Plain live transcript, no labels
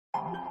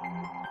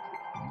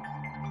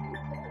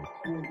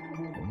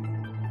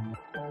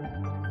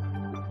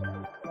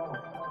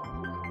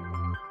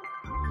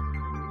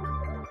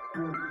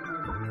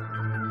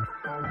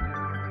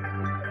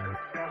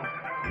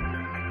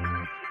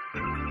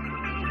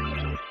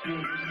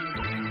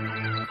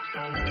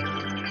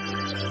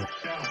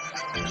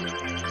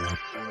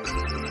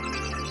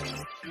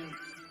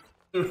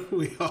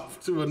We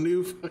off to a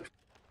new...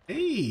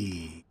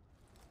 Hey!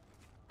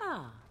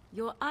 Ah,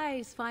 your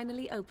eyes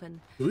finally open.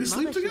 Do we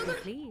sleep Mother should together?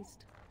 be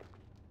pleased.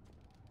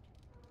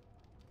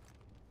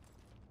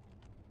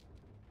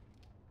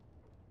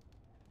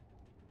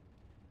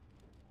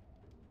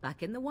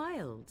 Back in the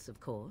wilds, of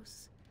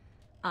course.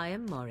 I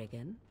am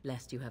Morrigan,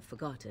 lest you have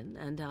forgotten,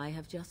 and I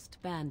have just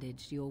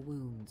bandaged your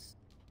wounds.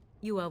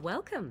 You are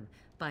welcome,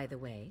 by the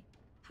way.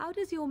 How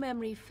does your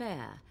memory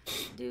fare?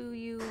 Do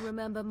you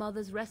remember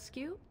Mother's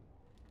rescue?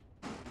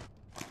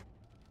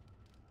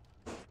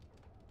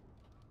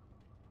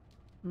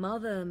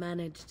 Mother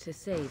managed to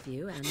save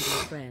you and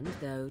your friend,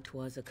 though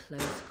 'twas a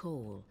close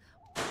call.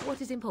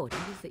 What is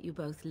important is that you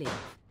both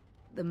live.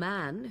 The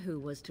man who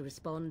was to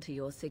respond to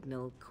your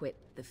signal quit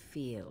the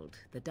field.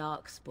 The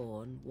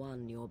Darkspawn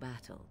won your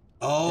battle.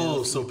 Oh,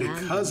 Those so who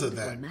because of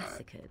abandoned that were guy.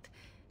 massacred.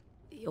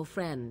 Your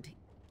friend,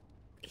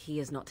 he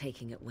is not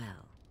taking it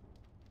well.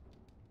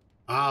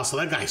 Ah, so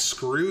that guy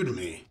screwed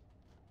me.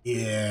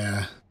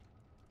 Yeah.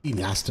 He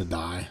has to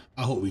die.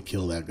 I hope we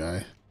kill that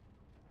guy.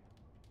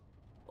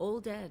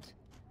 All dead.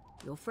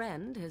 Your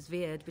friend has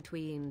veered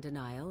between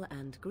denial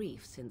and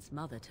grief since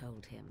Mother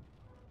told him.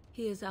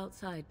 He is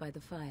outside by the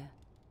fire.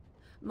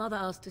 Mother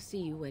asked to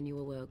see you when you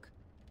awoke.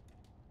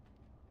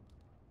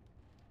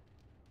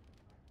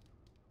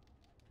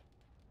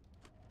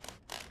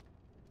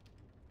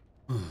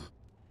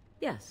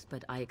 Yes,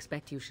 but I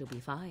expect you shall be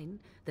fine.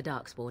 The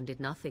Darkspawn did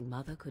nothing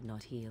Mother could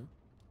not heal.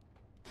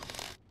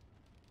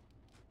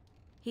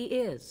 He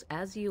is,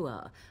 as you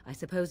are. I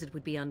suppose it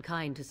would be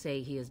unkind to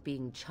say he is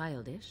being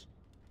childish.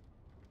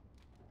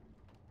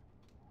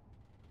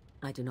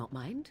 I do not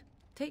mind.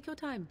 Take your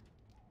time.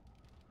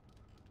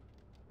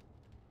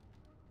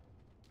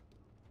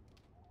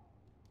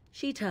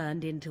 She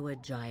turned into a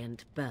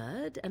giant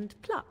bird and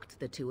plucked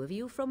the two of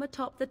you from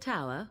atop the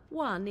tower,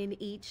 one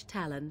in each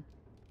talon.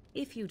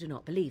 If you do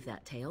not believe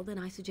that tale, then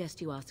I suggest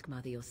you ask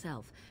Mother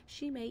yourself.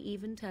 She may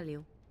even tell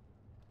you.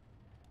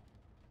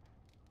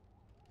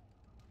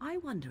 I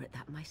wonder at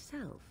that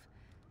myself,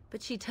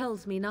 but she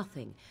tells me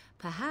nothing.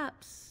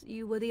 Perhaps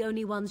you were the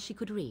only ones she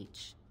could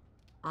reach.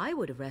 I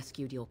would have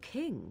rescued your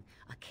king.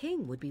 A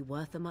king would be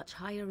worth a much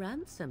higher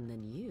ransom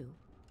than you.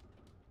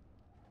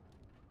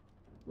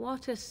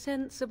 What a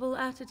sensible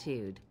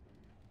attitude.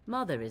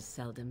 Mother is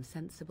seldom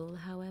sensible,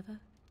 however.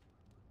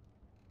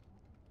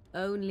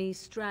 Only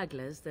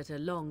stragglers that are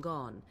long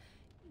gone.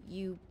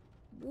 You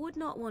would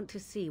not want to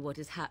see what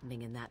is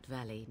happening in that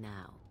valley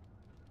now.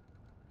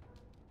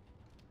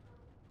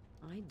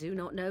 I do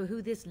not know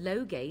who this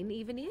Loghain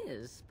even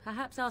is.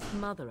 Perhaps ask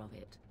Mother of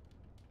it.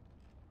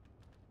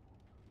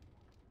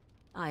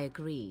 I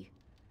agree.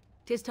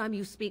 'Tis time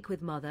you speak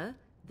with Mother,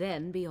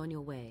 then be on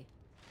your way.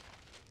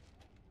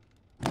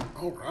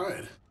 All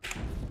right.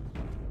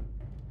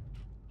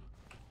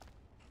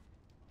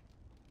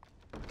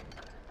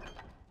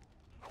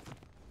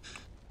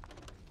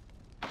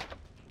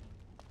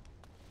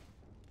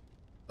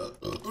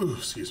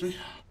 Excuse me.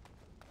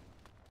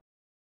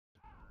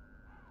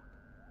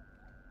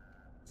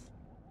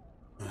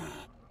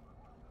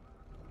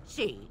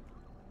 See,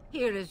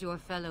 here is your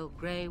fellow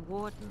Grey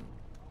Warden.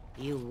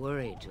 You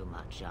worry too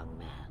much, young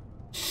man.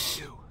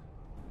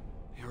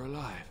 You're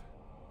alive.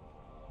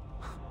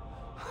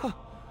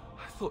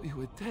 I thought you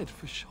were dead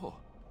for sure.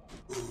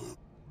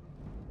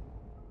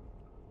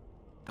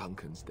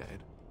 Duncan's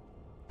dead.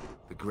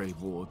 The Grey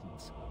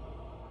Wardens.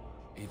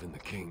 Even the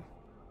King.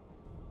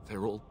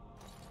 They're all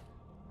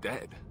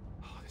dead.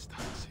 Oh, this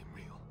doesn't seem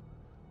real.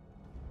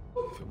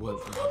 If it weren't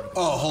for your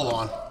Oh, hold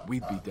on.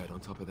 we'd be dead on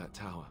top of that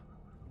tower.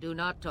 Do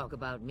not talk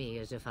about me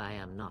as if I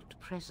am not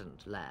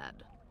present,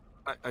 lad.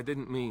 I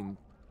didn't mean...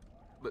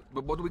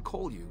 But what do we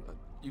call you?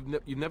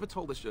 You've never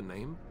told us your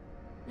name?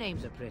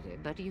 Names are pretty,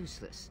 but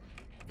useless.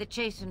 The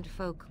chastened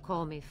folk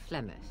call me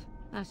Flemeth.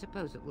 I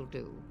suppose it will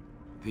do.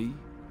 The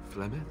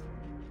Flemeth?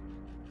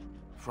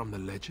 From the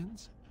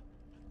legends?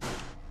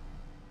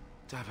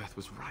 Daveth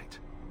was right.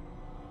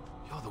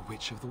 You're the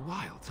Witch of the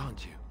Wilds,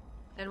 aren't you?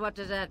 And what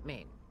does that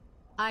mean?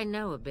 I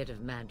know a bit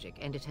of magic,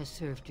 and it has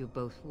served you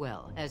both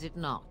well, has it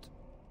not?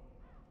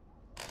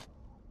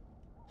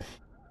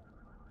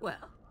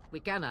 Well, we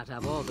cannot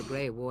have all the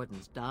Grey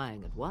Wardens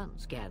dying at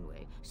once, can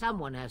we?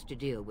 Someone has to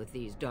deal with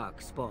these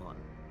Darkspawn.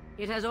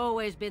 It has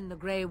always been the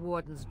Grey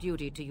Warden's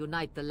duty to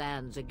unite the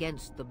lands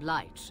against the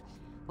Blight.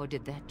 Or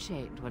did that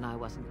change when I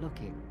wasn't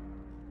looking?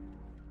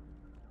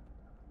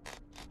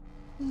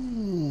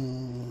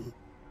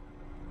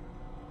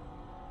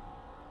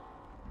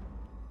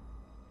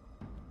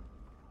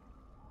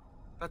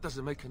 That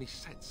doesn't make any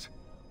sense.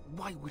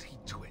 Why would he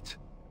do it?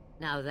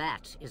 Now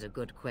that is a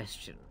good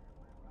question.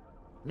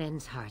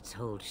 Men's hearts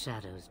hold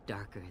shadows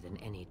darker than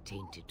any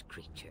tainted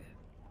creature.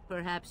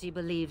 Perhaps he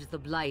believes the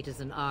Blight is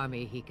an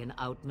army he can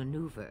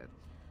outmaneuver.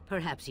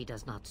 Perhaps he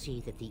does not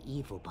see that the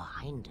evil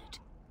behind it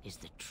is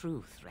the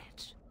true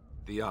threat.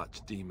 The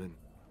Archdemon.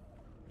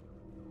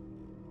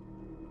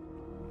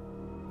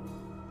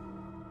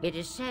 It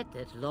is said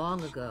that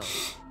long ago,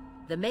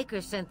 The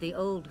Maker sent the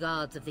old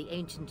gods of the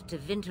ancient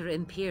Tevinter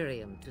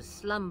Imperium to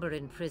slumber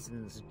in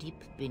prisons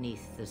deep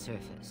beneath the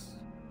surface.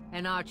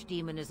 An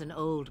archdemon is an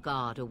old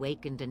god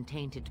awakened and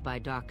tainted by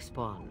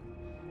darkspawn.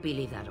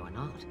 Believe that or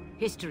not,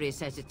 history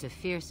says it's a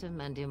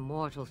fearsome and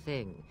immortal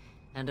thing,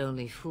 and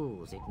only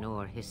fools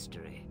ignore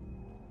history.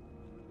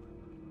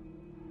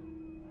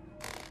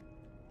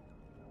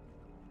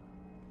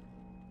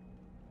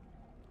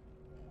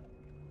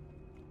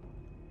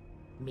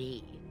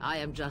 Me, I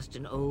am just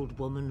an old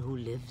woman who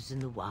lives in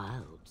the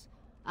wilds.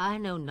 I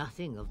know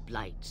nothing of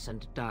blights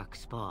and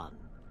darkspawn.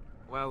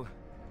 Well,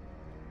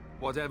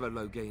 whatever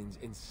Loghain's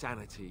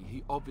insanity,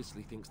 he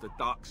obviously thinks the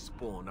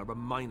Darkspawn are a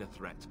minor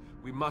threat.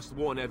 We must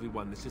warn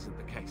everyone this isn't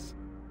the case.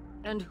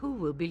 And who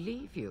will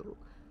believe you?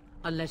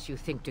 Unless you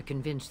think to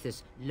convince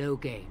this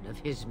Loghain of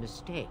his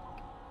mistake.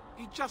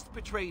 He just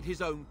betrayed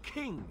his own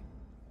king.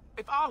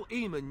 If Al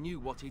Eamon knew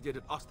what he did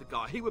at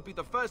Ostagar, he would be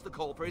the first to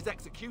call for his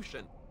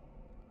execution.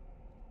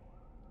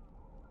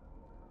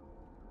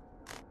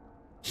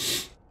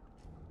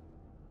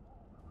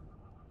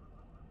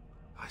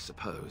 I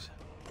suppose.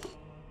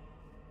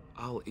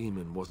 Al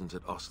Eamon wasn't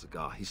at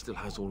Ostagar. He still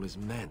has all his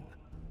men.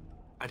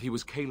 And he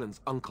was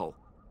Kaelin's uncle.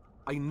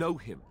 I know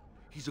him.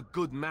 He's a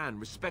good man,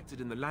 respected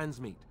in the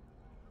Landsmeet.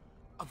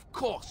 Of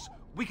course,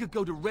 we could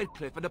go to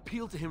Redcliffe and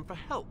appeal to him for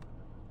help.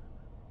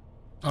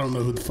 I don't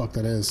know who the fuck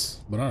that is,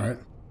 but alright.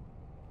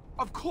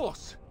 Of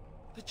course!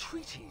 The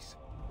treaties.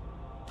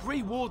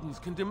 Grey Wardens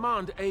can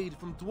demand aid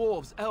from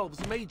dwarves,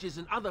 elves, mages,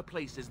 and other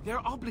places.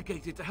 They're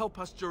obligated to help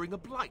us during a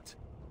blight.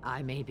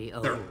 I may be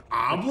old. They're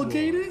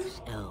obligated?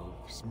 Dwarves,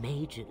 elves,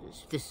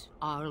 mages, this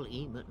Arl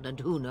Eamon, and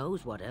who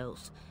knows what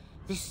else.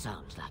 This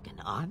sounds like an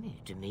army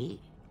to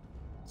me.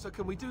 So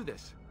can we do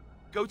this?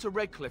 Go to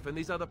Redcliffe and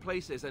these other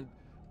places and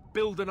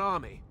build an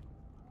army?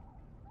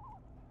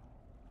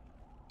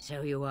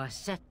 So you are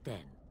set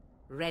then,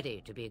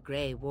 ready to be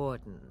Grey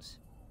Wardens.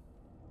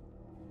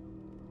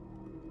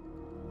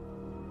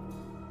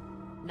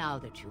 Now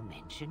that you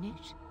mention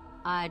it,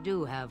 I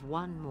do have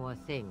one more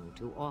thing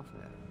to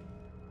offer.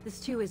 The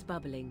stew is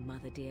bubbling,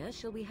 Mother dear.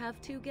 Shall we have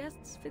 2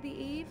 guests for the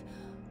eve,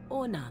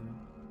 or none?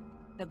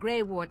 The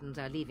Grey Wardens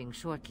are leaving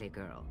shortly,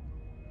 girl.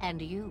 And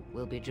you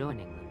will be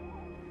joining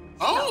them.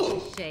 Oh!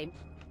 Such a shame.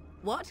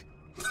 What?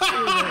 You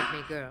heard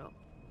me, girl.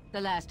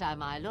 The last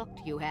time I looked,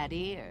 you had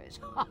ears.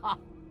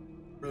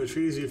 Bro,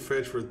 trees you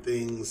fetch for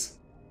things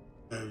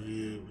have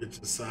you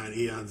bitch assigned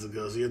eons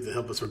ago, so you have to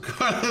help us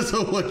regardless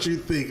of what you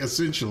think,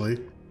 essentially.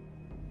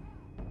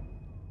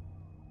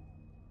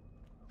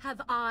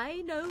 Have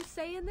I no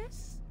say in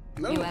this?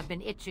 No. You have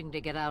been itching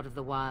to get out of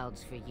the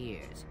wilds for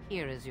years.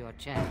 Here is your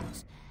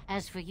chance.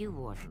 As for you,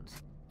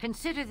 Wardens,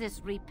 consider this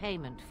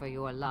repayment for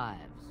your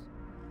lives.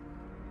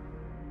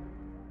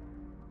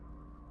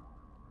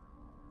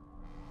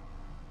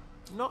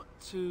 Not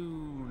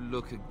to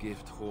look a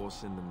gift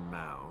horse in the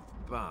mouth,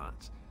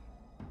 but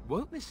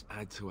won't this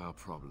add to our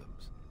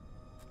problems?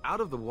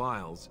 Out of the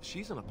wilds,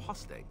 she's an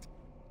apostate.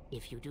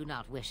 If you do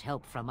not wish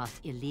help from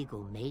us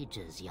illegal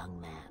mages, young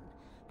man,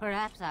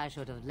 perhaps I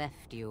should have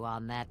left you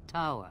on that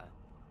tower.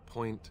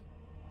 Point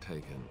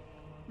taken.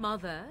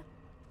 Mother,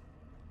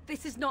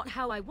 this is not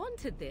how I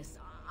wanted this.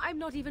 I'm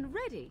not even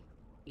ready.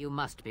 You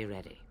must be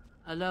ready.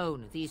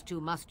 Alone, these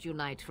two must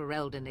unite for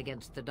Eldon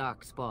against the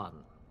Darkspawn.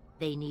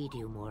 They need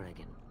you,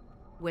 Morrigan.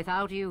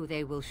 Without you,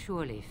 they will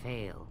surely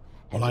fail.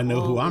 Well, I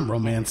know who I'm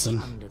romancing.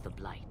 Under the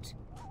blight.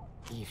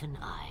 Even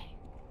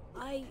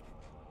I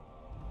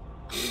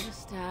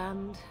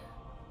understand.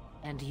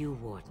 And you,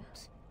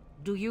 Wardens,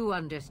 do you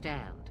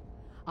understand?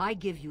 I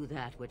give you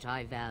that which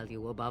I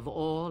value above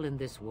all in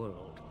this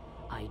world.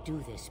 I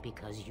do this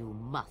because you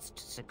must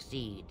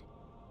succeed.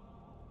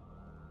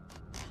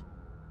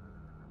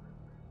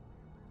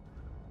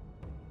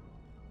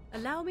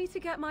 Allow me to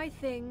get my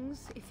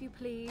things, if you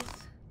please.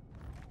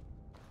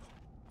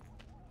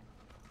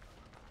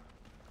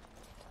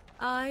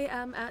 I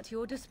am at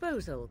your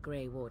disposal,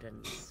 Grey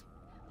Wardens.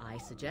 I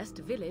suggest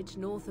a village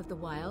north of the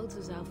wilds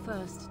as our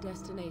first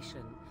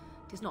destination.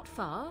 It is not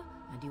far,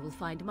 and you will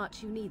find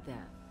much you need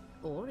there.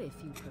 Or,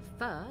 if you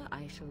prefer,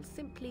 I shall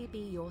simply be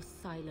your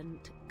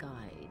silent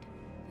guide.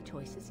 The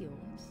choice is yours.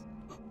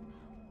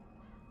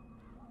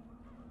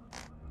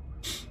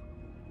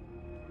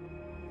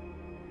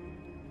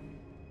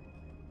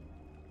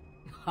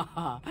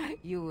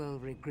 You will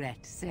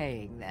regret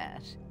saying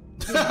that.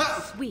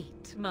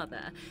 Sweet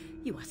mother,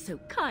 you are so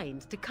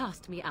kind to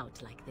cast me out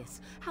like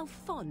this. How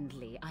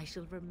fondly I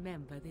shall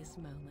remember this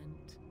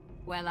moment.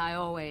 Well, I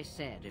always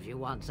said, if you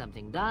want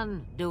something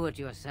done, do it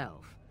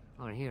yourself.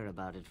 Or hear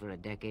about it for a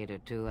decade or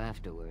two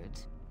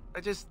afterwards.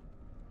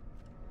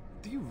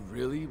 Do you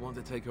really want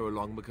to take her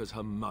along because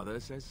her mother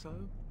says so?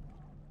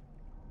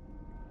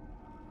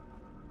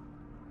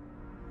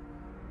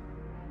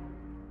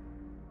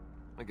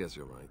 I guess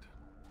you're right.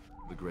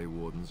 The Grey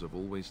Wardens have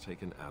always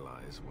taken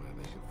allies where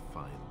they could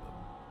find them.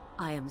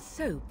 I am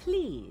so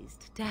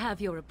pleased to have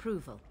your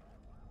approval.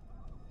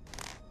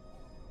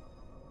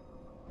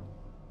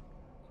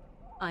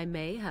 I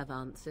may have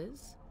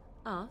answers.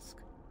 Ask.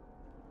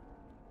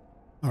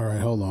 All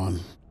right, hold on.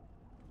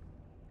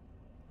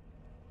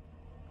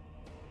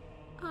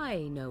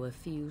 I know a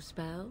few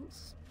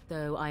spells,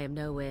 though I am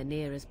nowhere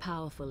near as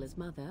powerful as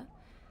Mother.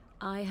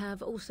 I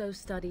have also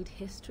studied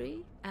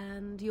history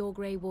and your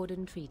Grey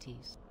Warden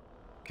treaties.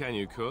 Can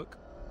you cook?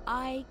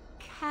 I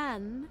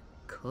can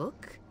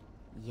cook,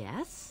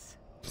 yes.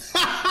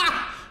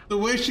 The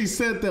way she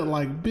said that,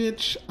 like,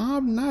 bitch,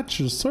 I'm not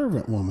your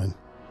servant woman.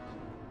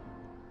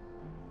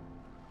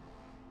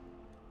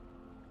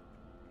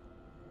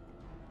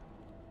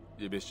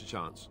 You missed your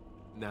chance.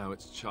 Now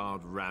it's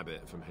Charred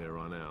Rabbit from here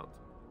on out.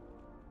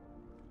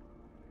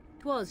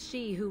 'Twas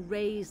she who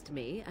raised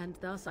me, and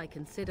thus I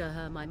consider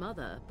her my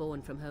mother,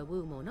 born from her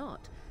womb or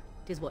not.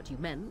 'Tis what you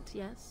meant,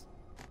 yes?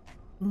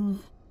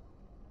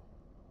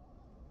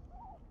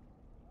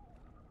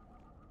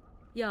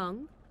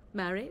 Young,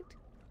 married,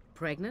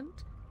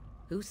 pregnant?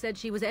 Who said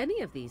she was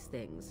any of these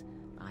things?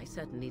 I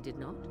certainly did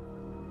not.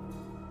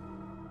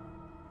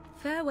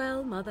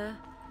 Farewell, Mother.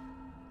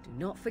 Do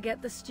not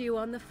forget the stew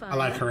on the fire. I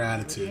like her I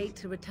would attitude. hate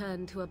to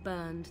return to a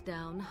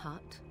burned-down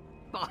hut.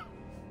 Bah!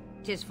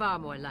 'Tis far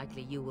more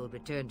likely you will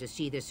return to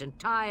see this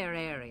entire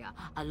area,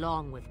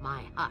 along with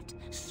my hut,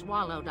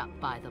 swallowed up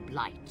by the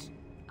blight.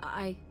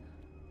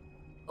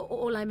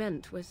 All I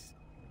meant was...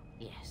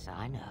 Yes,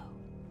 I know.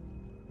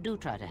 Do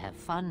try to have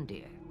fun,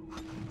 dear.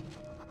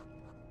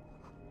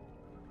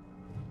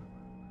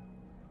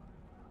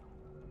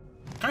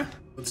 Okay,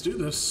 let's do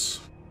this.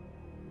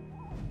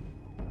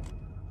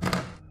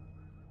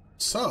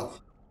 So,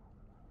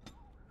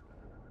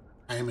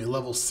 I am a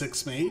level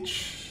 6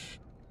 mage.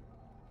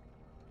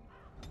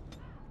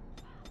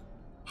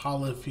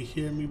 Holla if you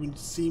hear me when you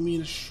see me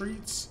in the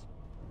streets.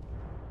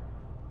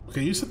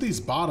 Okay, you said these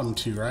bottom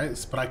two,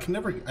 right? But I can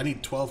never, I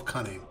need 12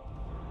 cunning.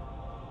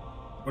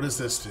 What does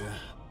this do?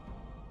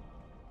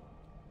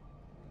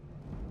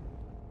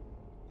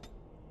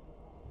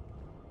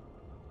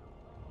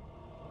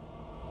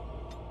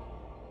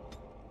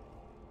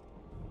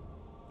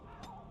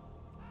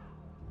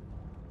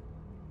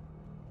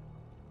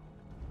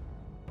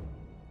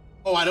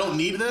 Oh, I don't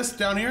need this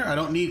down here? I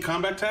don't need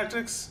combat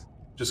tactics?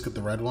 Just get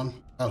the red one?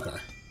 Okay.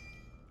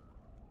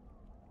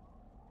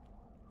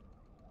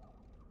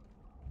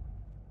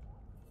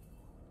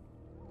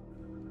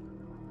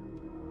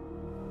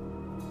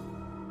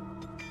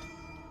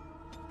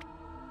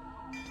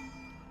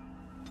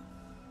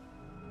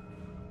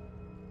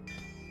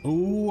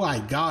 Ooh, I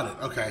got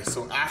it. Okay,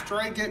 so after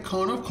I get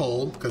Cone of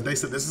Cold, because they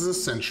said this is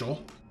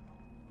essential.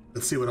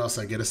 Let's see what else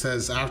I get. It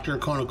says after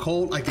Cone of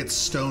Cold, I get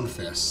Stone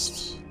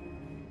Fist.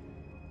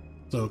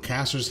 So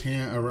caster's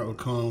hand, a with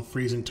cone,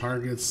 freezing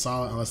targets,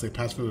 solid unless they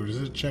pass through a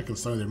resistance check and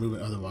slow their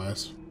movement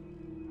otherwise.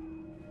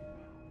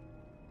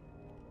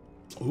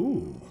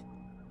 Ooh.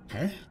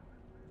 Okay.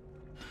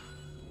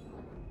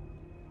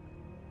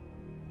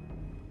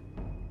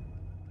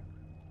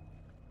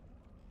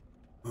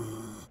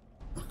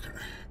 Okay.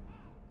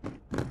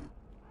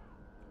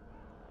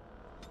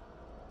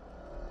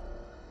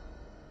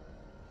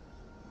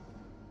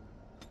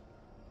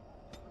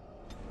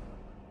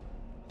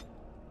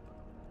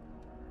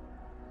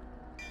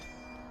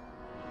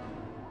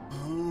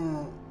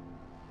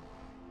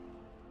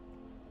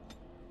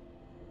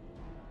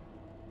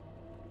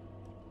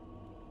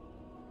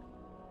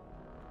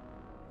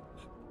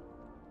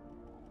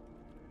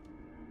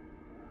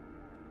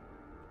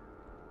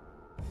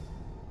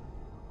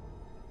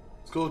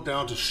 Go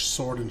down to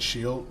sword and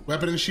shield.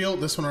 Weapon and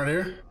shield, this one right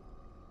here.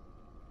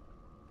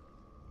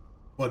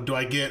 What, do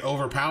I get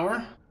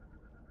overpower?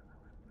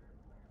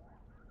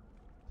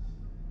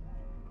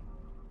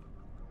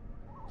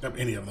 Yep,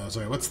 any of those.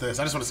 Okay, what's this?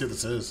 I just want to see what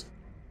this is.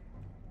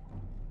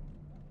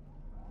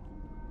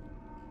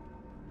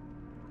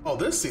 Oh,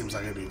 this seems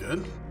like it'd be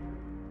good.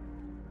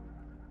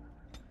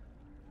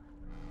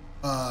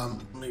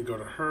 Let me go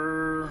to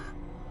her.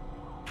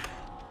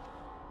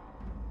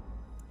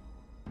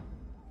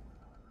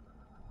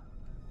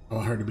 I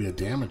want her to be a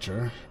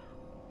damager.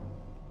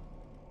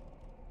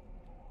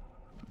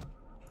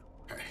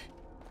 Okay.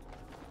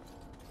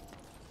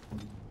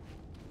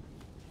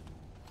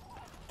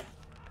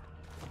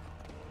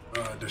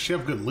 Does she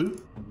have good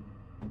loot?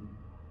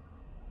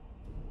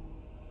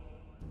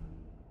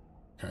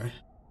 Okay.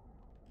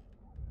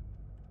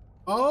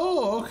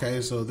 Oh, okay,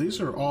 so these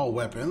are all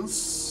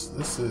weapons.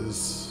 This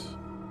is...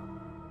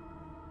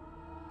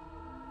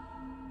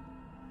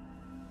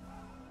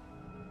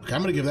 Okay,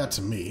 I'm gonna give that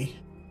to me.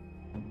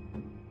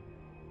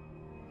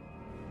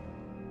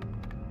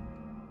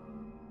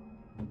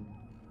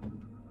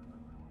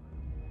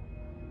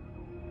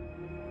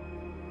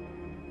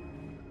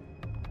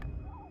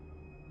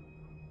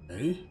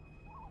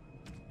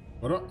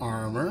 What an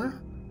armor.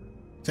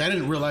 See, I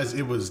didn't realize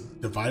it was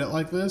divided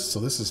like this, so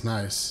this is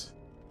nice.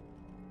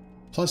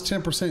 Plus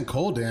 10%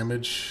 cold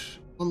damage.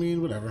 I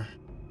mean, whatever.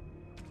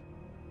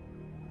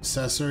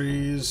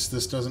 Accessories.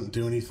 This doesn't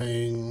do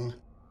anything.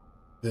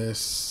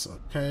 This,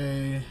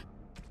 okay.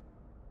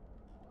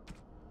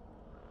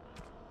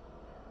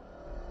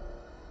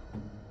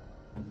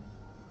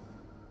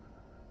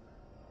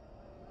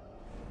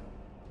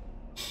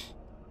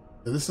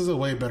 This is a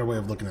way better way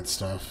of looking at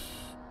stuff.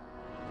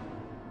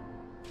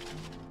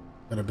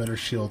 Got a better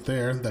shield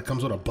there. That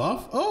comes with a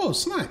buff? Oh,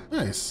 snipe.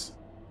 Nice.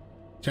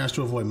 Chance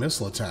to avoid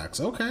missile attacks.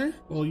 Okay.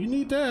 Well, you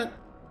need that.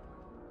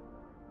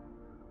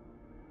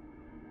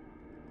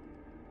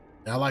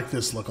 I like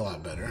this look a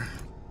lot better.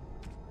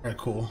 Alright,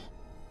 cool.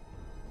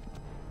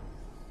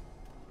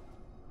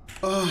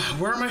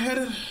 Where am I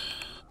headed?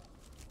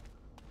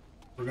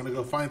 We're gonna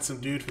go find some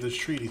dude for this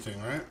treaty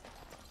thing, right?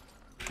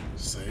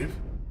 Save.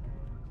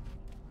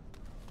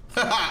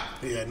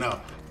 Yeah, no.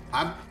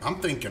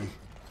 I'm thinking.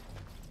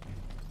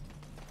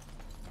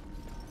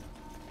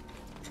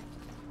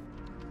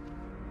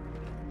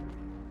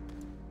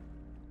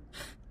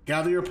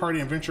 Gather your party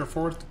and venture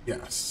forth?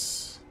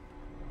 Yes.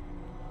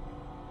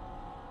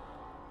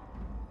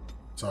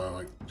 So I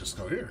like just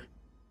go here.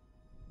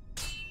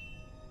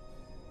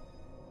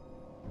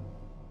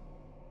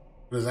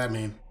 What does that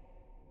mean?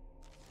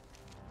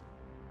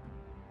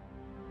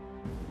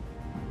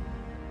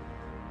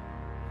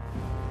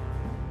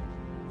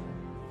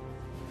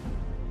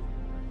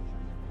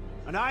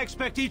 And I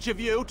expect each of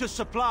you to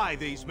supply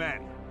these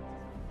men.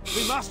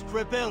 We must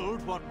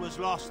rebuild what was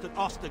lost at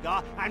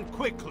Ostagar, and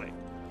quickly.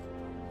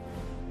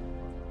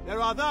 There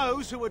are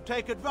those who would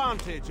take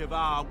advantage of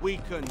our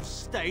weakened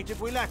state if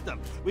we let them.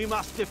 We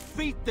must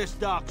defeat this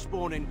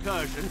Darkspawn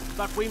incursion,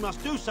 but we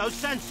must do so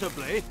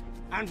sensibly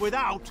and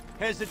without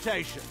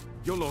hesitation.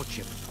 Your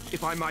Lordship,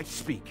 if I might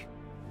speak.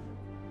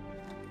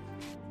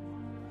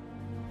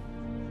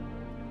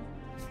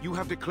 You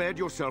have declared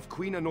yourself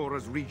Queen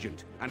Honora's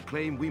regent, and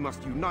claim we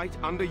must unite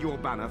under your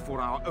banner for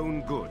our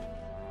own good.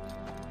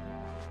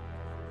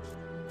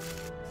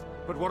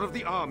 But what of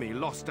the army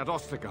lost at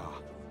Ostagar?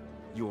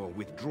 Your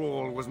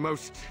withdrawal was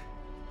most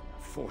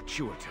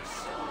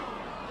fortuitous.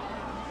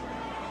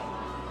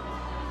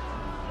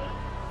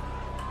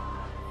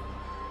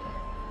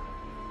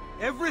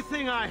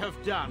 Everything I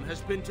have done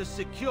has been to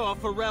secure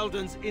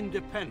Ferelden's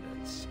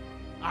independence.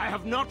 I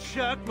have not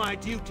shirked my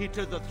duty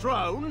to the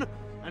throne,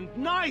 and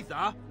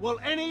neither will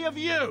any of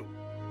you!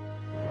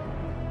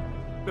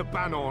 The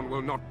Banon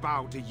will not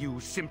bow to you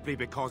simply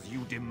because you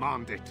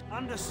demand it.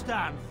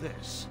 Understand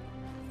this.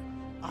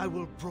 I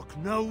will brook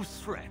no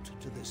threat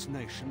to this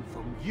nation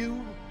from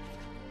you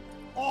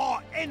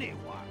or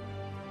anyone.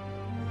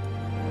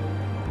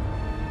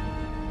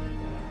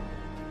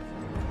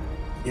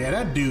 Yeah,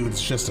 that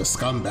dude's just a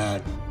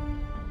scumbag.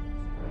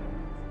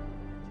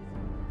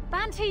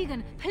 Van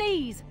Tegan,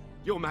 please!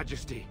 Your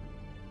Majesty,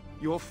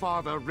 your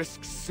father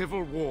risks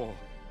civil war.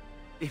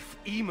 If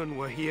Eamon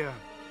were here...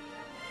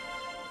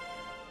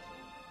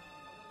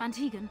 Van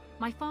Tegan,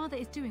 my father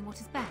is doing what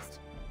is best.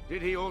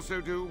 Did he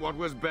also do what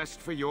was best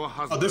for your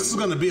husband? Oh, this is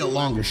gonna be a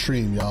longer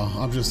stream, y'all.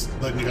 I'm just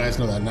letting you guys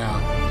know that now.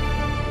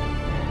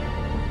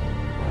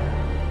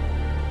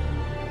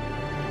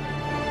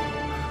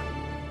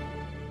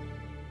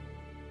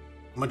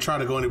 I'm gonna try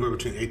to go anywhere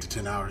between 8 to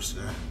 10 hours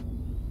today.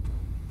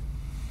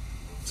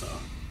 So,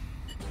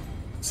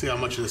 see how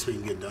much of this we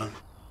can get done.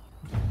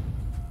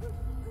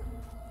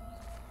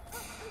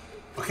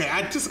 Okay,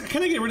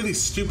 can I get rid of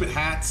these stupid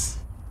hats?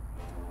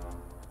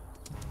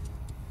 What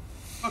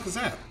the fuck is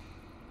that?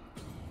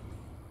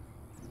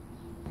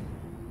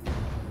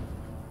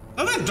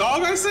 Is that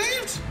dog I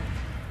saved?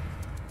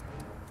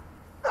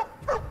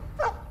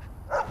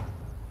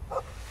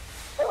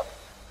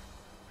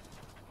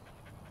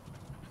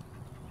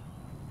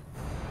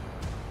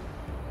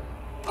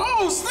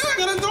 Oh snap, I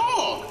got a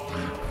dog!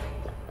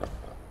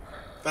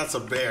 That's a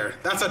bear.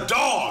 That's a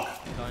dog!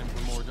 Time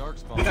for more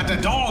Darkspawn. We got the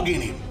dog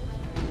in him.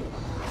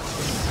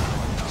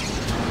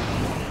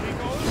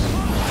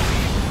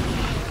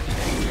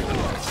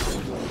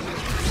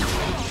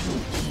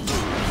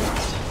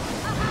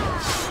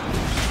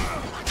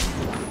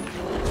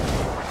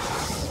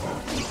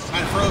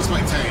 I froze my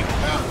tank.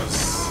 That was...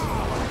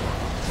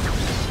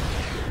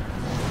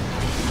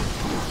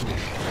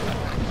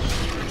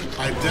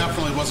 I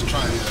definitely wasn't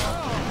trying to do that.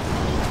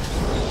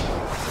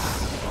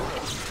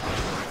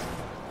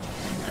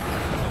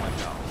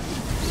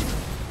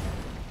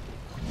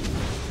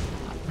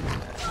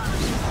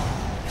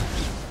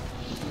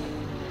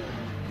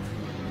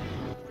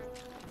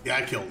 Yeah,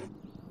 I killed him.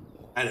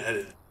 I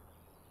did.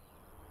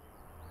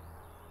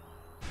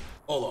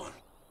 Hold on.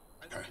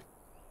 Okay.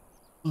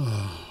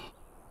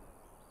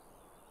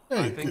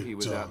 I think he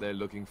was out there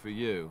looking for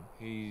you.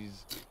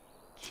 He's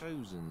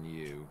chosen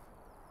you.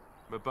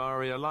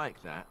 Mabari are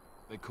like that.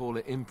 They call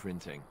it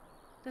imprinting.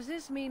 Does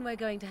this mean we're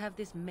going to have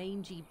this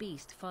mangy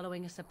beast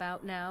following us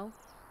about now?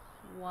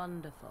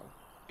 Wonderful.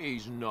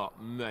 He's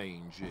not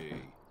mangy.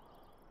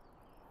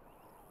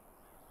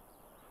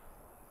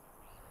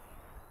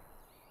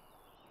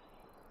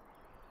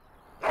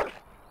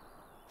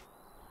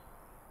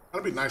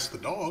 That'd be nice to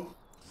the dog.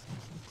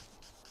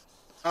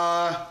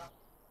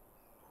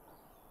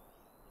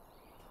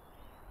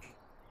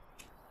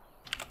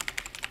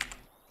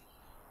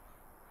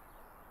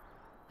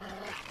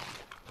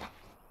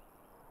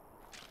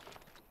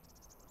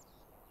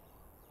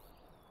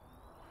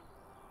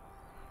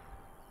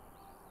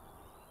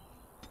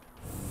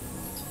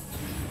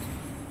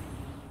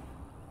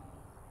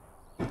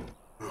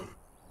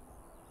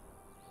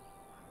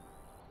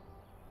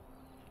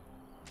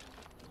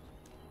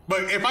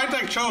 But if I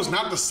like chose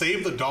not to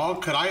save the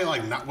dog, could I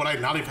like not? Would I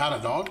not have had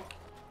a dog?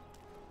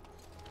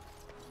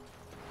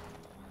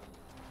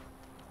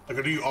 Like,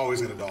 or do you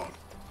always get a dog?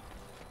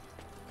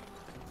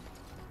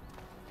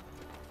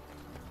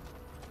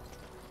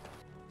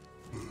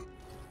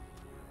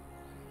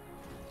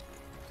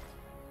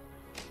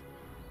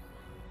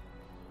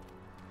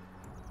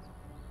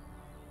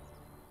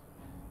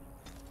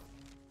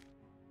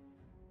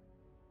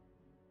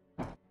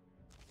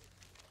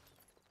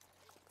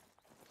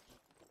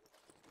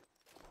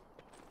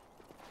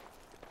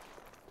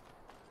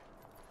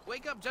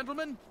 Wake up,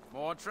 gentlemen.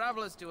 More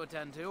travelers to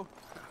attend to.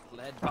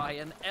 Led by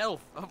an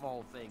elf, of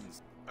all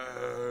things.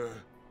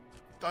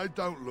 They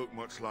don't look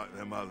much like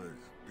them others,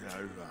 you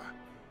know.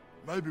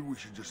 Maybe we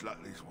should just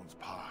let these ones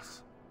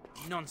pass.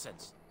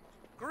 Nonsense.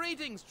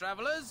 Greetings,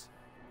 travelers.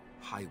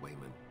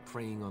 Highwaymen,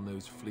 preying on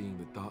those fleeing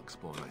the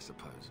Darkspawn, I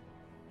suppose.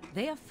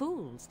 They are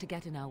fools to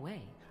get in our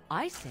way.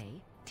 I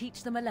say,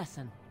 teach them a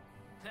lesson.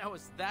 Now,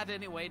 is that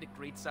any way to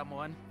greet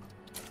someone?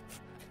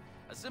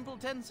 A simple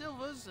 10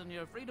 silvers, and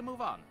you're free to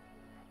move on.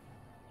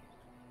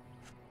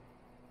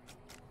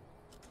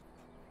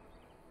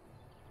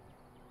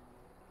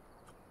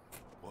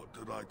 What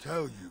did I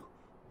tell you?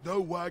 No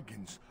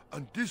wagons,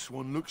 and this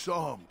one looks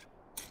armed.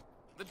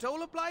 The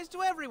toll applies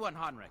to everyone,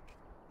 Heinrich.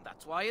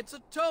 That's why it's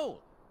a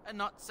toll, and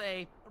not,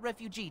 say, a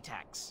refugee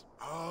tax.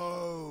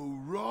 Oh,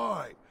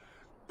 right.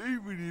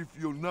 Even if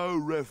you're no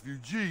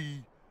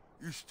refugee,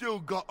 you still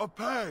gotta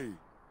pay.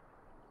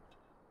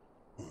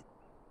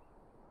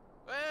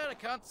 Well, I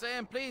can't say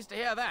I'm pleased to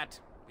hear that.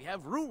 We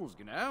have rules,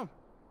 you know.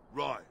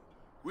 Right.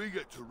 We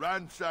get to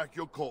ransack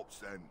your corpse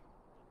then.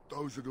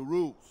 Those are the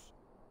rules.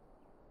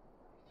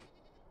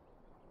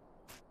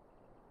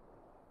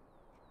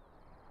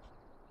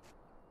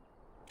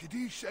 Did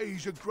he say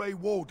he's a Grey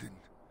Warden?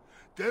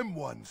 Them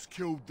ones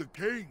killed the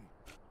king.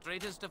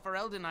 Traitors to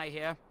Ferelden, I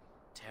hear.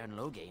 Tern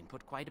Loghain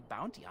put quite a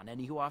bounty on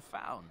any who are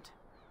found.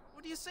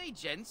 What do you say,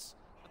 gents?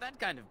 With that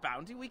kind of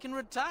bounty, we can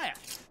retire.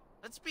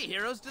 Let's be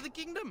heroes to the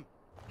kingdom.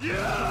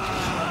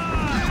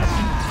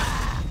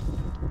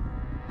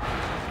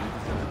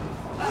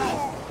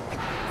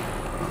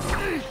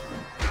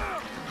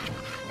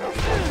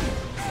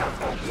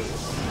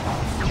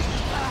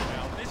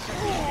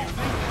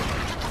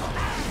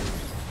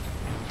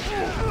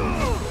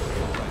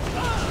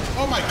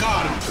 Oh my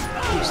god!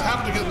 You just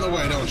have to get in the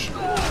way, don't you?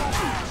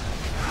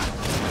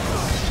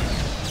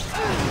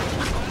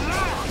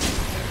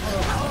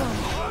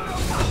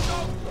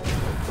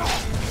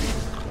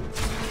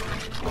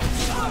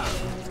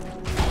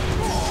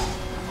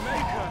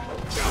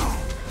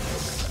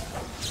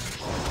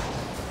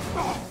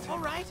 All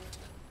right,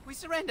 we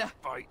surrender.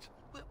 Fight.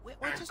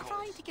 We're just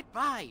trying to get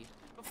by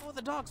before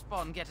the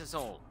Darkspawn get us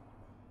all.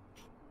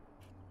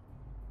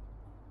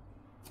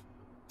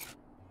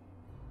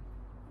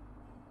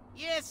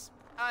 Yes,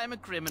 I'm a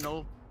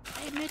criminal.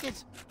 I admit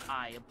it.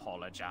 I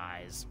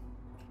apologize.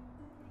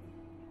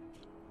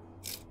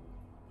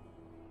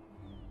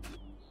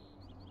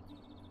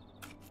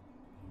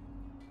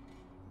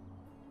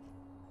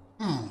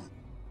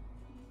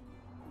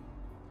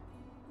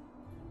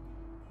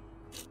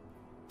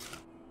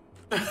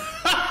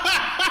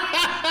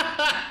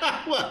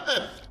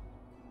 What?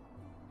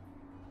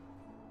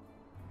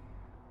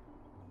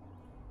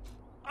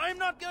 I'm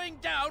not going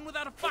down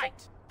without a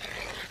fight.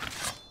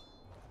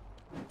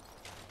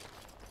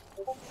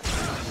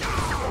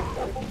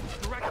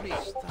 Correct me.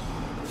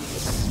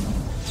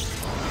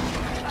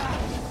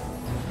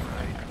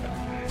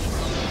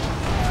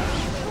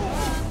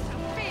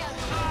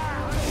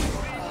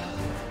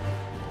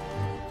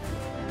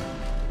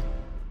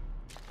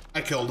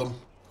 I killed him.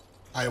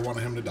 I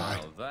wanted him to die.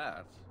 Now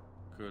that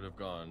could have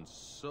gone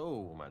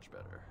so much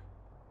better.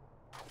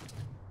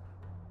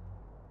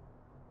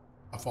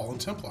 A fallen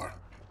Templar.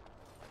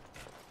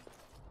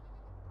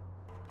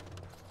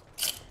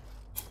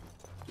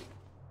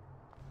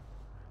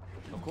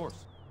 Of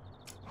course.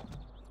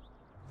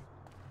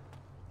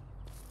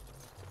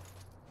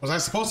 Was I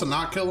supposed to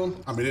not kill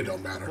him? I mean, it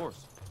don't matter. Of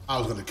course. I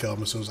was gonna kill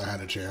him as soon as I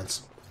had a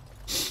chance.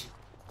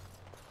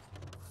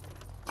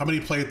 How many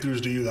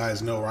playthroughs do you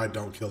guys know where I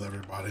don't kill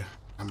everybody?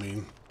 I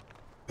mean,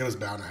 it was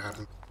bound to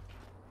happen.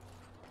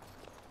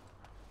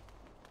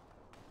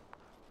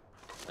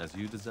 As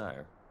you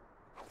desire.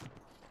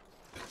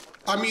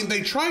 I mean,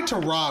 they tried to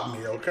rob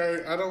me, okay?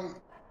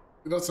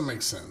 It doesn't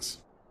make sense.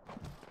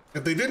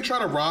 If they didn't try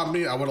to rob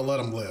me, I would have let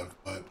them live,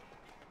 but...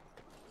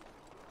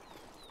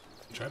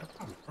 They tried to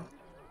rob me, bro.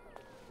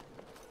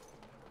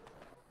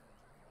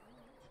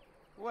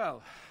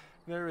 Well,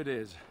 there it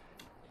is.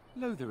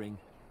 Lothering.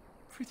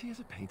 Pretty as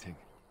a painting.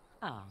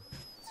 Ah,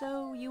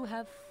 so you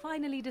have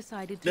finally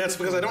decided to... That's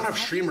because I don't have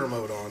have streamer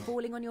mode on.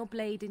 Falling on your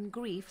blade in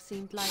grief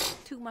seemed like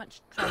too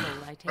much trouble,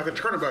 I take I could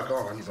turn it back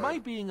on. Is but my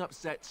being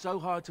upset so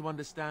hard to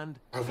understand?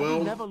 I Have will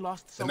you never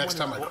lost the someone next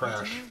time I important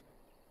to crash. you?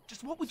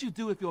 Just what would you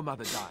do if your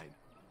mother died?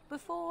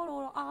 Before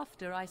or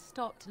after I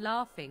stopped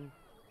laughing.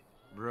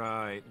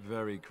 Right,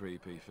 very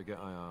creepy. Forget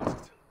I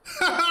asked.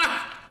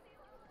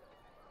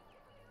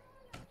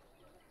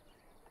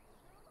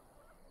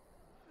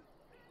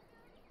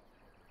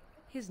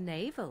 His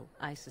navel,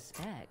 I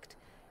suspect.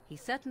 He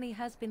certainly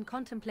has been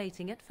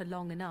contemplating it for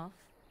long enough.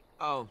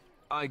 Oh,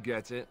 I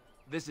get it.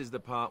 This is the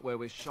part where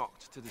we're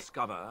shocked to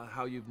discover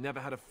how you've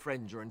never had a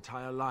friend your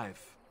entire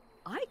life.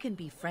 I can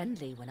be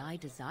friendly when I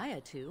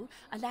desire to.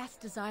 Alas,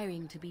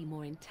 desiring to be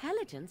more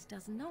intelligent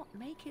does not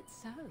make it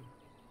so.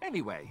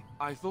 Anyway,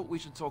 I thought we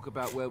should talk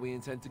about where we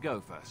intend to go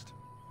first.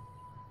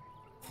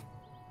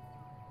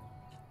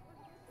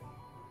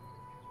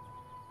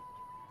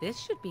 This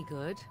should be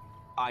good.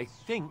 I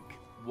think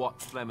what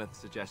Flemeth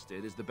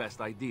suggested is the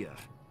best idea.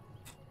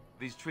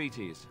 These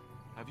treaties,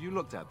 have you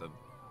looked at them?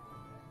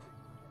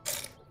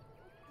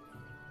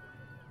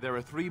 There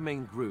are 3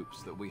 main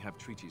groups that we have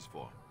treaties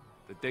for.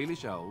 The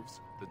Dalish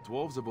Elves, the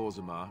Dwarves of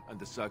Orzammar, and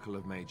the Circle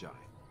of Magi.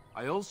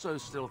 I also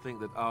still think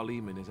that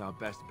Arleman is our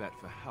best bet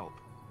for help.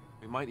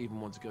 We might even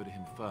want to go to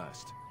him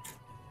first.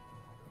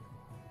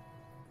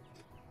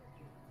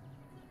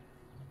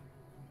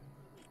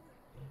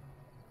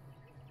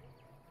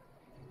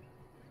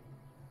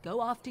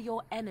 Go after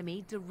your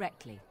enemy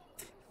directly.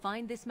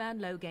 Find this man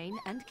Loghain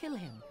and kill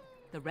him.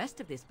 The rest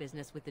of this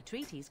business with the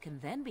treaties can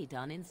then be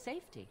done in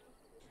safety.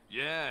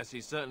 Yes,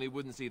 he certainly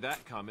wouldn't see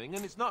that coming,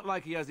 and it's not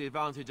like he has the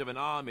advantage of an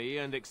army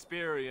and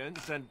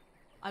experience and...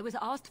 I was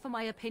asked for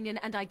my opinion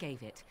and I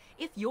gave it.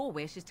 If your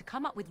wish is to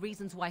come up with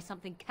reasons why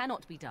something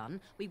cannot be done,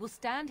 we will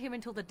stand here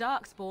until the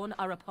Darkspawn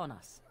are upon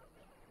us.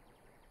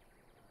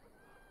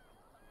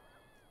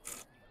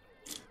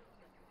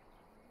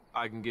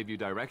 I can give you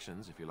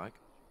directions, if you like.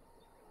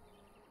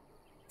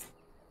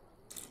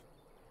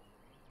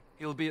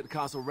 He'll be at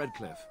Castle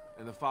Redcliffe,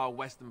 in the far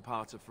western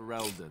part of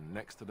Ferelden,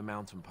 next to the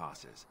mountain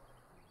passes.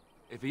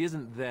 If he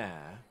isn't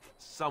there,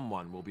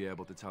 someone will be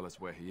able to tell us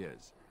where he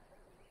is.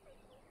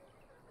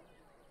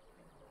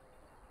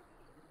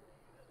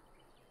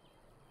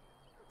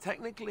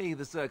 Technically,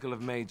 the Circle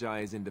of Magi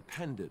is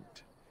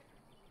independent.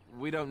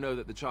 We don't know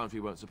that the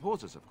Chantry won't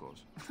support us, of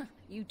course.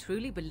 You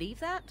truly believe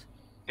that?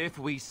 If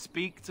we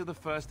speak to the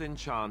first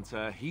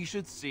Enchanter, he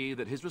should see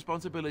that his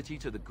responsibility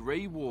to the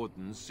Grey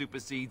Wardens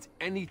supersedes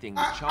anything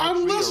the Chantry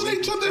I'm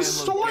listening to this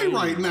story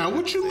right now.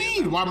 What you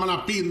mean? Why am I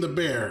not beating the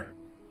bear?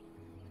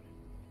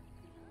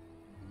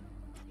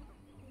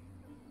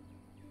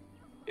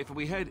 If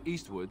we head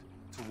eastward,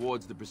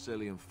 towards the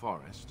Brazilian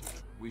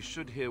forest, we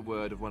should hear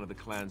word of one of the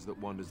clans that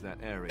wanders that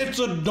area. It's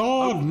a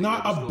dog,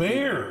 not a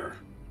bear.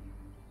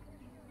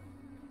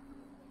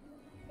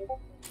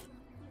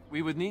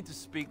 We would need to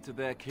speak to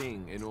their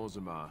king in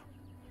Orzammar.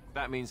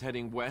 That means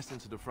heading west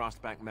into the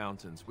Frostback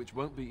Mountains, which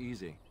won't be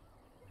easy.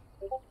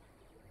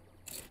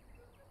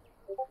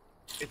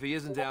 If he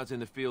isn't out in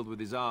the field with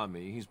his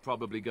army, he's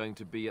probably going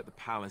to be at the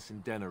palace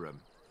in Denerim.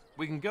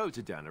 We can go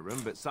to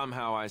Denerim, but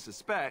somehow I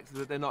suspect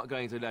that they're not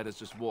going to let us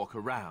just walk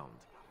around.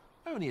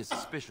 Only a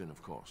suspicion,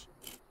 of course.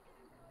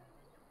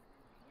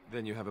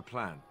 Then you have a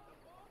plan.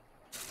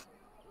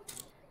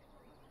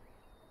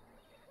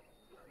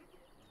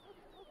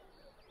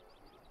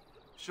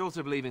 Short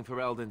of leaving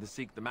Ferelden to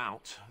seek them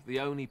out, the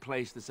only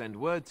place to send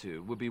word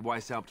to would be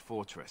Weishaupt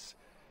Fortress.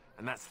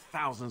 And that's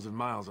thousands of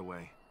miles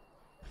away.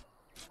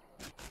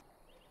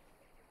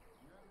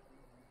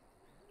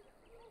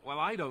 Well,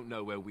 I don't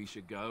know where we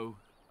should go.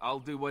 I'll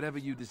do whatever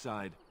you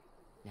decide.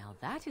 Now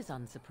that is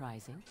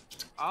unsurprising.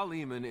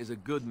 Arleman is a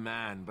good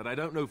man, but I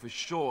don't know for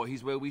sure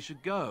he's where we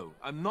should go.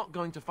 I'm not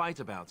going to fight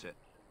about it.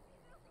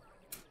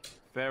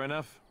 Fair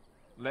enough.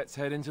 Let's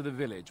head into the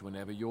village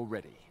whenever you're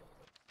ready.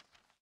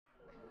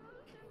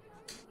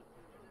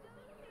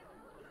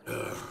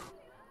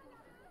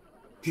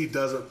 He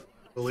doesn't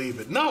believe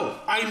it. No,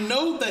 I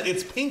know that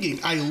it's pinging.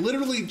 I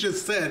literally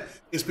just said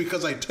it's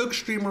because I took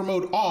streamer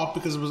mode off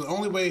because it was the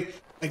only way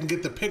I can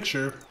get the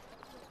picture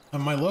of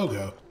my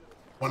logo.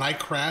 When I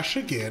crash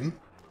again,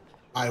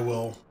 I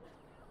will...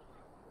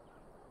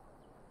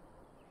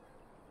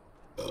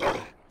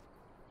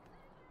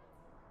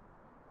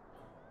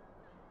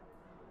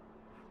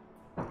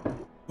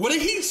 What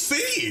did he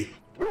see?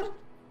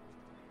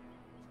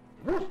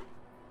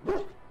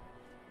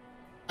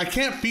 I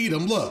can't feed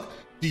him. Look,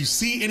 do you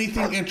see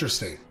anything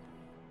interesting?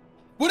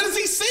 What does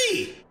he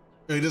see?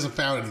 Oh, he doesn't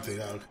found anything.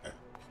 Oh, okay.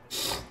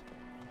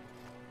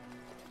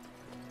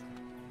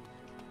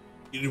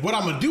 What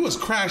I'm gonna do is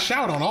crash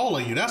out on all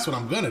of you. That's what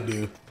I'm gonna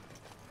do.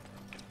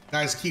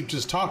 Guys keep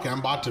just talking. I'm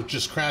about to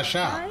just crash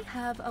out. I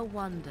have a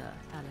wonder,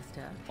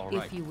 Alistair,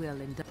 if you will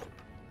indulge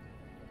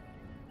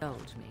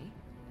me.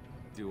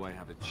 Do I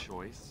have a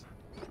choice?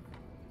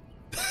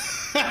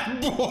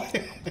 Boy,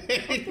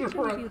 Of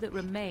the few that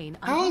remain,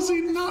 how is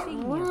he not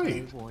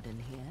Grey right?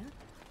 Warden here.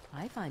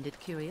 I find it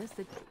curious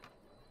that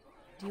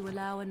you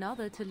allow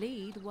another to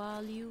lead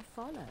while you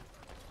follow.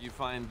 You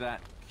find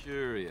that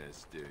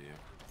curious, do you?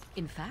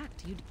 In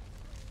fact, you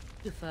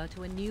defer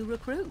to a new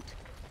recruit.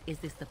 Is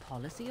this the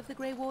policy of the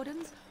Grey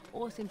Wardens,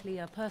 or simply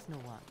a personal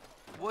one?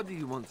 What do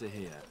you want to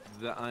hear?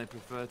 That I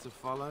prefer to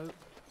follow?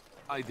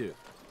 I do.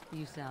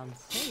 You sound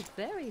so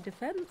very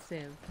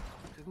defensive.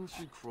 Couldn't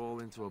you crawl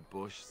into a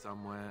bush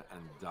somewhere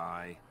and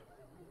die?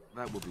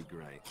 That would be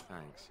great,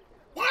 thanks.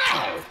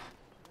 Wow!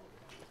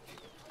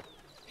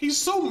 He's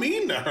so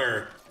mean to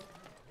her.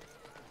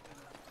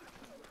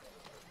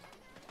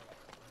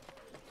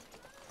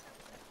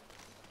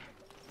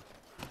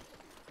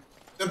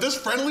 this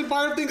friendly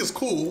fire thing is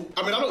cool.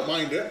 I mean, I don't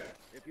mind it.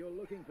 If you're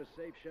looking for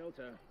safe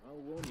shelter,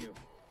 I'll warn you,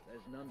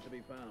 there's none to be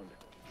found.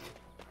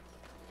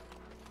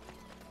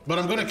 But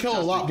I'm gonna kill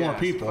a lot more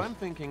people. I'm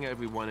thinking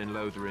everyone in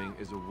Lodering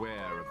is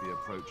aware of the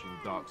approaching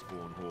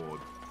Darkspawn horde.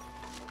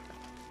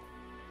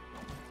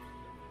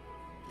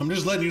 I'm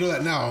just letting you know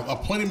that now.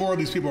 Plenty more of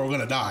these people are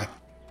gonna die.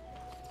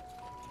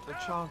 The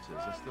charters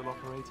are still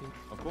operating?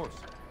 Of course.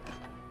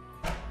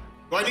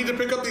 Do I need to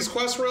pick up these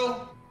quests,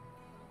 real?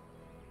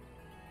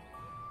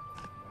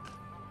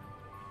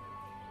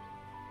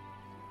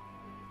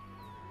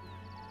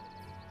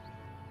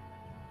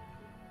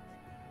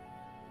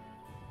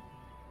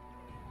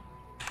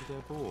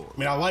 I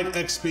mean, I like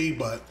XP,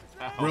 but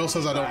Real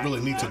says I don't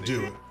really need to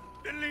do it.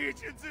 The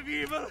legions of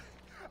evil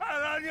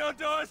are on your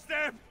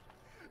doorstep.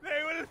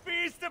 They will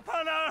feast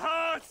upon our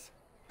hearts.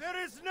 There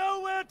is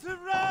nowhere to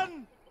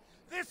run.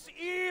 This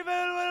evil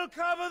will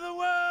cover the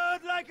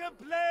world like a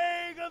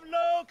plague of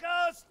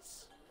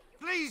locusts.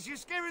 Please, you're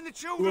scaring the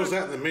children. Who was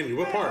that in the menu?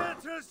 What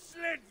part? Better to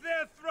slit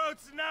their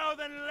throats now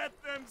than let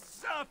them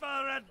suffer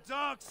at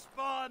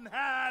Darkspawn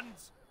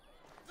hands.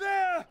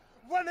 There!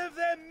 One of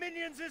their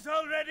minions is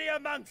already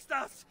amongst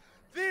us.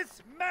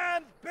 This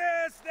man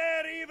bears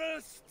their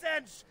evil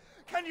stench.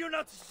 Can you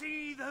not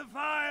see the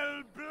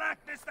vile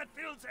blackness that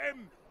fills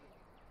him?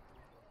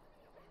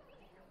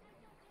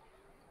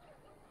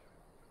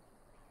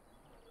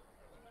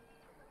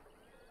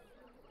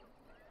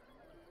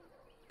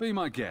 Be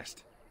my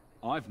guest.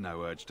 I've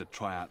no urge to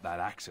try out that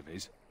axe of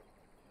his.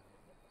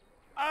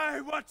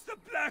 I watched the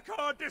Black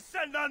Horde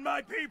descend on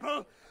my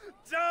people.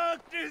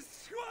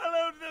 Darkness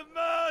swallowed the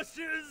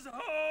marshes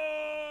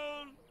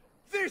whole.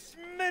 This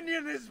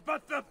minion is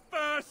but the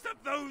first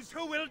of those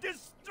who will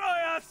destroy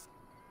us.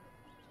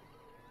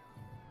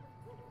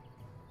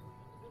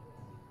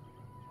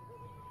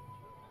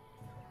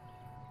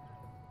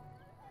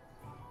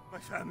 My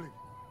family,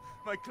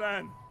 my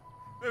clan,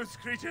 those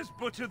creatures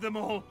butchered them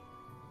all.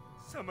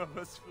 Some of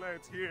us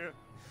fled here,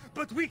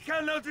 but we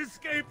cannot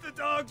escape the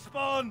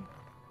Darkspawn.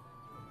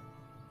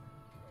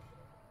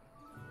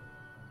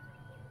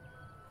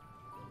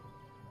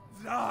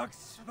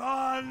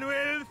 Darkspawn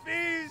will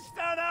feast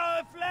on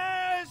our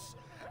flesh!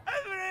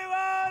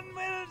 Everyone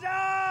will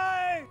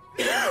die!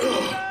 The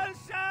evil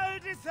shall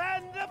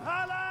descend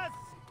upon us!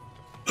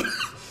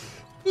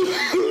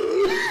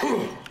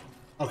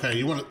 Okay,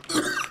 you want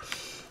to...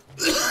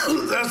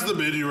 That's the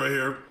menu right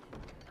here.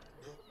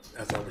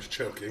 As I was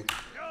choking.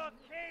 Your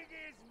king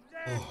is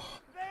dead!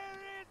 There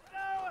is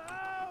no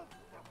hope!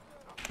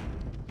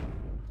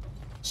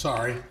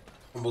 Sorry.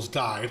 Almost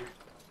died.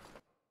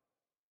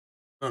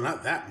 No,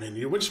 not that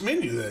menu. Which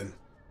menu then?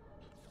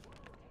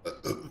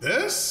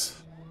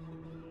 This?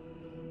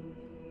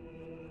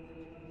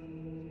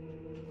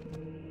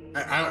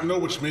 I don't know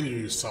which menu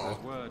you saw.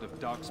 Word of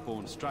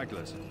Darkspawn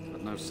stragglers,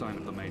 but no sign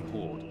of the main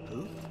horde.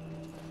 Who?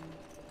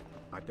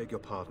 I beg your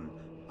pardon.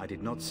 I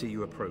did not see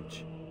you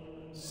approach.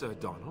 Sir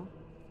Donald?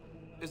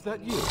 Is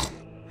that you?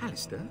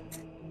 Alistair?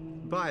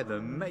 By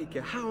the Maker,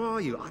 how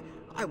are you?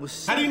 I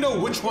was... How do you know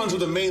which ones are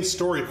the main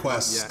story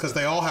quests? Because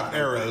they all have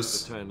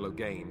arrows. Return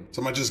Logain.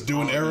 So am I just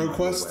doing arrow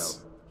quests?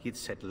 Well, he'd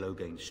set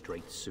Logain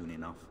straight soon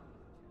enough.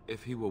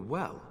 If he were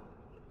well.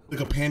 The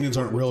companions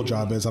aren't real,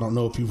 Jabez. I don't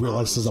know if you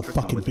realize this is a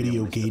fucking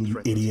video game,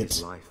 you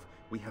idiot.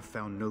 We have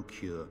found no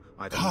cure,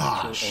 either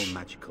Gosh. natural or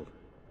magical.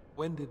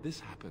 When did this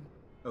happen?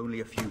 Only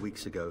a few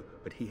weeks ago,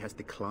 but he has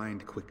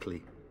declined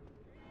quickly.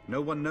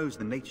 No one knows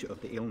the nature of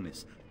the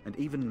illness, and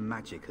even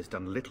magic has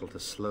done little to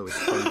slow its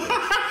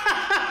progress.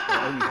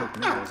 Our only hope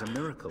now is a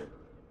miracle.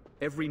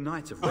 Every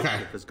knight of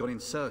Redcliffe has gone in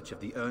search of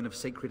the urn of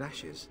sacred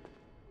ashes.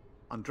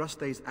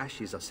 Andraste's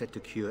ashes are said to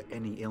cure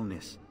any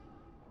illness,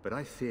 but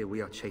I fear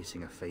we are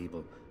chasing a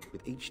fable.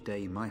 With each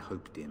day, my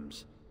hope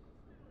dims.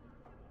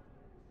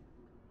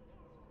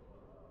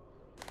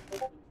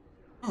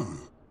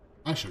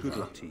 I should Good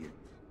luck to you.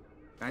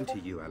 And to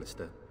you,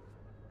 Alistair.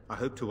 I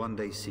hope to one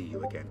day see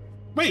you again.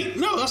 Wait,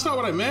 no, that's not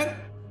what I meant.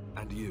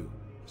 And you,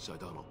 Sir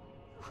Donald.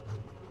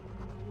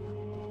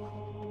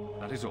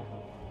 That is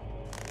all.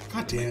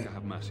 God damn.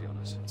 Have mercy on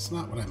us. That's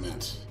not what I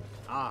meant.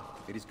 Ah,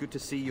 it is good to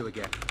see you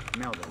again.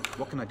 Now then,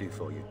 what can I do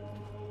for you?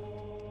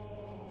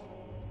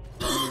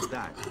 Who is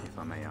that, if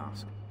I may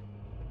ask?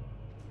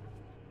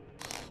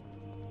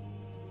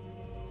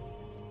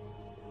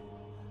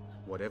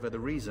 Whatever the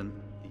reason,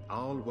 the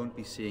Owl won't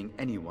be seeing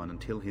anyone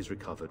until he's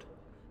recovered.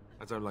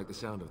 I don't like the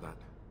sound of that.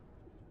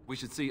 We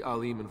should see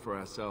Al-Eman for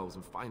ourselves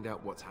and find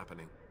out what's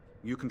happening.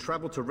 You can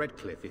travel to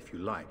Redcliffe if you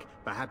like.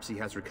 Perhaps he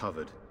has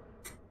recovered.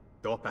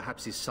 Or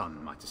perhaps his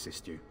son might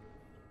assist you.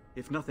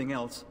 If nothing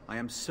else, I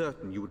am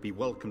certain you would be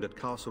welcomed at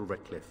Castle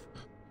Redcliffe.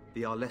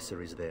 The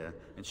Arlessa is there,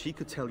 and she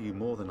could tell you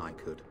more than I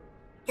could.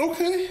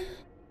 Okay.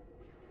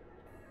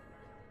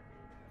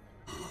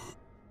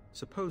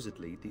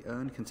 Supposedly, the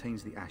urn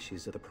contains the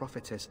ashes of the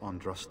prophetess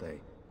Andraste.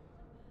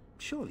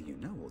 Surely you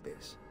know all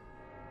this.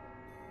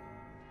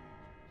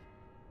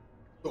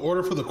 The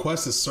order for the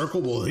quest is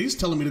circle. Well, he's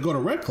telling me to go to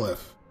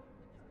Redcliffe.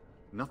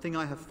 Nothing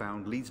I have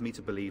found leads me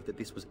to believe that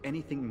this was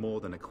anything more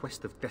than a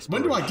quest of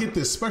desperation. When do I get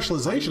this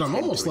specialization? I'm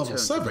almost level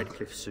 7.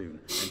 Redcliffe soon,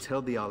 and tell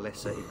the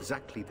Arlessa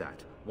exactly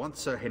that, once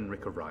Sir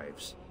Henrik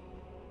arrives.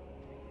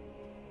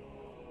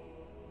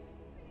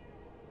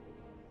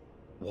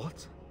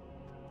 What?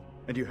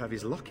 And you have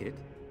his locket?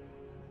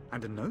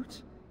 And a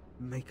note?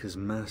 Maker's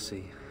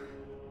mercy.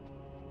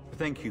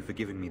 Thank you for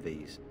giving me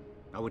these.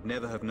 I would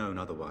never have known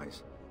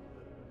otherwise.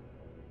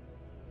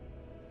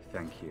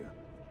 Thank you.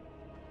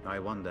 I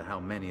wonder how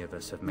many of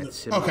us have met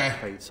similar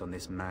fates on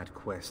this mad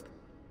quest.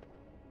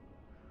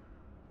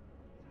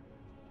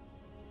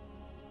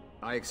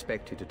 I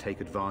expected to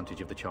take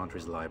advantage of the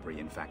Chantry's library,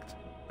 in fact,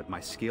 but my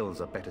skills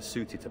are better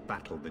suited to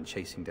battle than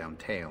chasing down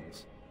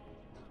tales.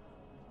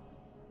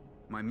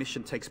 My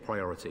mission takes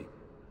priority,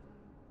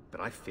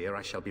 but I fear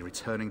I shall be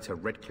returning to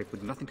Redcliffe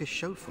with nothing to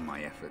show for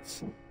my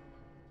efforts.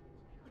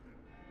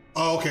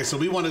 Oh, okay, so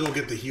we want to go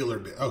get the healer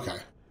bit. Okay.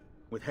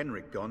 With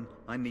Henrik gone,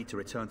 I need to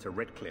return to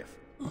Redcliffe.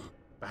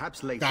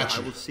 Perhaps later I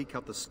will seek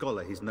out the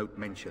scholar his note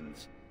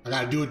mentions. I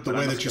gotta do it the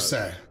way that you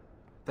say.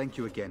 Thank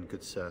you again,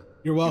 good sir.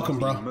 You're welcome,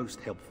 bro. Most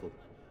helpful.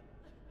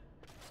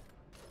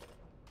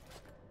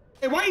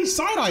 Hey, why are you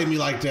side-eyeing me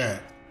like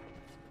that?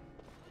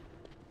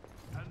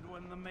 And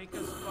when the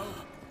Maker spoke,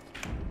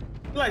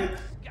 like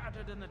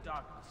scattered in the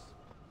darkness,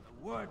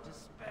 the word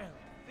dispelled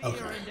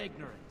fear and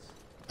ignorance.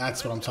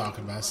 That's what I'm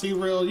talking about. See,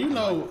 Real, you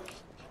know,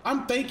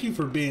 thank you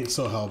for being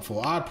so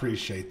helpful. I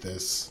appreciate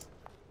this.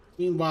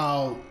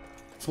 Meanwhile,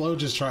 Flo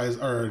just tries,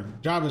 or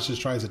Jarvis just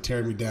tries to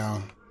tear me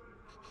down.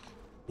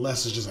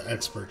 Les is just an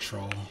expert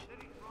troll.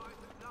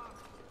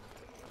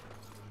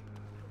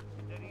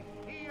 Let him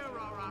hear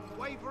our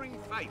unwavering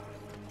faith.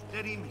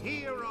 Let him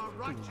hear our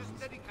righteous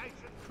dedication.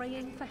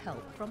 Praying for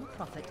help from a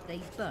prophet they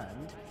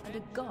burned, and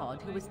a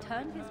god who has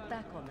turned his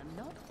back on them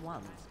not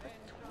once, but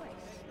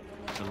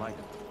twice.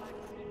 Delighted.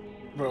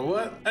 Bro,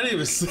 what? I didn't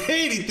even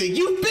say anything.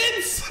 You've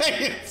been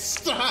saying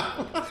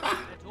stuff. Let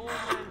all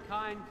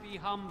mankind be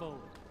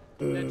humbled.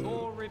 Let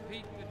all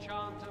repeat the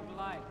chant of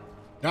life.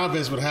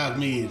 Jarvis would have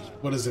me,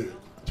 what is it,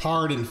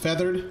 tarred and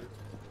feathered?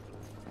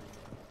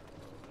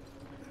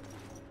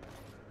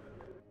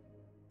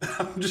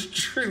 I'm just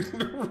trying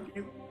to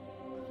read.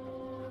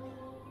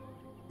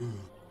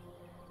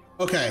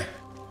 Okay,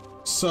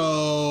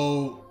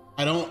 so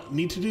I don't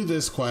need to do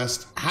this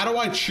quest. How do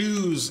I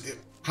choose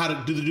how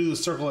to do the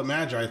Circle of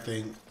Magi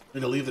thing?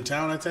 Need to leave the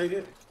town, I take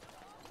it?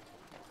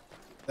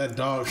 That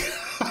dog.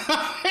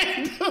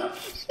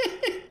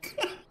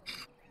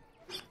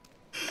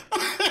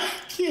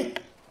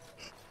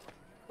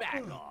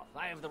 Back off.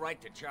 I have the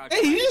right to charge.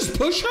 Hey, you just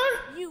push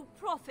her? You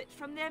profit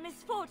from their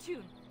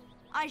misfortune.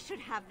 I should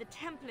have the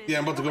Templars. Yeah,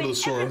 I'm about to go to the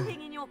store.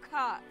 Everything in your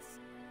carts.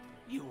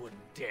 You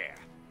wouldn't dare.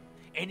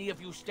 Any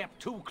of you step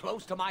too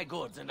close to my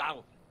goods and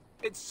I'll...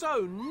 It's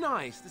so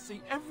nice to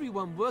see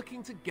everyone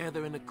working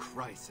together in a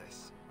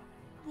crisis.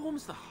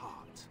 Warms the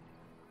heart.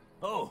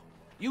 Oh,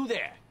 you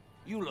there.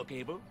 You look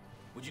able.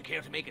 Would you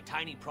care to make a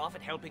tiny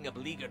profit helping a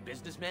beleaguered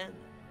businessman?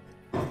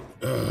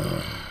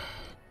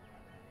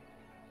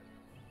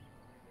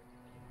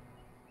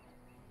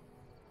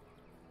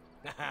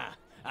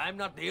 I'm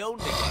not the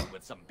only one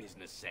with some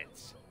business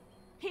sense.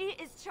 He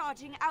is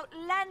charging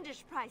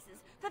outlandish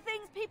prices for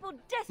things people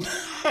desperately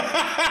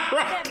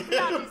need.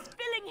 Their blood is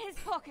filling his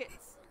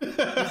pockets.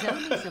 It's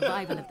only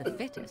survival of the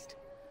fittest.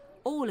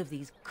 All of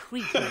these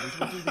creatures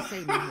will do the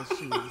same in his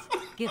shoes,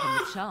 given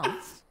the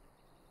chance.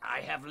 I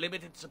have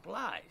limited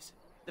supplies.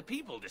 The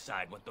people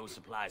decide what those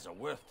supplies are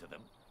worth to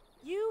them.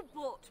 You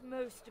bought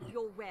most of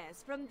your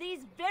wares from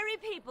these very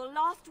people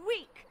last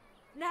week.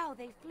 Now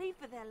they flee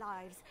for their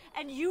lives,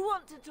 and you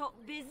want to talk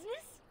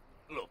business?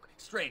 Look,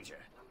 stranger,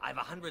 I've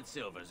 100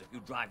 silvers if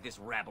you drive this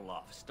rabble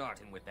off,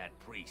 starting with that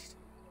priest.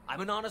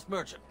 I'm an honest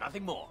merchant,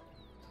 nothing more.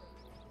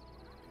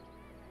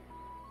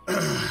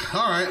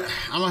 Alright,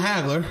 I'm a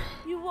haggler.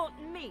 You want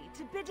me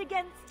to bid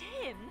against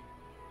him?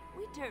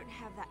 We don't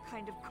have that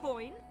kind of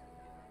coin.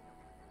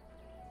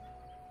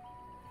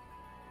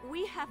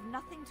 We have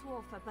nothing to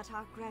offer but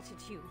our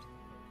gratitude.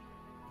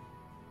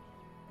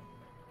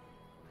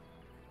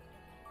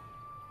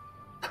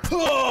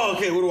 Oh,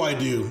 okay, what do I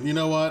do? You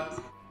know what?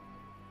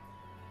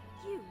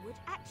 You would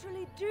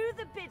actually do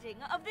the bidding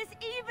of this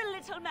evil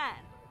little man.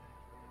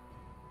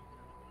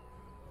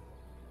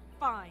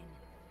 Fine.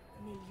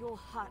 May your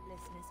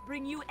heartlessness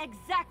bring you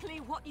exactly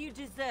what you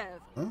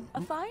deserve. Huh?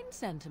 A fine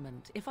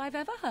sentiment, if I've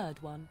ever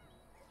heard one.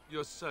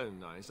 You're so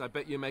nice. I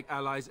bet you make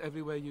allies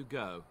everywhere you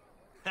go.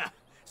 Ha!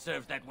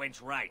 Serves that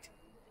wench right.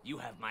 You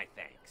have my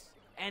thanks.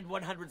 And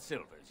 100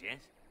 silvers, yes?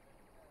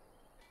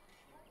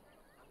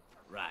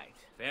 Right.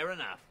 Fair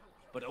enough.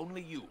 But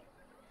only you.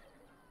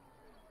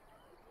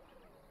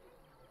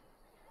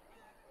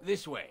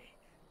 This way.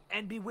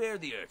 And beware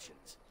the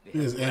urchins. It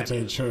is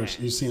anti-church.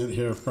 You've seen it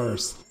here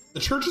first.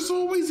 The church is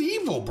always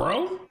evil,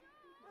 bro.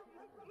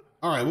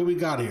 Alright, what we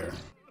got here?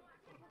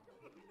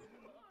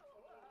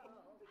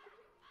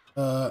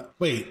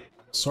 Wait.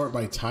 Sort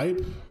by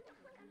type?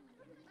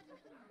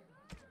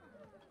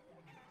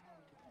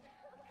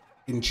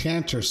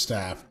 Enchanter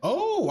staff.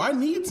 Oh, I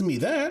needs me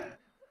that.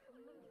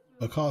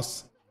 It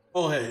costs.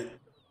 Oh, hey.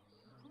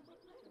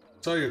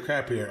 Sell your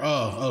crap here.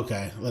 Oh,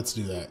 okay. Let's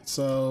do that.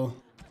 So,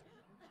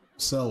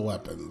 sell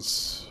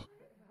weapons.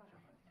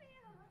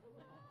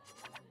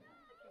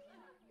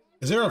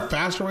 Is there a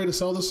faster way to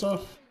sell this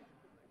stuff?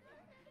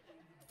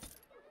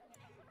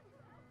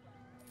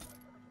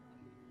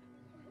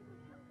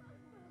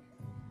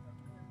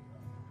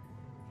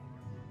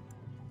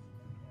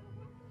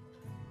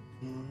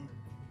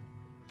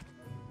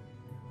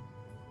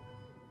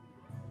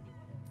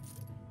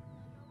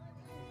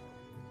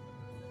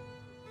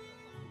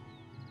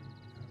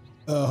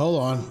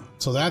 Hold on.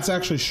 So that's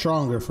actually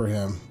stronger for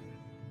him.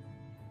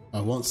 I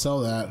won't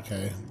sell that.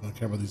 Okay. I don't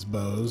care about these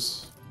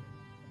bows.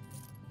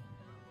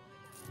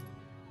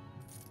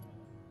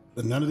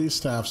 But none of these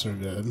staffs are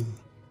good.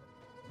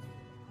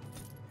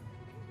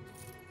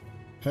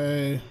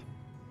 Okay.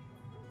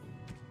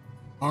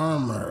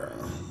 Armor.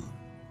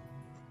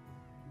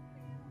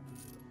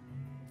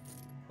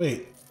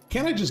 Wait,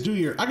 can't I just do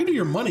your... I can do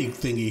your money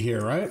thingy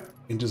here, right?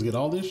 And just get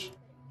all this? You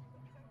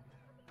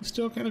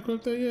still can't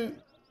equip that yet?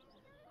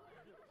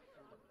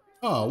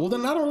 Oh, well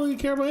then I don't really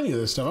care about any of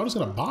this stuff. I'm just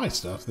gonna buy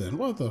stuff then.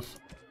 What the f...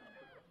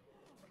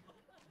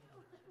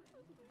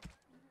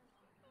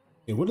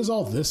 Okay, what is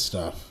all this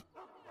stuff?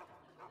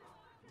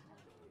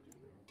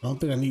 I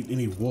don't think I need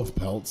any wolf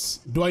pelts.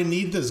 Do I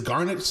need this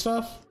garnet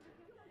stuff?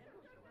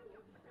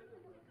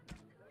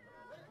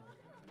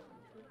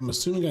 I'm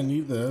assuming I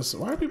need this.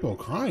 Why are people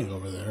crying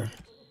over there?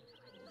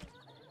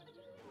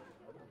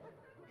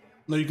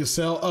 No, you can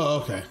sell.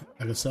 Oh, okay.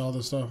 I can sell all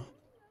this stuff.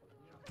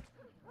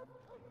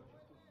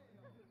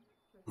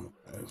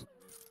 Okay.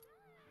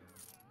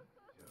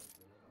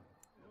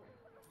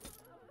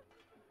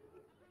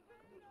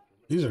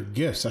 These are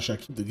gifts. Should I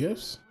keep the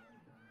gifts?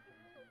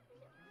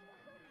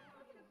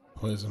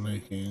 Poison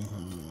making.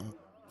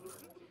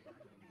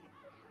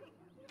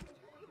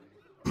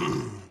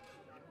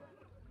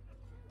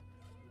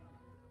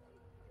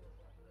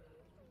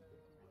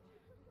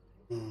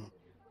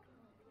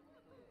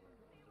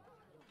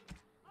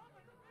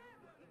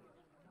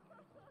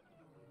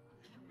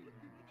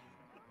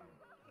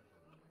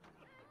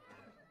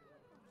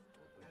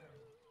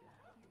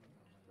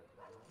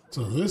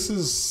 So this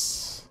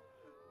is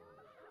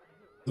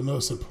the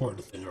most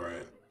important thing,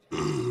 right?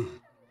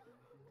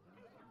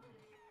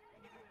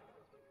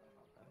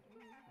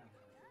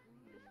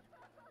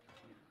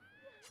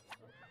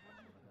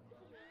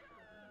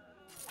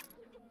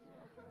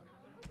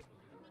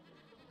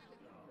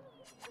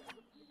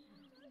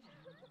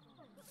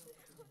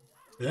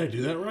 Did I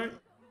do that right?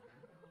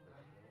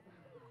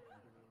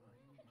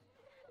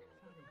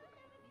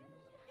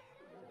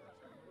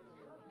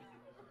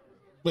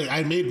 Wait,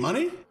 I made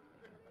money?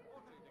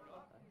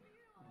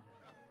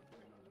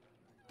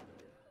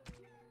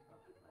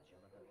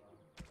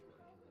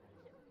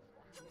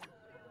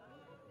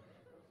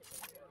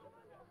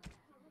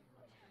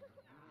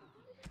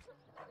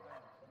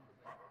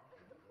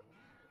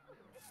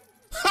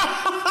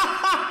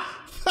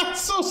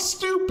 That's so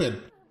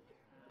stupid.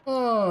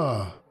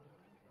 Oh,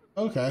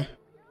 okay.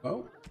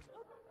 Oh.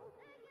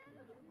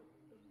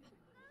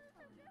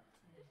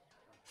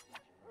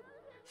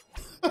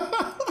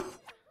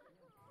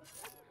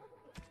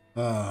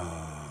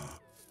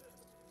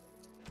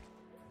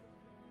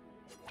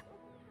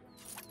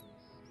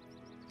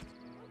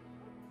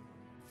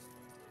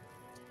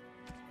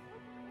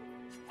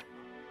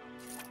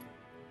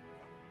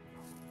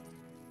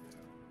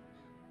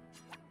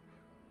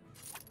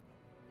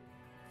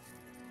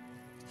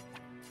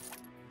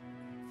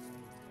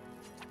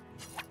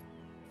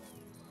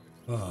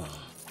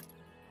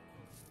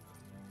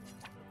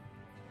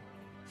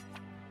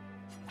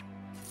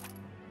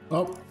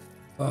 Oh.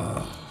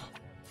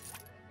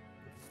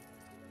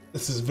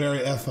 This is very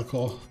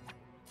ethical.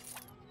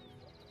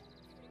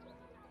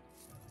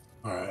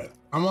 All right.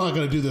 I'm not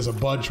going to do this a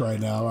bunch right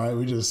now, all right?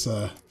 We just,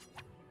 Then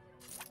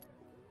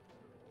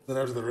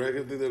after the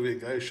record thing, there'll be a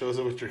guy who shows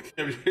up with your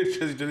camera and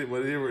says you didn't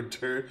want to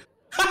return.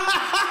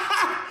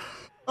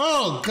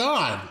 Oh,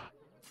 God.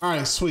 All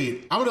right,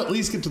 sweet. I'm going to at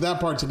least get to that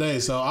part today,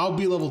 so I'll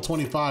be level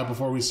 25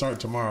 before we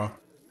start tomorrow.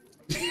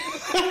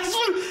 That's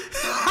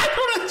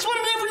what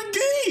in every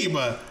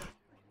game.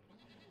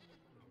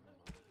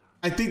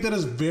 I think that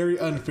is very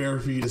unfair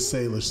for you to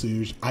say,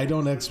 Lasuge. I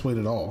don't exploit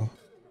at all.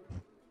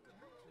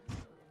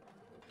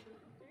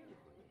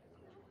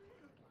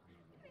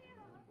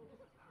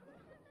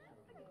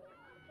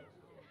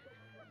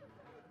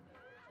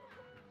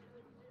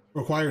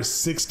 Requires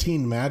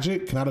 16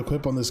 magic. Cannot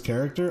equip on this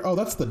character. Oh,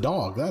 that's the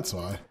dog. That's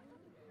why.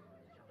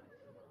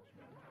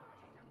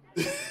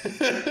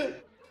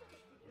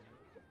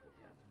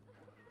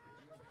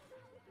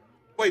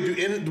 Wait, do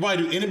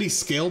enemies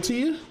scale to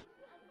you?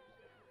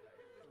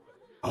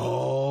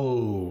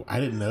 Oh, I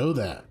didn't know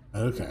that.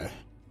 Okay.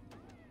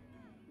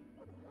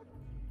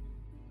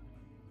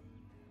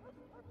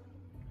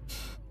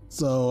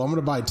 So I'm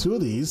gonna buy 2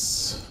 of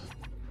these.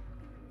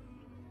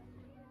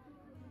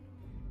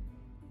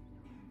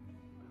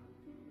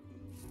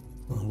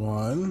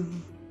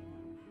 One.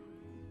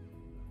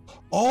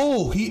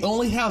 Oh, he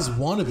only has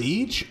one of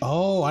each?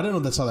 Oh, I didn't know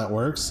that's how that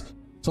works.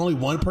 So only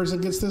one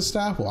person gets this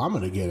staff? Well, I'm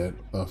gonna get it.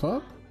 The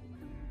fuck?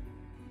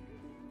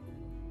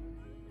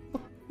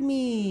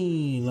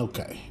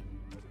 Okay.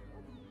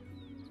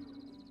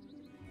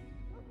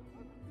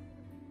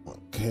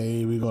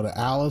 Okay, we go to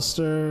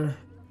Alistair.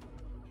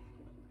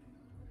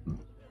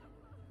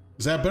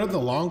 Is that better than the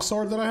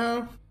longsword that I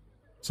have?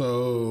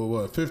 So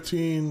what,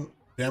 15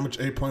 damage,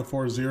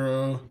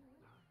 8.40.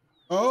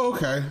 Oh,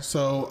 okay.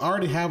 So I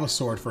already have a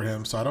sword for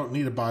him, so I don't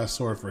need to buy a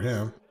sword for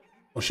him.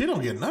 Well, she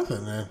don't get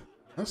nothing then.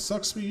 That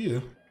sucks for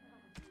you.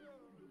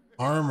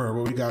 Armor,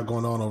 what we got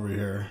going on over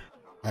here?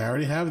 I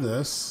already have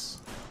this.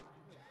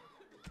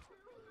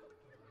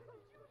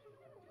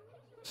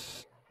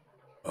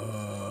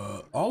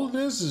 All of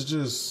this is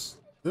just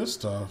this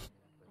stuff.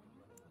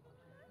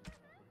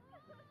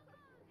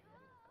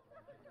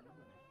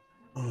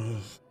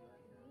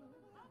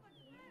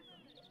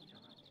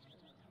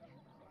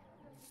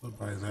 Look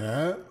by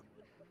that.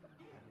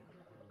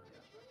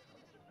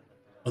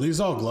 Are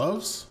these all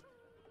gloves?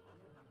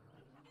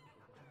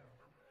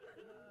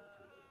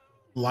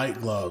 Light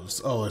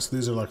gloves. Oh, so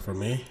these are like for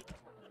me?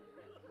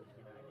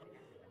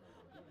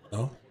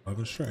 No, I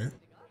was straight.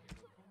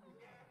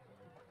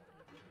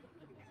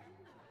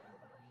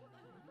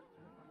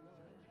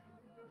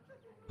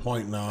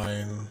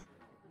 .9.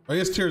 I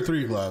guess tier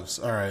 3 gloves.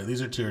 All right,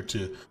 these are tier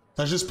 2.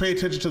 So I just pay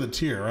attention to the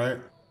tier, right?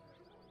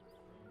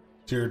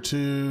 Tier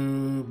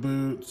 2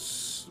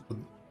 boots.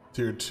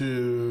 Tier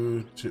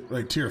 2,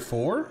 like tier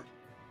 4?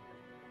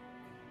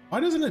 Why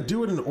doesn't it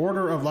do it in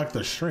order of like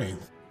the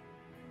strength?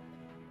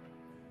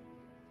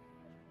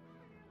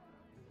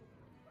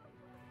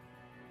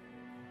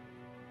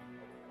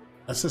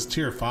 That says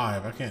tier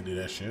 5. I can't do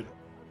that shit.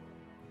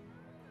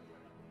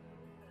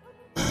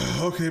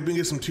 Okay, we can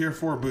get some tier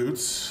 4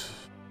 boots.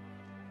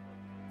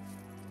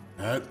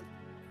 That.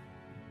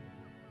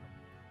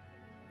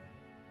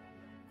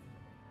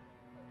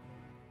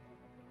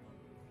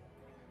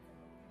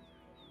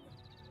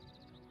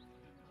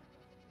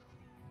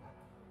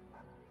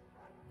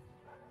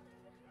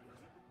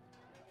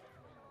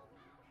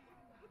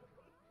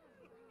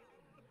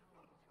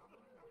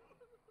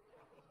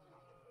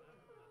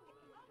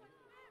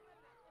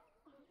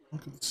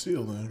 Look at the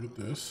seal then, look at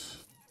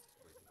this.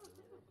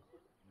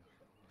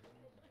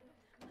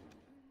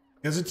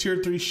 That's a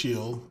tier 3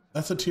 shield.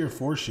 That's a tier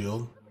 4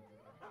 shield.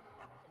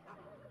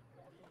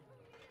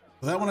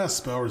 That one has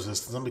spell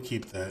resistance. I'm gonna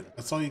keep that.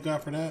 That's all you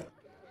got for that?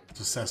 It's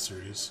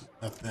accessories.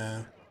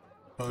 Nothing.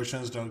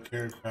 Potions, don't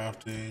care.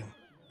 Crafting.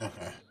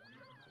 Okay.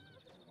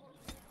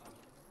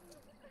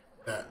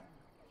 That.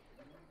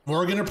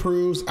 Morgan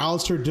approves.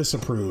 Alistair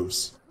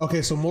disapproves.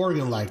 Okay, so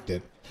Morgan liked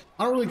it.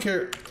 I don't really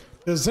care.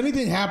 Does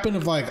anything happen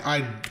if like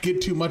I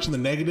get too much in the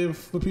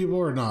negative with people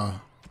or nah?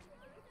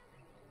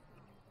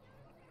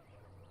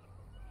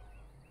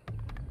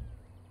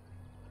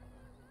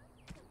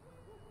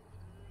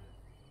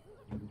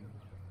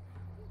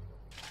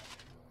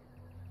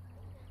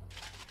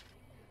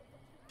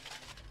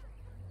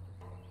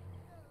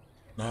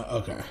 Nah,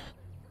 okay.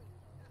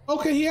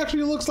 Okay, he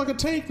actually looks like a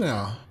tank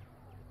now.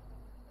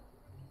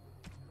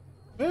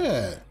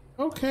 Yeah,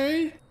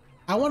 okay.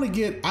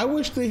 I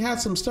wish they had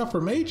some stuff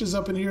for mages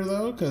up in here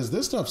though, because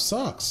this stuff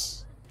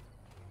sucks.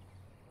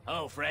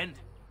 Hello, friend.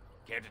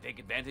 Care to take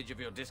advantage of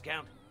your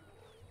discount?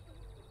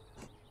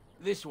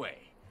 This way.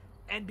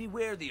 And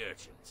beware the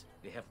urchins.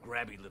 They have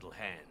grabby little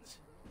hands.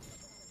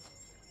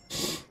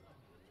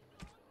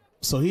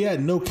 So he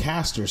had no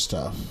caster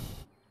stuff.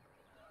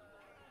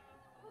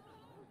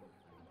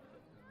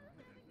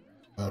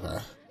 Okay.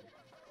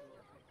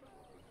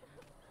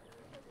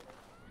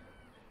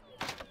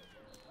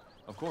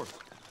 Of course.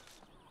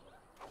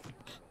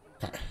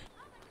 Okay.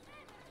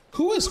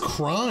 Who is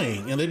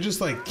crying? And they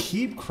just like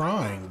keep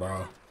crying,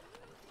 bro.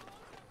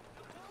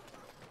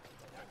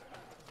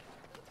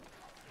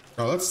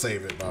 Oh, let's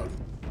save it, bro.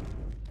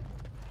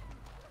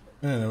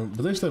 I don't know,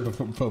 but they said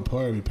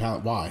before be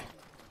palette. Why?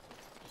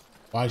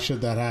 Why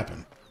should that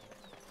happen?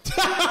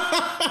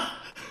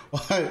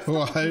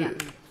 Why?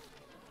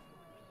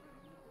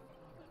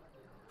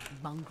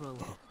 Mongrel,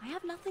 I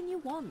have nothing you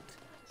want.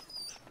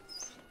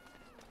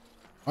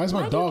 Why is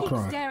my dog do you keep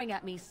crying? Staring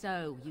at me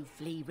so, you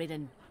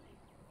flea-ridden.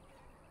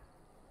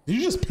 Did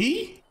you just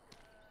pee?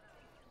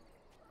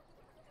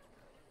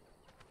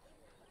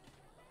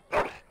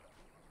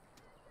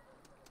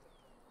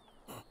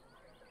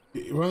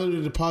 Rather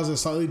to deposit a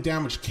slightly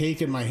damaged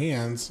cake in my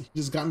hands, he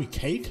just got me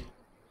cake?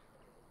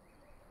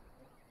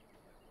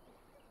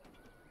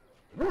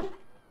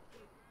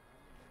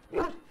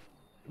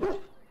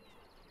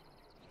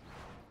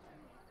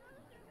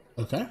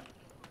 Okay.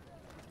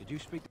 Did you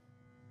speak?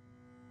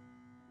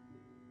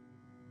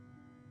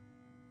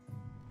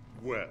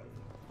 Well,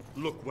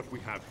 look what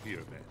we have here,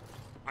 men.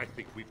 I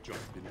think we've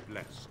just been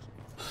blessed.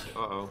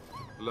 Uh-oh.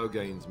 Low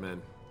gains,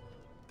 men.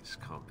 This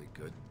can't be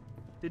good.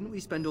 Didn't we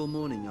spend all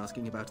morning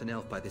asking about an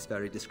elf by this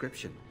very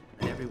description?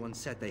 And everyone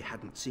said they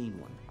hadn't seen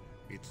one.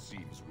 It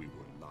seems we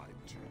were lied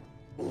to.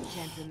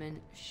 Gentlemen,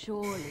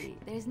 surely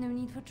there's no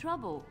need for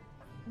trouble.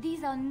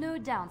 These are no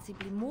doubt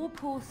simply more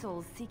poor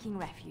souls seeking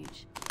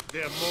refuge.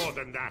 They're more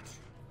than that.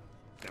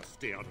 Now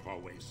stay out of our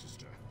way,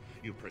 sister.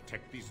 You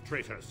protect these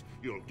traitors,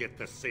 you'll get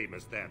the same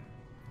as them.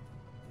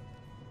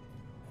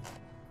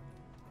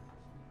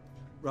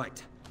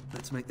 Right,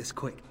 let's make this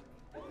quick.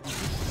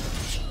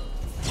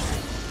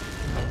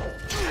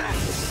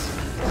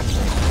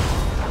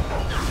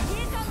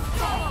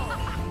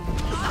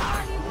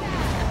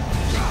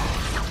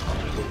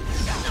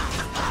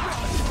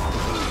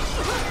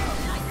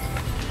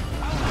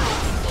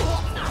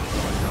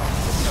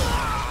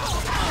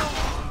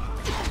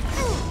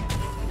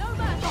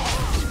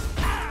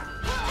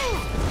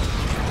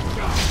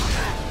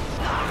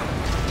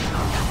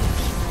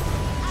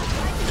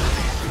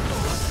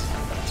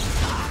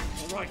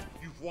 All right,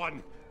 you've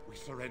won. We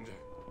surrender.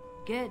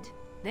 Good.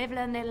 They've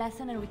learned their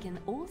lesson and we can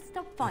all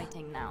stop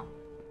fighting now.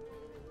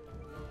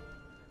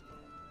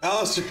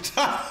 Alistair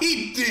died.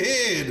 He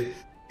did.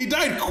 He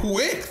died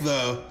quick,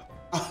 though.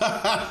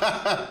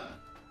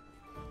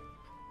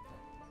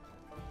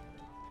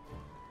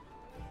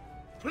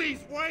 Please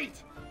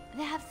wait.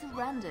 They have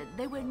surrendered.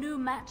 They were no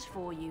match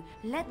for you.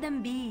 Let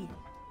them be.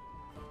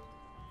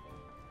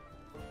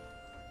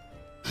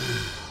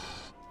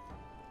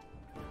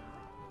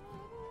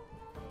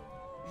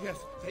 Yes,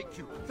 thank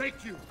you.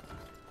 Thank you.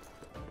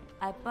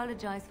 I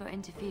apologize for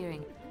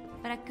interfering,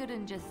 but I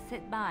couldn't just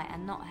sit by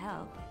and not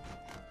help.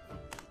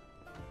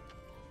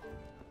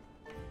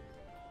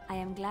 I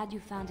am glad you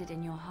found it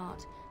in your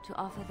heart to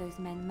offer those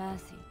men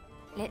mercy.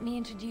 Let me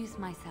introduce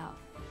myself.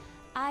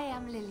 I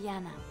am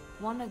Liliana,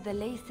 one of the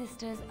lay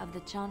sisters of the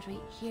Chantry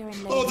here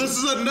in Leyland. Oh, this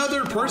is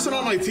another person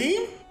on my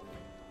team?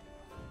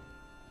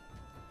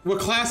 What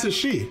class is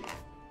she?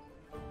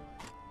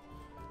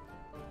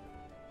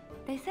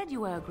 They said you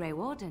were a Grey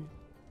Warden.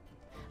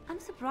 I'm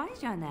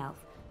surprised you're an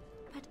elf.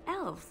 But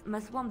elves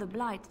must want the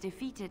Blight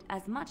defeated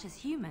as much as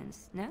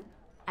humans, no?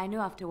 I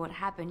know after what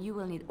happened you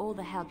will need all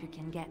the help you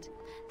can get.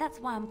 That's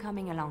why I'm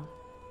coming along.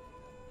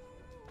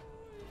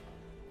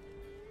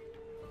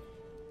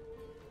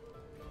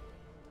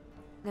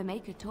 The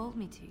Maker told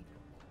me to.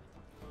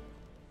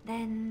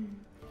 Then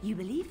you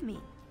believe me?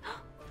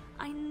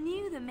 I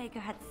knew the Maker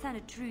had sent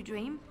a true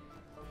dream.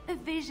 A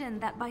vision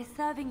that by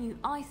serving you,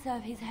 I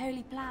serve his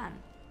holy plan.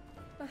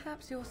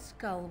 Perhaps your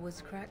skull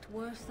was cracked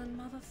worse than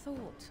Mother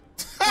thought.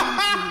 Thank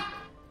you.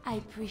 I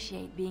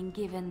appreciate being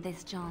given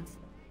this chance.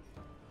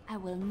 I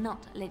will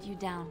not let you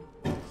down.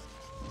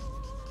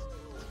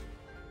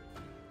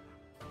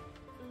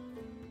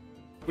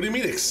 What do you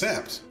mean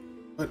accept?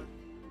 What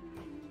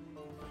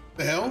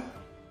the hell?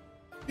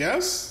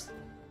 Yes?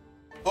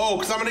 Oh,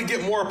 because I'm gonna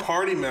get more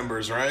party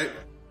members, right?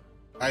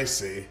 I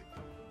see.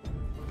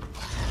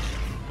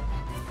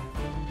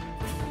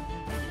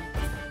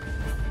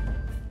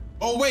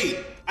 Oh wait,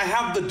 I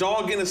have the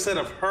dog in instead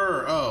of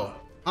her. Oh,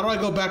 how do I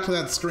go back to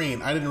that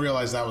screen? I didn't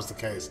realize that was the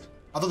case.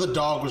 I thought the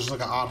dog was just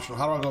like an optional.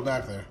 How do I go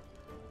back there?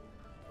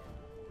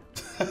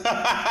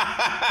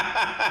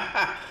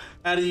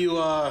 How do you,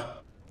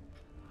 how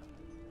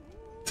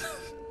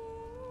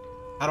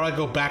do I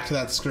go back to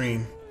that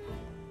screen?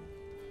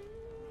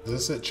 Is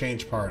this it?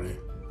 Change party.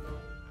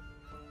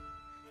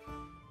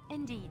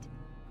 Indeed.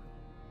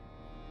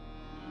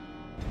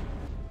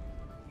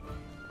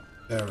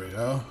 There we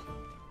go.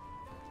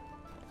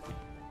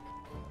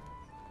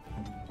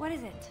 What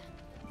is it?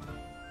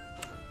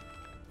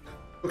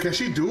 Okay, can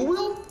she dual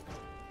wield?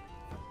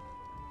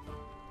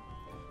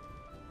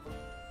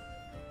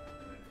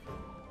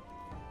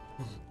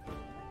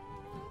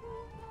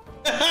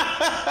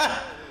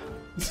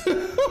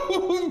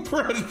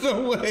 Predator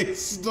away,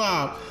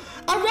 stop.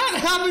 I'm not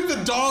having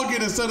the dog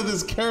in instead of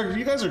this character.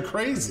 You guys are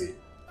crazy.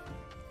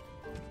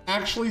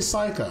 Actually,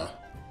 Psycho.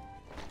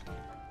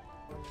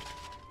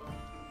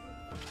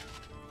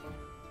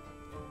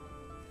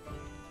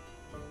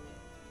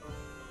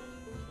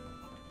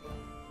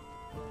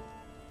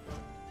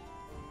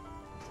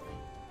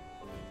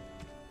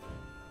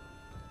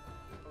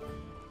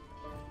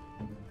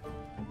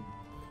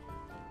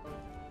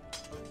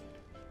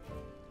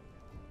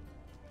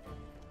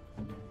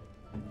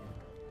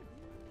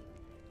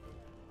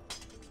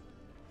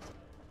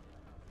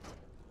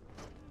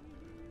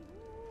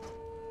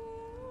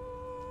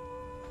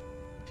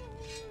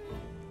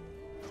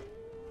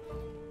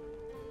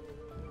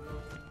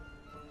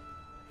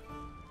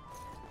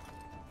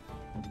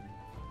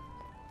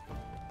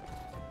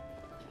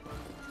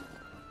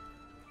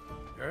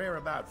 You're here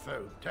about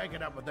food. Take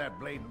it up with that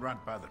bleeding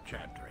runt by the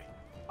chantry.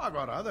 I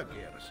got other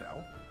gear to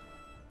sell.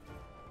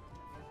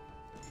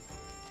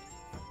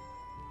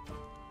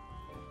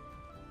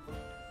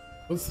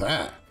 What's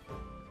that?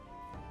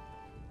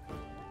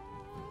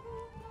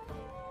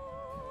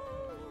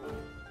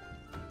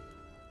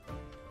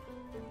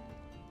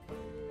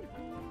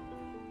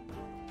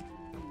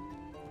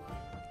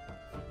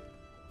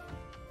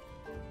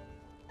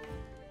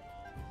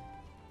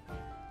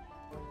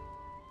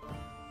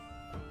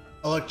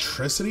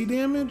 Electricity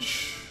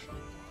damage?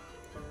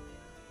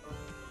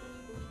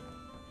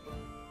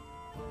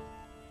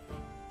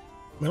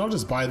 I mean, I'll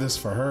just buy this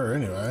for her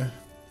anyway.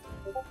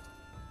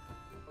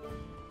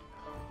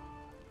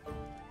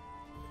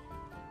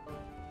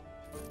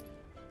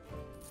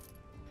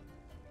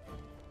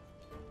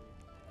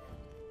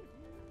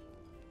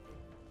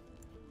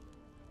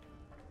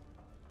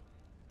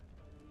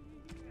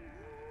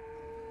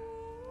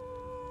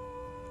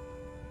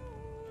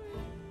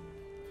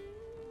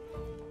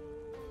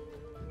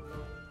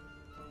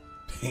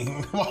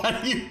 beeping.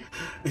 Why do you?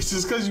 It's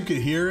just because you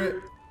can hear it.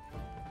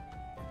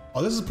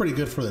 Oh, this is pretty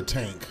good for the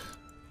tank,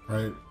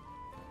 right?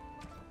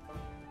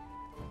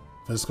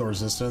 Physical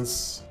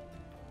resistance.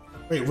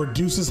 Wait,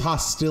 reduces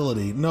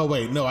hostility. No,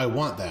 wait, no, I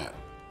want that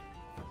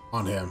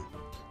on him.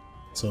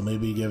 So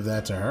maybe give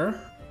that to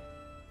her.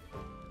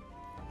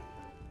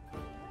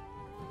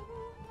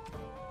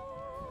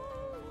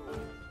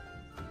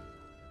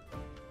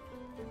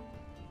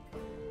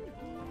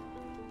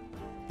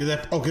 Get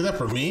that, oh, get that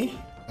for me?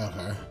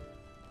 Okay.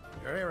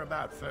 You're here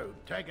about food.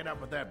 Take it up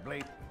with that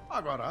bleep.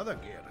 I got other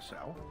gear to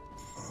sell.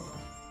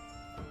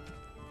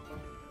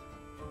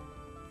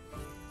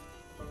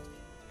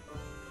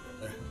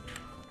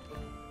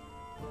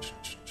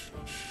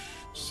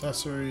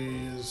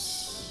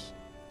 Accessories.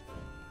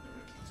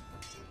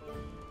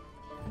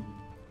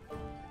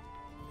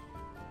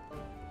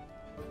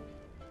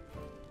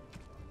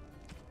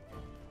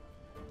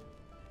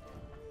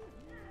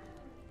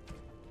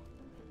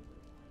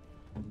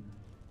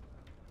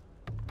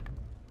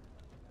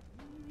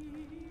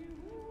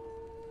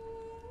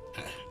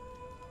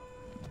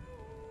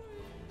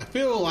 I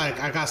feel like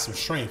I got some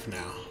strength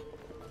now.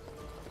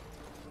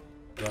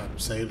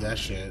 Save that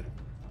shit.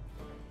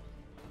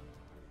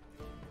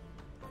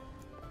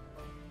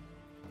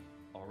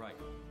 All right.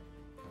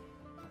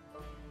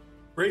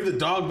 Bring the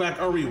dog back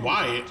or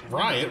riot.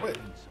 Wait,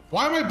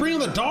 why am I bringing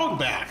the dog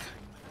back?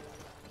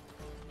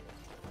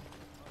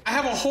 I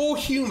have a whole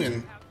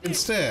human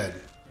instead.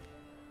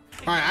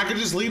 All right, I could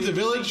just leave the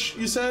village,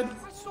 you said?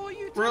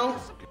 Bro?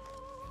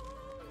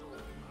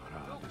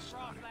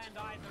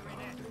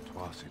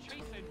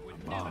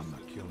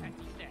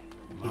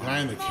 The guy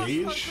in the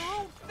cage?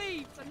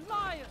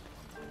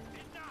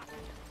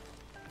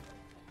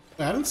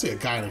 I didn't see a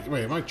guy in the...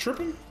 Wait, am I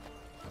tripping?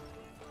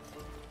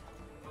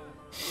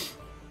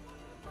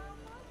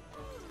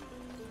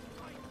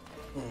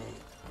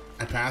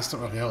 I passed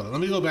him? Okay, hold on.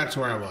 Let me go back to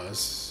where I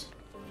was.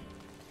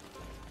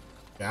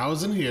 Yeah, I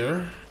was in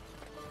here.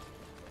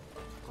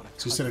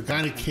 So you said a guy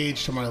in a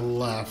cage to my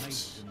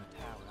left.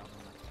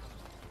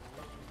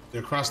 They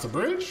across the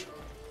bridge?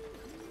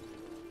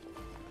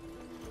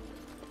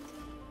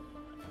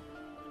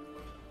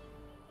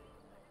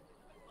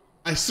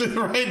 I stood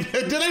right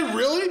there. Did I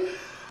really?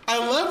 I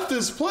left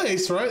this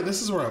place, right?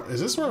 This is where is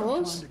this where I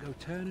was? Time to go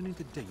turning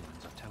into demons,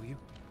 I tell you.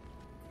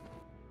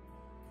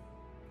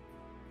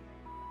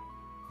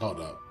 Hold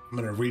up. I'm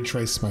gonna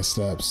retrace my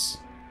steps.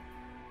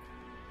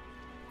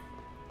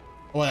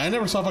 Oh, wait, I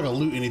never saw if I could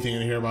loot anything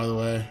in here, by the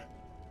way.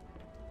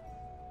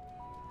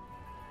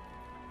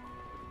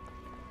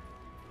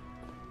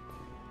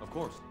 Of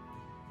course.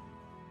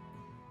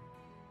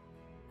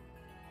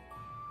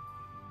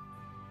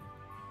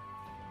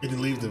 Did he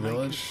leave the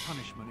village?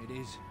 Punishment it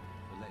is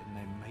for letting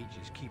them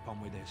mages keep on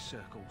with their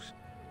circles.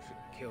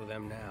 Should kill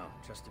them now,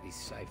 just to be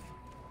safe.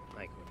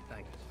 Mike would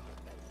thank us.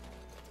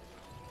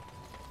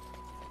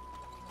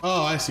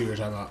 Oh, I see what you're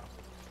talking about.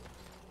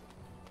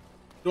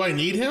 Do I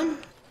need him?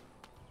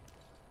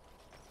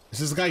 Is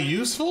this guy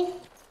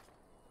useful?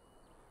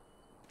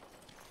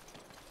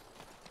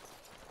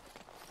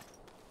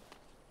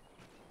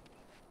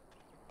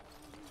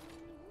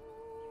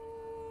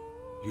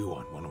 You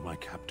aren't one of my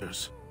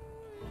captors.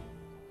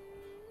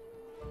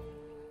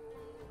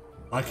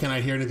 Why can't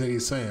I hear anything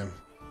he's saying?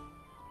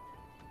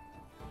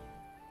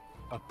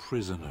 A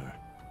prisoner.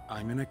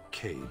 I'm in a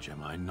cage,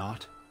 am I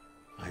not?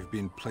 I've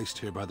been placed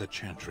here by the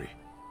Chantry.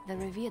 The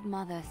revered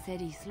mother said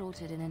he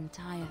slaughtered an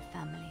entire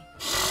family,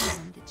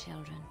 even the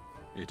children.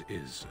 It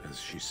is, as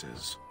she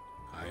says.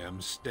 I am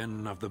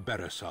Sten of the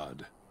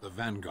Beresad, the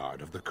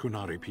vanguard of the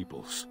Kunari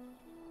peoples.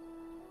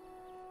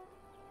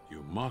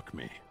 You mock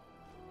me,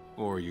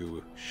 or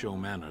you show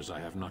manners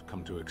I have not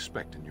come to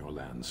expect in your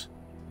lands.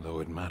 Though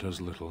it matters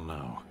little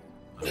now.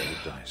 I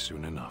will die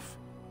soon enough.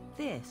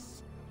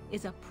 This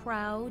is a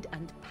proud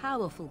and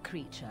powerful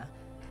creature,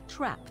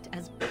 trapped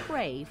as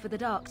prey for the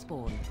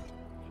Darkspawn.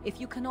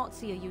 If you cannot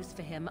see a use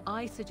for him,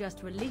 I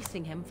suggest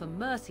releasing him for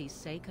mercy's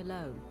sake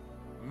alone.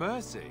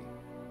 Mercy?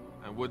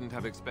 I wouldn't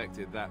have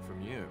expected that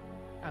from you.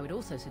 I would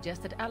also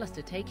suggest that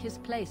Alistair take his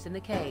place in the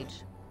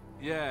cage.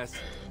 Yes,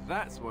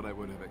 that's what I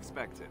would have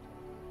expected.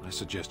 I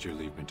suggest you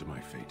leave me to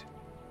my fate.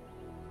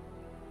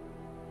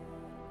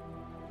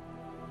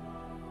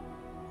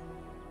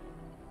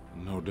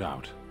 No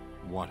doubt.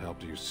 What help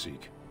do you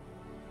seek?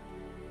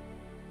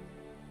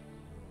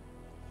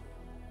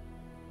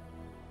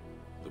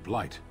 The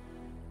Blight.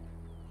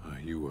 Are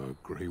you a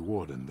Grey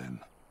Warden, then?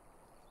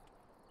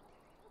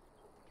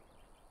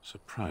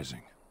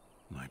 Surprising.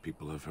 My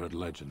people have heard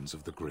legends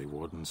of the Grey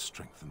Warden's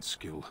strength and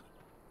skill.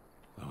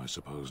 Though I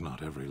suppose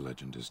not every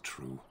legend is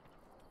true.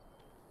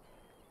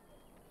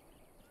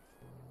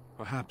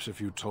 Perhaps if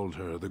you told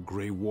her the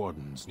Grey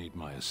Wardens need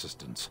my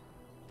assistance,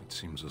 it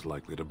seems as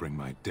likely to bring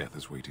my death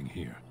as waiting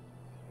here.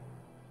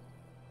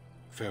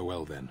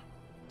 Farewell, then.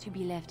 To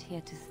be left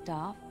here to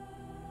starve?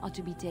 Or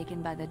to be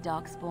taken by the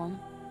Darkspawn?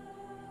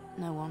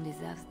 No one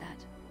deserves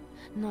that.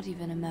 Not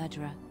even a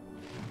murderer.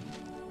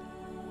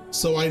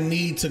 So I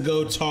need to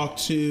go talk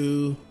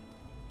to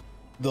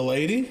the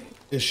lady?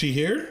 Is she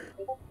here?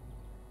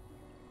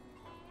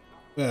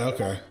 Yeah,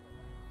 okay.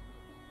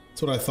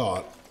 That's what I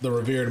thought. The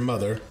revered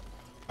mother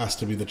has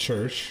to be the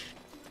church.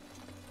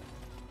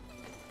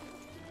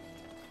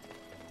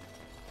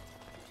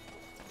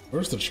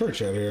 Where's the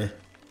church at here?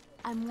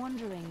 I'm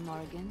wondering,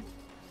 Morrigan,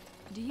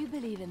 do you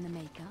believe in the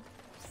Maker?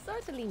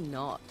 Certainly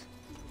not.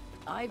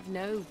 I've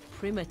no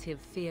primitive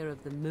fear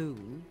of the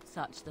moon,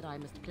 such that I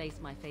must place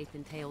my faith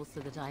in tales so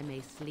that I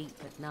may sleep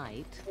at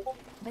night.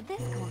 But this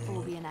can't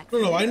all be an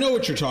accident. No, I know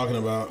what you're talking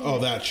about. Oh,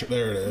 there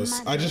it is.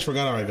 Imagine I just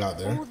forgot how I got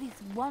there. all these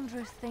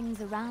wondrous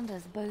things around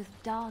us, both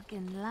dark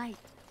and light.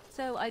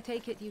 So I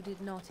take it you did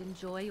not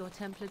enjoy your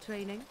Templar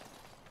training?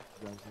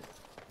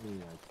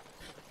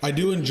 I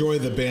do enjoy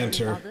the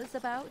banter. Others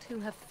about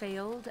who have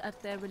failed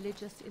at their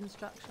religious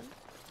instruction?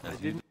 I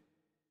didn't.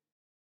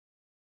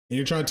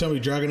 You're trying to tell me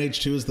Dragon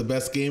Age 2 is the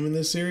best game in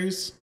this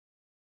series?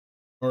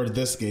 Or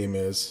this game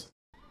is?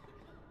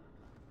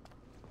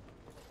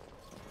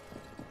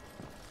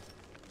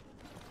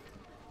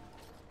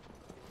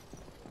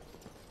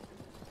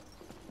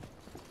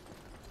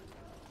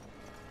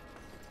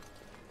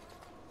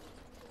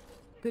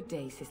 Good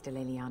day, Sister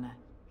Leliana.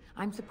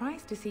 I'm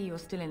surprised to see you're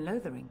still in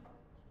Lothering.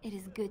 It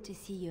is good to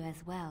see you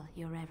as well,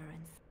 Your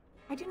Reverence.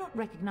 I do not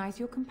recognize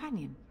your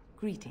companion.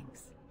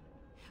 Greetings.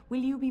 Will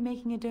you be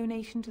making a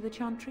donation to the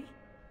Chantry?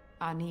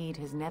 Our need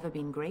has never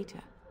been greater.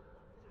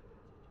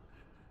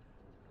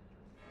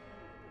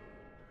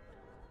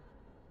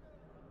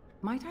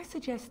 Might I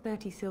suggest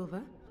 30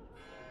 silver?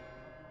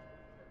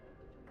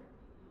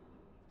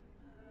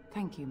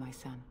 Thank you, my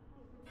son.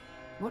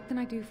 What can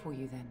I do for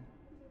you then?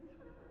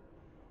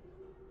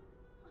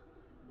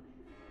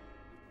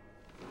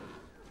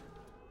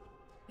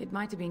 It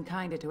might have been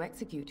kinder to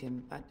execute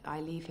him, but I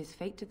leave his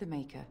fate to the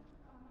Maker.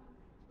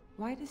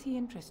 Why does he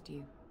interest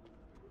you?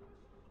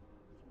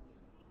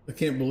 I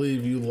can't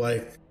believe you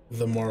like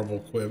the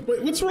marble quib.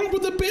 Wait, what's wrong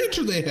with the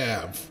banter they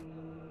have?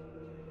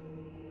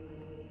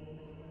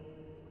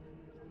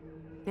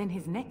 Then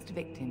his next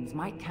victims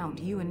might count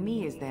you and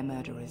me as their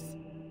murderers.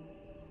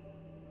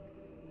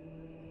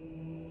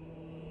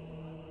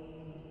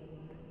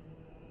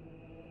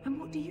 And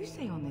what do you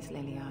say on this,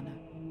 Leliana?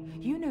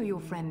 You know your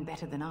friend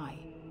better than I.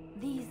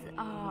 These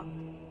are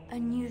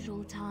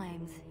unusual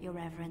times, Your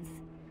Reverence.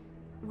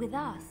 With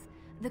us,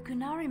 the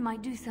Kunari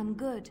might do some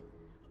good.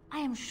 I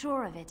am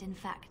sure of it, in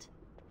fact.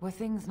 Were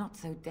things not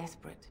so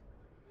desperate?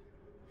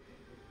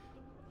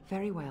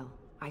 Very well,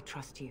 I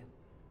trust you.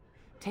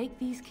 Take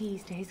these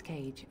keys to his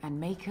cage and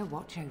make her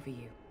watch over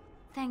you.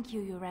 Thank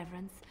you, Your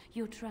Reverence.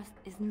 Your trust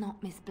is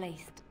not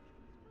misplaced.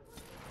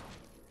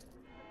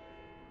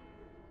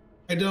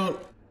 I don't...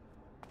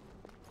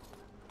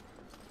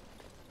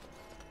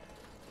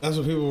 That's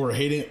what people were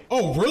hating.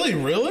 Oh, really?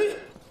 Really?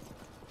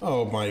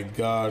 Oh my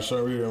gosh. I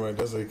read my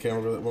Destiny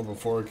camera that went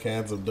before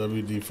cans of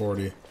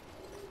WD-40.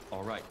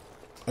 All right.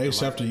 I used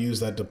to have to use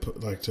that to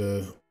put, like,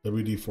 to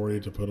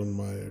WD-40 to put on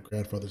my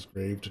grandfather's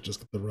grave to just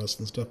get the rust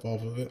and stuff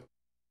off of it.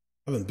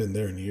 I haven't been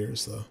there in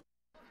years, though.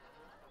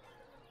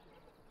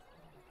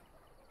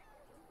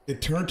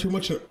 It turned too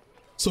much.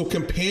 So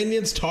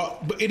companions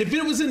talk, but if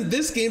it was in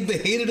this game, they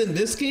hated in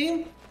this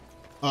game?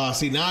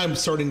 See, now I'm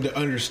starting to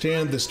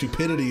understand the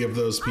stupidity of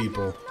those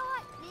people.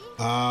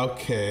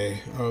 Okay,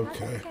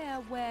 okay.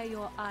 Where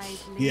your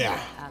eyes Yeah,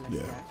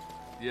 Alistair. yeah.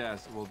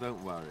 Yes, well,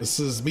 don't worry. This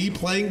is me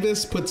playing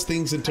this puts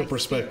things into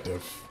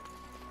perspective.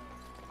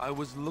 I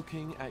was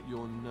looking at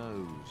your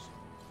nose.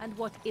 And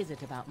what is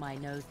it about my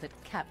nose that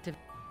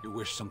captivates? You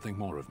wish something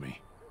more of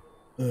me?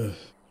 Ugh.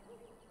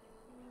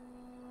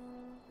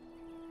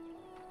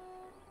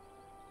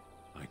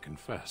 I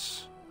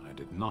confess, I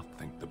did not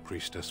think the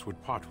priestess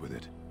would part with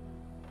it.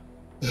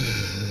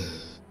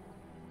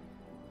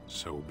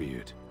 So be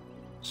it.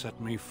 Set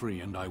me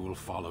free and I will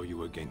follow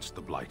you against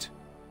the Blight.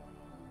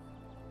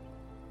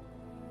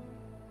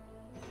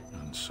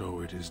 And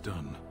so it is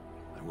done.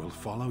 I will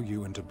follow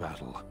you into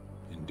battle.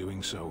 In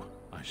doing so,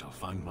 I shall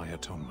find my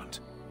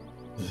atonement.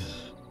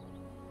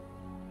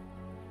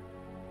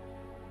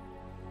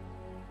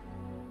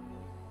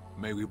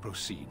 May we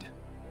proceed?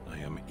 I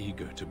am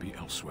eager to be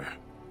elsewhere.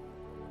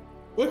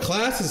 What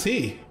class is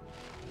he?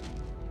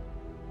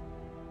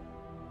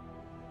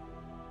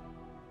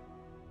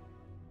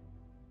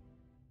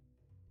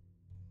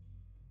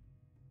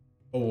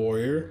 A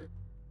warrior?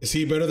 Is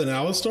he better than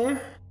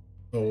Alistar?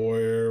 A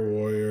warrior,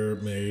 warrior,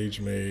 mage,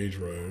 mage,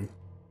 rogue.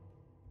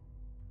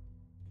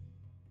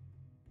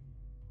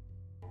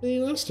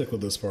 Yeah, I'll stick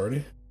with this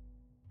party.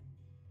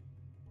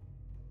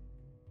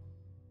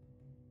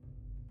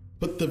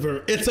 But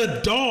it's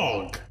a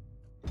dog!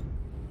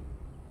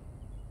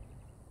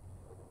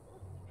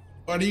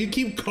 Why do you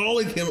keep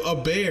calling him a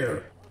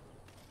bear?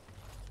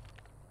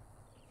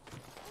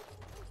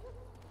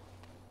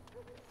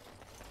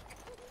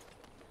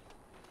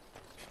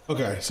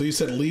 Okay, so you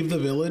said leave the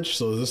village,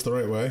 so is this the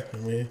right way?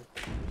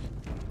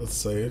 Let's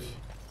save.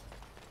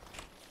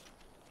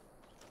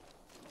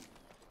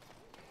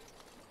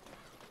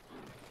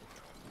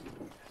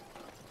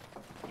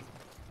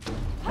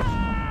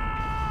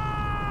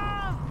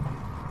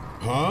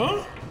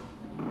 Huh?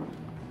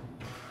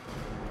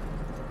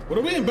 What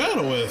are we in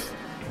battle with?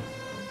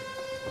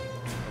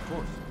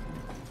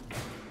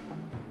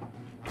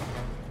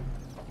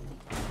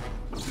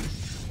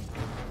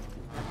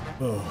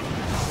 Oh.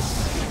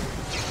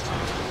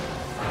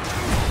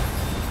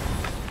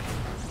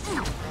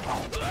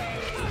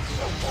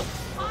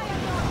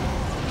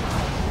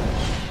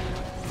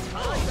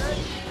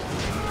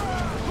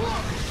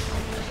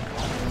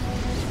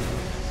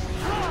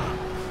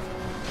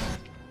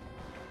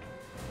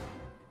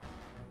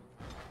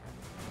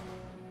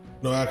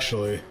 No,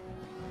 actually.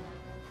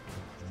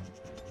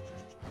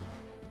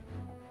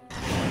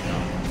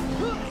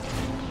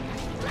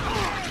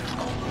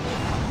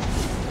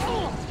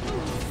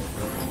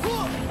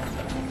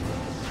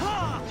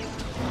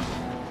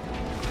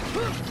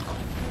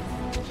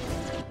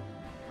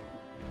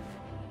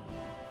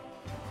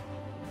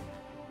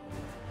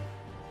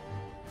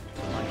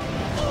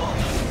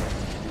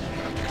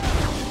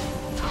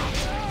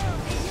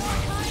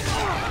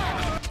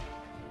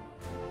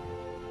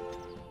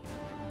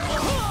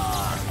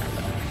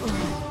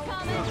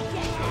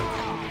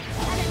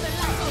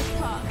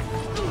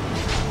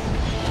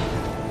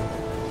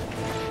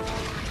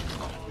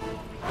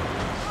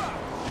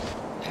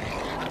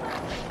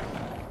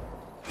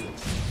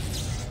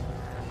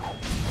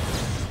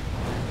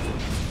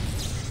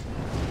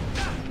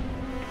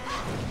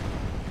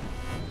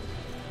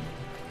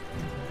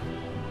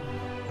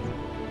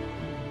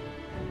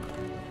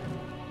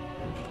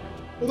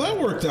 Well, that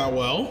worked out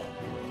well.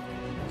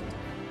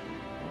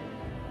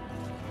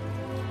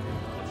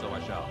 So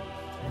I shall,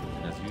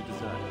 as you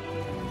desire.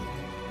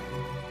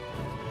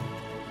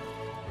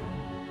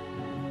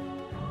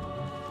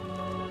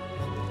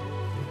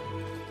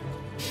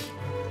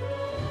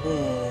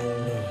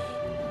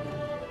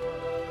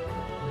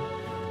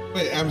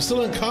 Wait, I'm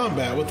still in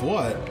combat with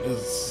what?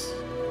 It's...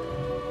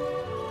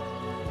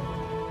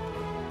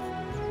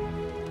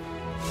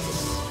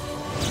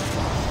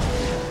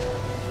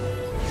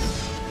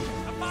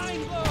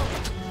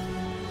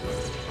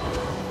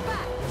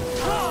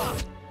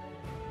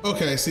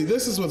 Okay, see,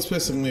 this is what's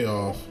pissing me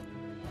off.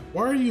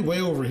 Why are you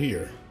way over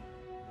here?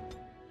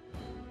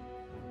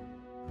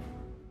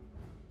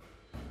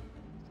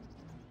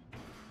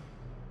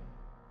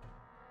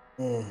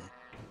 Alright,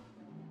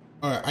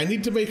 I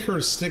need to make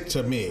her stick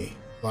to me.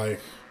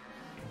 Like,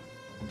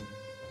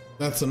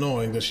 that's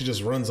annoying that she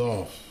just runs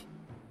off.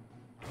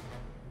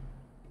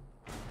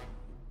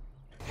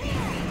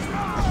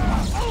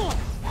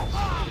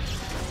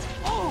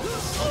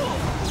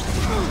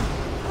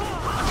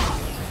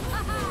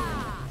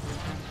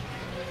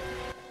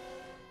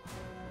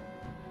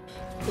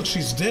 Look,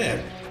 she's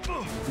dead.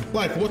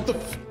 Like, what the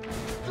f-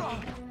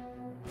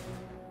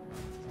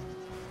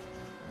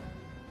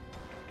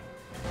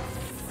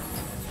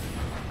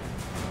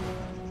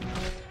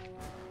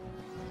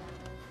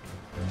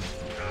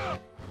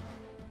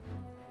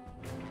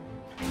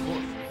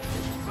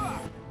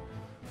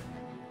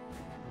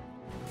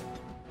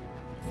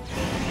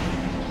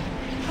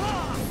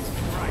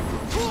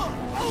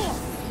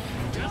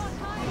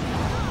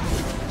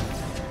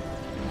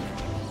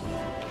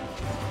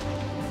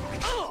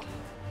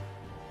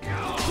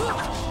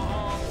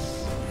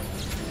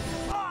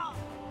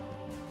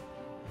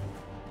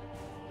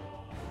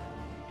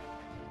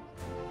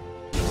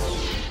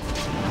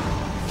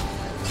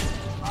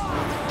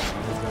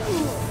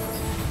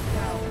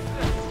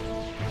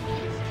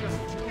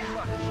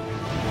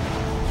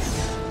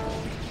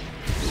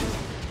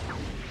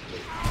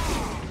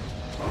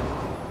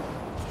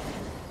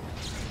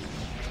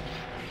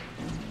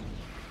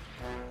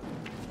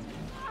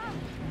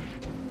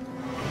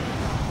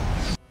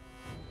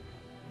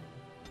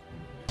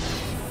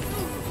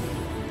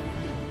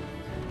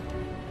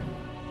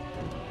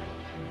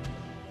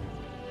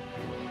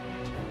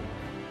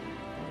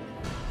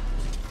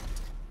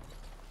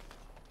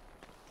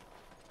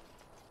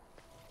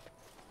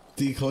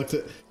 Decollect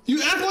it. You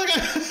act like I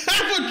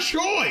have a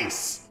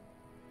choice!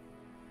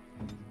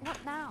 What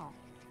now?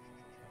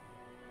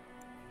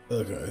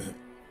 Okay.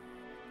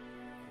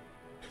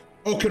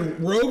 Oh,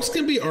 can rogues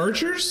can be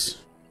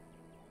archers?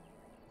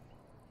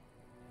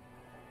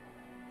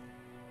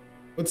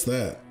 What's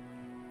that?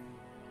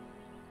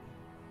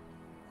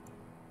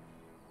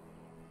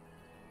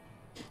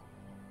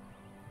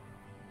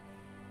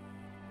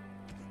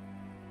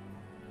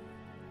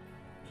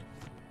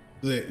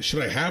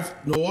 Should I have?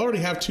 No, I already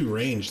have 2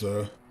 range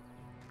though.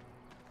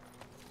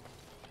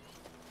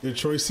 Your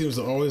choice seems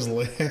to always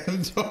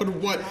land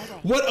on what?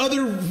 What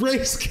other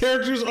race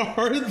characters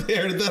are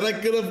there that I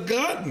could have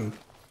gotten?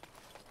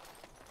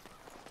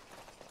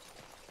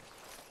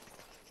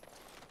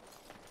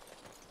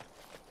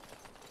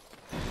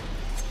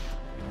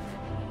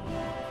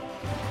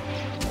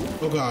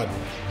 Oh God.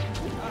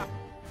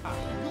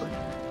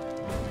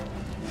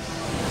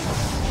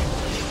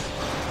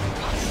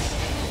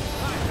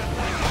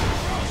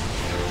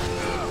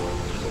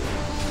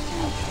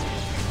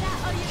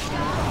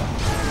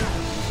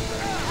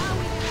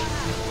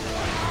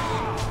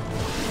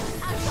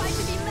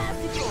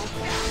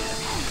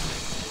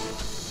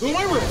 Who am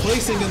I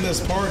replacing in this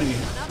party?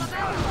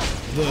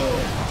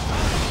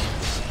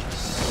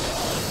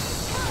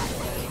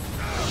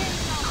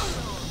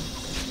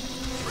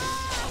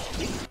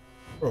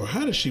 Bro,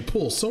 how does she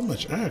pull so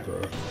much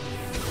aggro?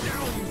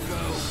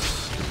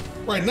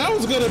 Right now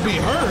it's gonna be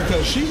her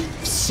because she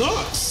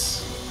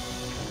sucks.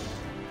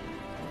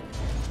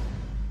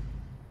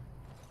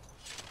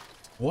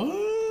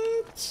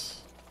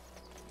 What?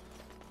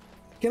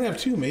 Can I have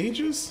two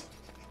mages?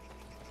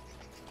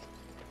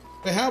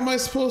 Wait, how am I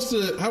supposed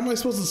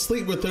to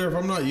sleep with her if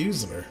I'm not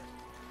using her?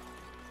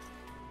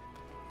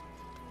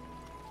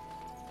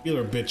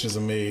 Healer bitch is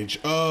a mage.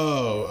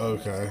 Oh,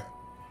 okay.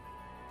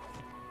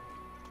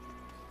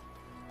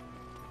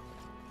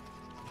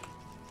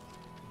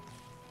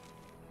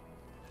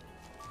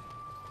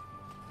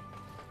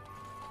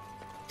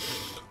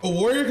 A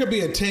warrior could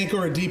be a tank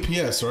or a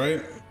DPS,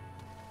 right?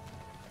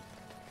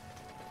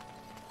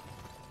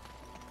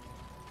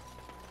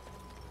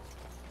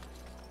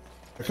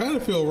 I kind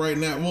of feel right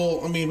now,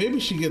 well, I mean,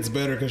 maybe she gets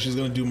better because she's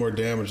going to do more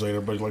damage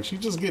later, but like she's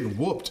just getting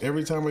whooped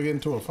every time I get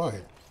into a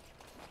fight.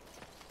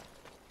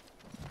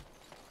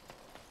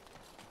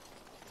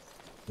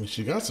 I mean,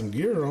 she got some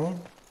gear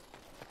on.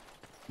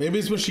 Maybe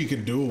it's when she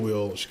can dual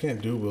wield. She can't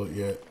dual wield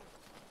yet.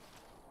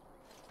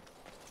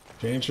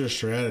 Change her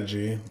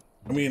strategy.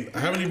 I mean, I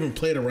haven't even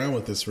played around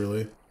with this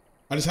really.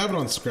 I just have it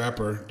on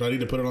Scrapper. Do I need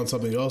to put it on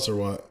something else or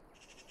what?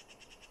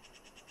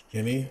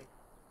 Any?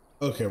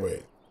 Okay,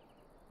 wait.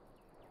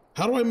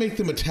 How do I make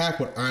them attack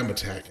when I'm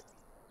attacking?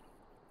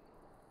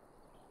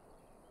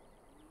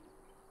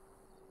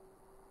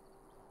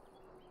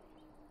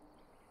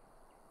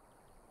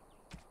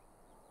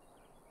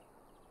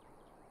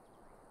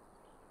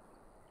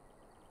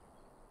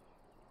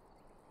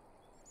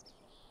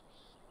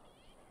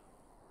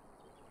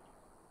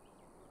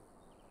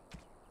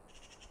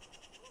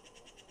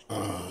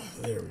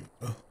 There we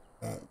go.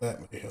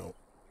 That may help.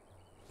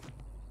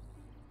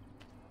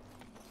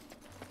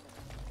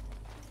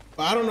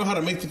 I don't know how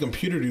to make the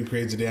computer do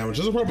crazy damage.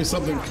 This is probably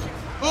something.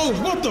 Oh,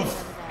 what the?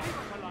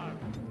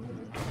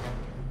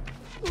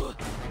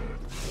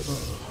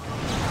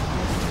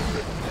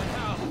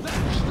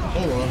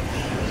 Hold on.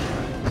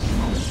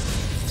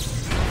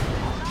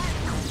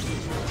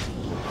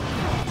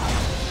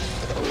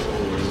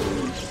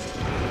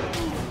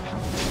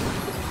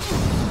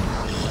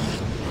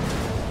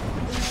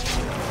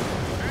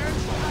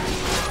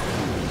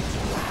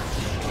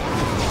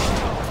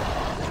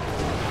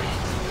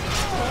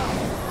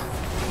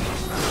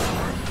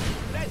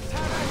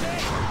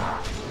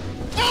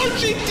 Oh,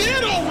 she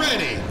did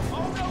already!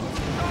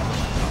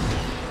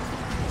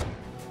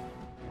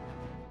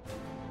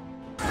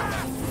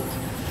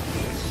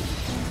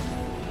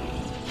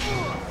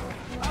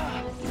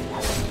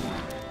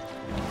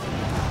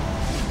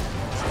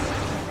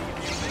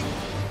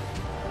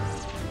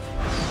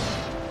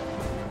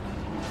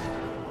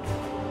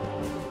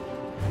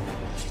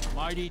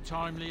 Mighty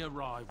timely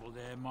arrival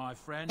there, my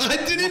friend. I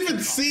didn't even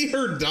see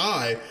her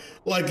die.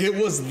 Like, it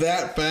was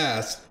that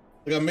fast.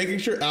 Like, I'm making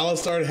sure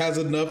Alistar has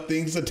enough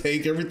things to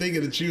take everything,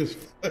 and then she was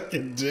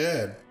fucking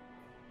dead.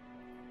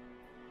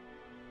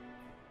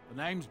 The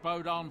name's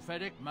Bodon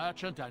Feddick,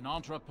 merchant and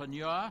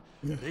entrepreneur.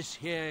 This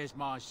here is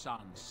my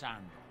son, Sandor.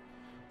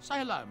 Say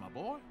hello, my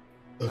boy.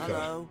 Okay.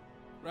 Hello.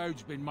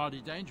 Road's been mighty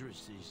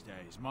dangerous these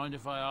days. Mind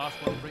if I ask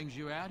what brings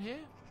you out here?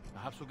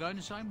 Perhaps we're going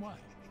the same way.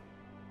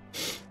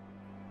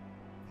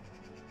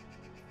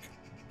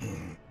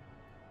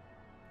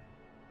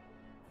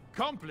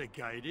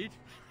 Complicated?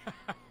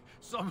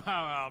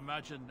 Somehow I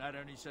imagine that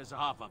only says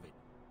half of it.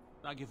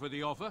 Thank you for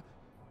the offer,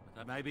 but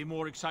there may be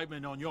more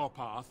excitement on your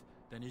path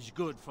than is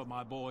good for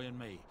my boy and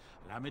me.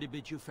 Allow me to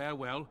bid you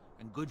farewell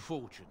and good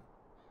fortune.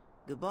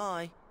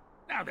 Goodbye.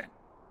 Now then,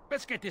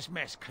 let's get this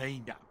mess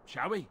cleaned up,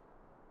 shall we?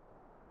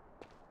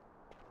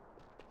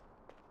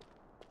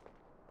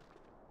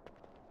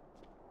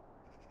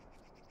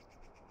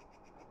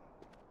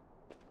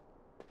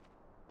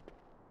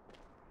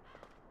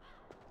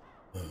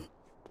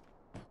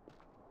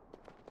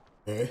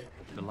 Okay.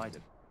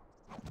 Delighted.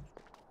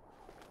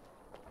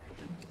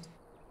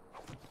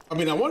 I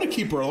mean, I want to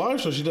keep her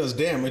alive so she does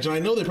damage, and I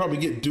know they probably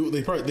get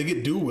they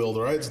get dual wield,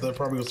 right? So they're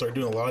probably gonna start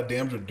doing a lot of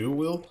damage with dual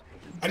wield.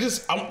 I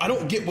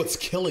don't get what's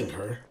killing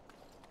her.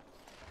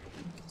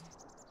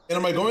 And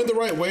am I going the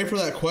right way for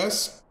that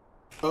quest?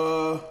 They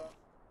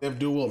have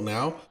dual wield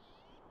now.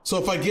 So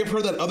if I give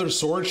her that other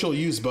sword, she'll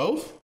use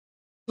both?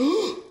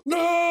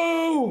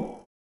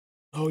 No!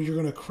 Oh, you're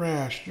gonna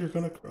crash. You're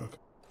gonna crash.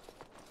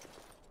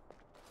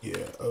 Yeah,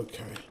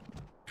 okay.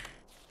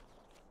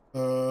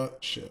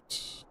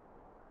 Shit.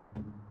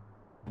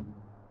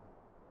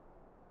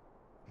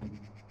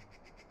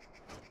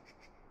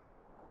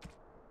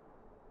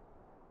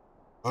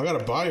 I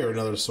gotta buy her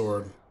another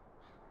sword.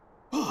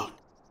 Fuck.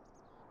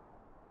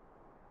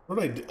 What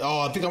did I do? Oh,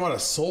 I think I might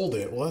have sold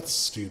it. Well, that's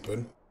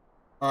stupid.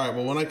 Alright,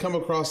 well, when I come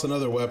across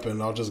another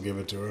weapon, I'll just give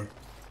it to her.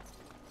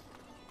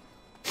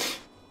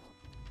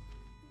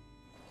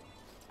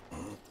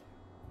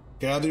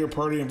 Gather your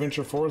party and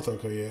venture forth?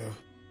 Okay, yeah.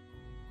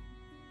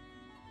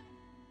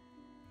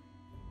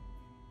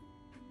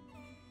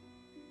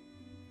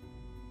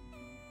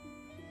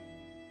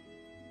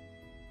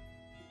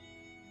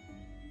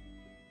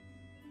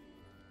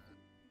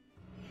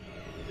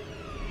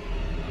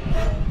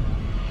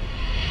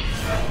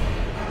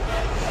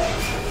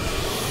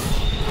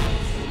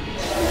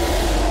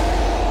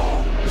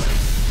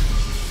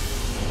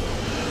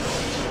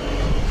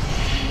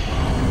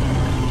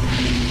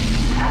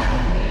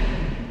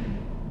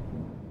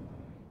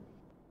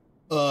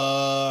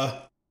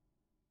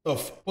 Oh,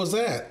 what was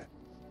that?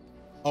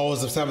 Oh, I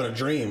was just having a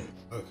dream.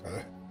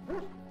 Okay.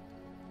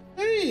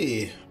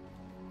 Hey.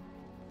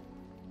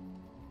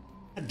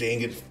 God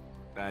dang it.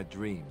 Bad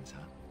dreams,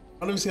 huh? I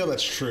don't even see how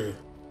that's true.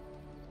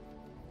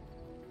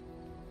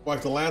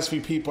 Like the last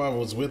few people I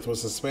was with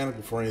was Hispanic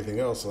before anything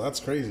else, so that's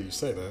crazy you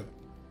say that.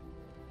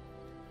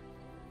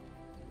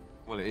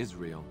 Well, it is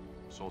real,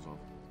 sort of.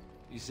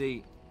 You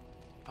see,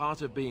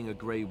 part of being a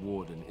Grey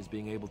Warden is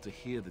being able to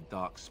hear the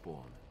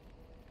Darkspawn.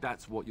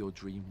 That's what your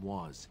dream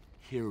was,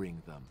 hearing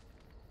them.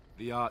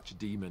 The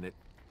Archdemon, it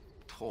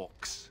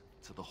talks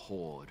to the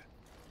Horde,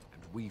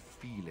 and we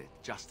feel it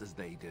just as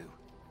they do.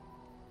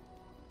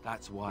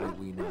 That's why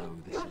we know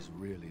this is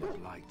really a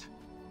blight.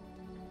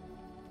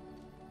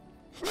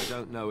 I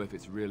don't know if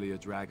it's really a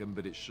dragon,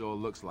 but it sure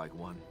looks like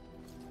one.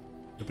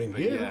 But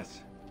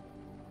yes,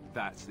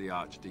 that's the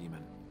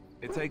Archdemon.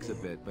 It takes a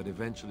bit, but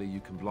eventually you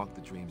can block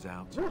the dreams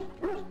out.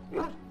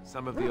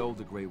 Some of the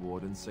older Grey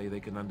Wardens say they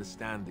can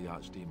understand the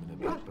Archdemon a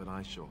bit, but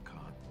I sure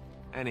can't.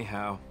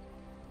 Anyhow,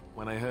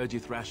 when I heard you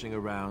thrashing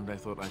around, I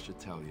thought I should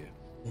tell you.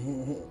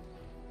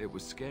 It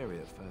was scary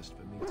at first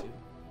for me too.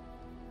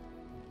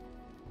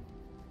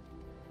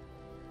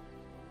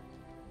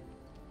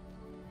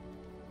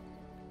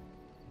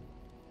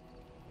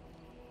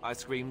 I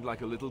screamed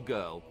like a little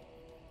girl.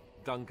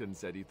 Duncan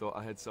said he thought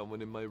I had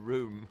someone in my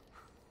room.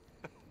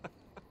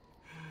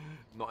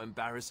 Not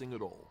embarrassing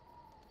at all.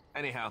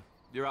 Anyhow,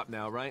 you're up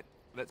now, right?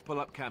 Let's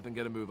pull up camp and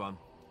get a move on.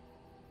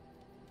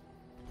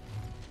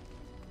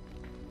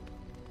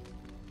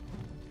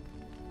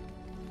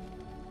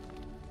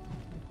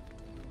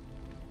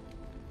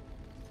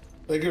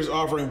 Lakers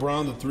offering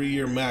Braun the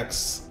 3-year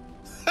max.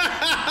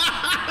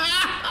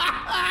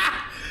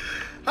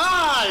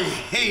 I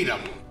hate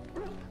him.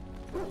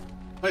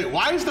 Wait,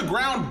 why is the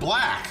ground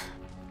black?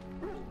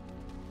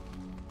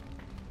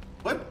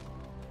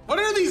 What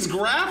are these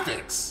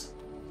graphics?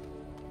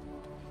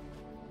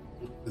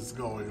 What is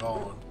going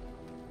on?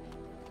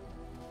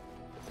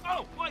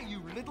 Oh, why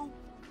you little?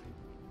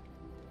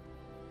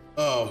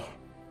 Oh,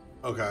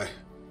 okay.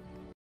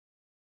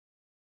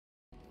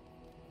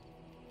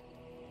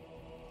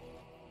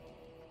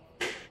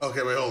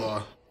 Okay, wait, hold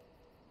on.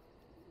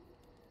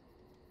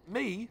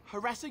 Me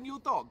harassing your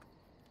dog?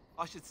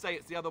 I should say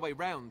it's the other way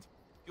round.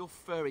 Your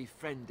furry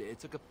friend here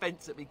took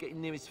offense at me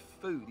getting near his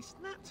food. He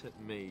snapped at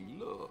me,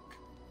 look.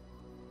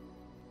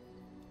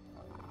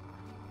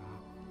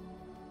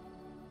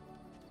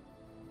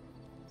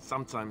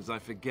 Sometimes I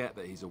forget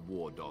that he's a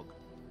war dog.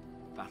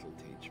 That'll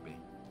teach me.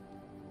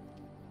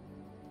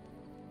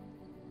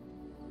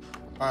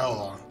 Alright, hold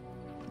on.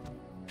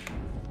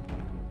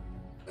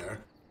 There.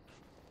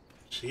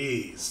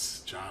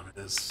 Jeez,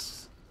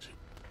 Jarvis.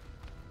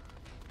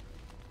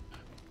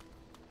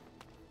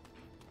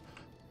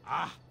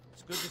 Ah,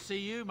 it's good to see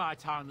you, my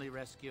timely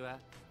rescuer.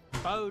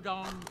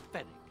 Bodon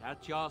Fennec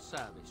at your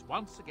service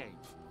once again.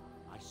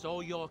 I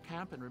saw your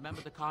camp and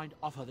remember the kind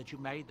offer that you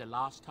made the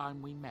last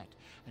time we met.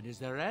 And is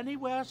there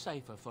anywhere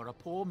safer for a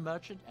poor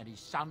merchant and his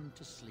son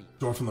to sleep?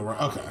 Door from the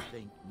right. Okay. I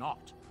think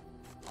not.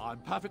 I'm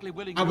perfectly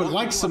willing I to would offer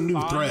like you some a new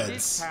fine threads.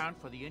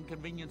 discount for the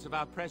inconvenience of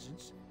our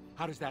presence.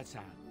 How does that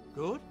sound?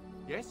 Good?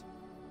 Yes?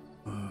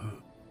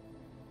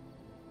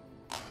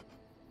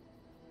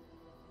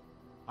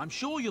 I'm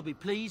sure you'll be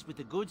pleased with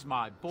the goods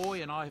my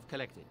boy and I have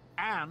collected,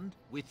 and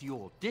with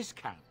your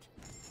discount.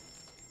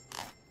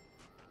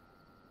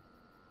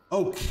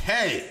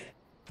 Okay.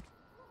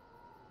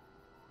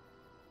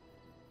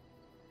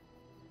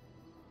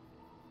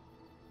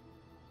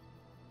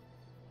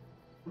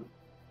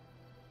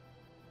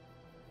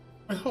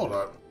 Wait, hold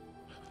on.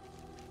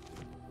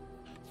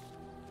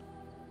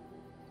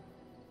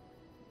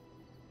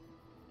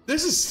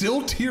 This is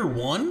still tier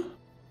 1?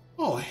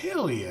 Oh,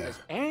 hell yeah. There's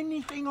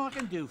anything I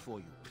can do for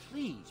you,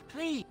 please,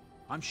 please.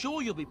 I'm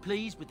sure you'll be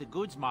pleased with the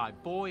goods my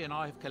boy and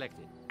I have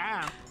collected,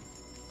 and...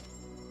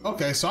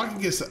 Okay, so I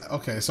can get...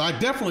 Okay, so I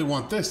definitely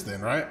want this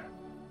then, right?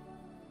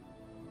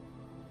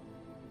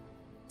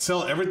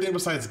 Sell everything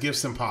besides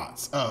gifts and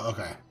pots. Oh,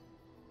 okay.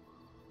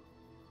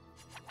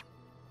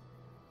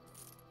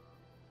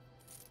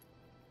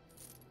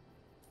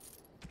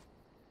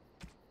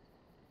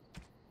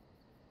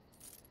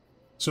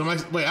 So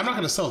wait, I'm not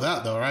going to sell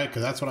that though, right?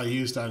 Because that's what I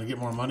use to get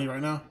more money right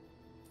now.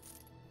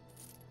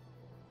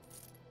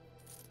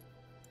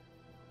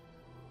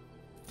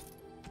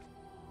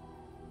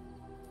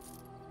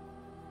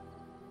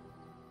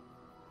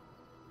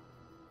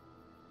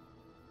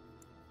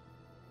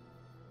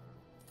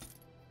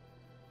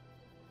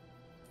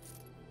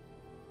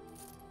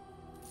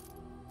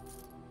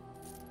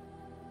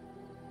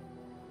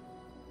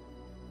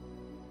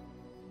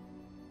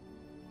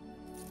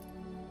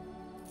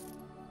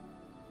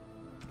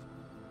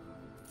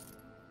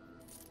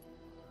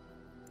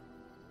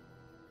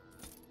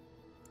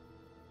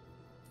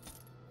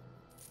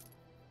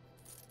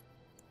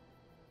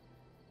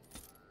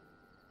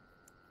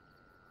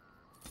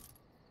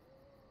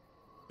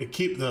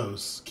 Keep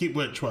those. Keep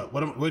which?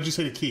 What did you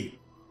say to keep?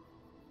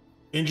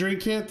 Injury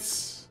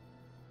kits?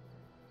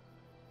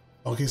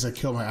 Oh, in case I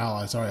kill my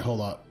allies. All right, hold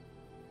up.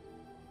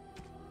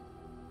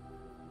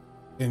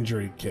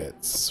 Injury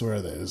kits. Where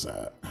are those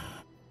at?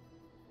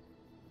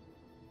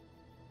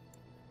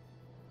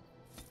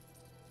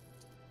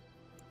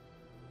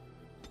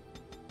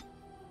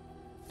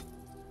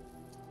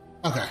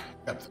 Okay,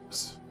 got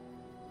this.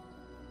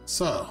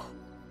 So,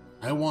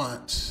 I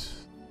want...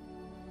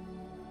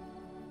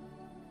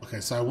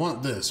 Okay, so I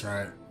want this,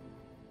 right?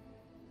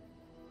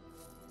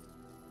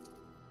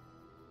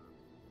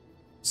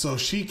 So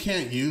she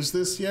can't use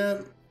this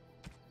yet?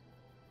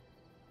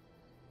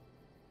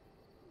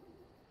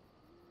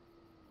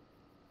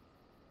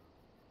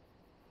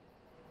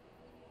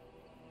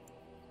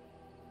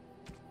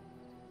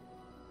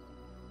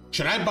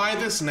 Should I buy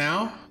this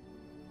now?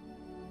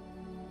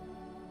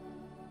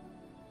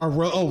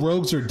 Oh,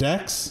 rogues are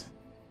decks?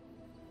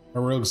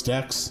 Are rogues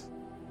decks?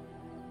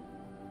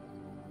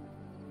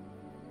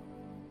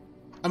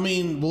 I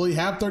mean, will he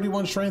have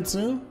 31 strength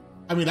soon?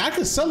 I mean, I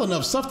could sell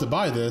enough stuff to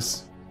buy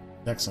this.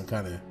 Excellent,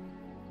 kind of.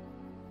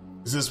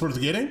 Is this worth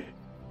getting?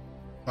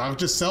 I'll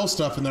just sell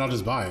stuff and then I'll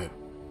just buy it.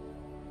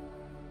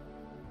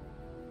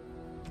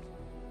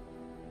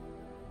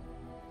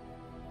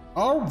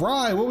 All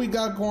right, what we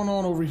got going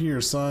on over here,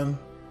 son?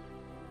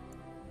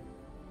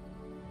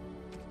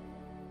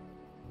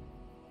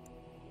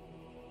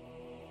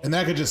 And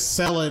I could just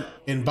sell it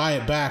and buy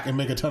it back and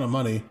make a ton of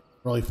money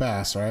really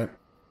fast, right?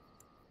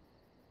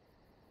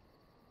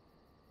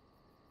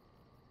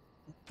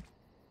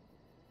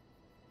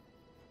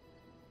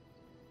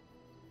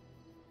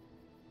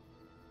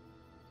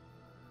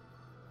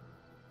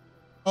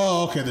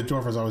 Oh, okay, the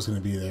dwarf is always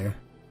going to be there.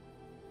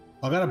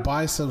 I gotta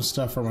buy some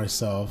stuff for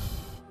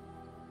myself.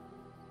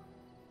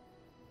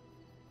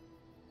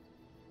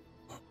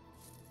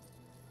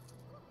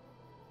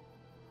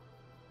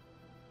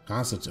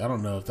 I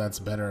don't know if that's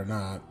better or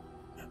not.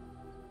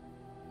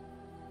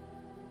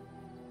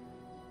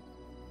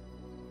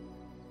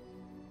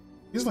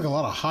 He's like a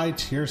lot of high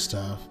tier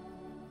stuff.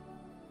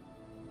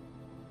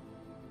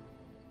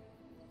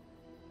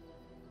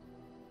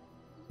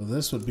 So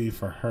this would be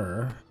for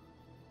her.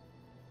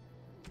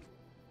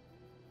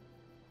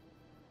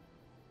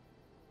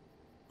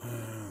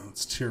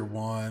 It's tier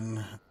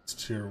 1. It's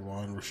tier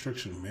 1.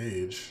 Restriction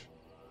mage.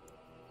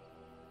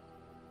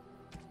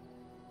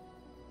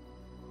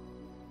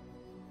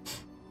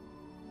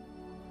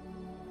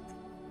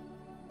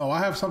 Oh, I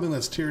have something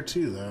that's tier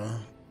 2 though.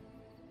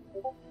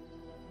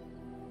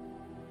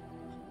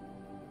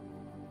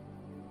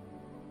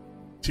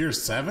 Tier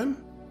 7?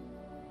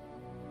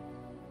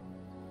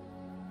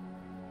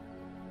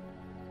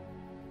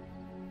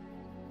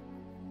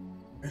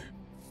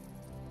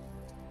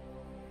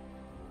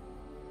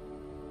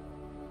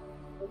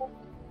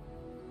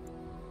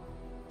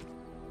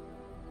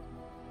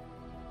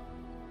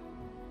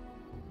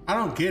 I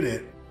don't get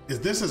it.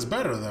 This is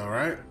better though,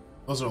 right?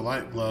 Those are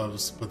light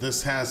gloves, but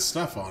this has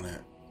stuff on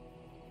it.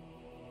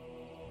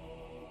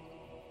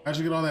 How'd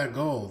you get all that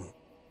gold?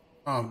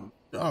 Dog,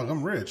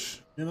 I'm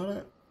rich. You know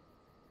that?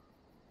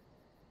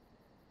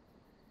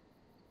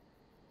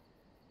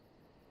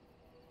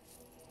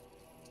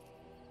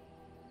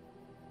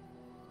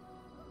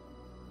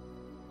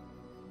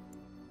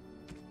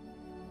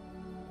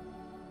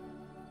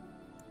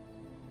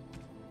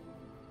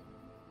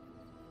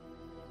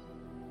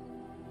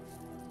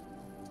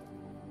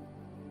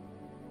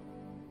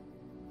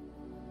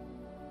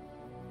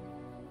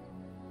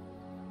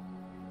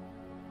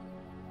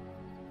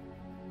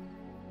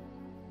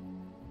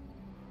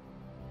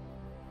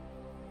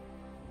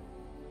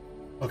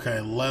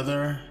 Okay,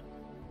 leather.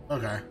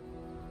 Okay.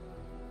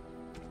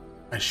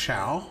 I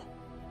shall.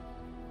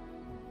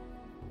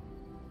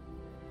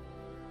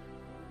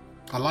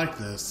 I like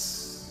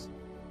this.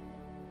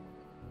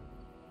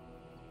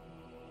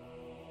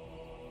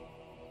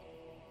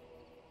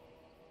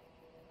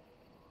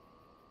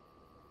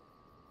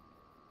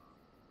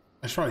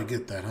 I should probably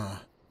get that, huh?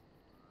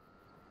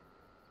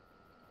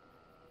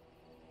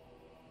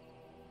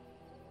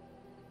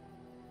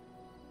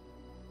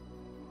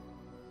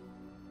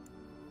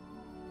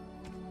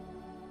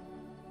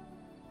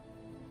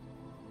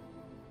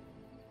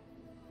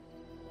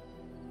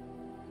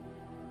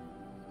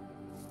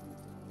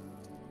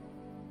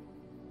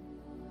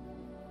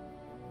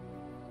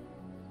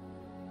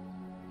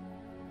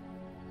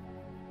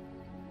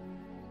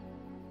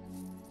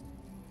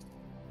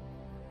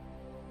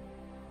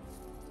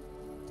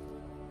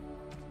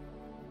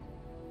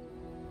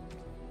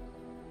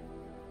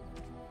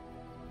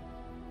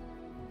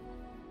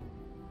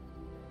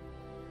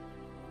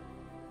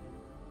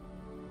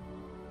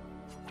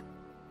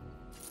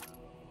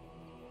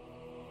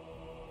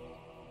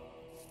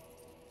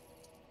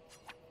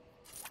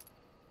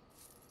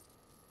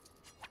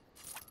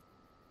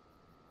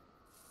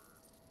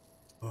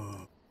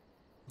 Uh,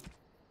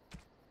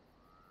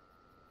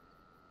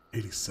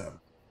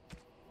 87.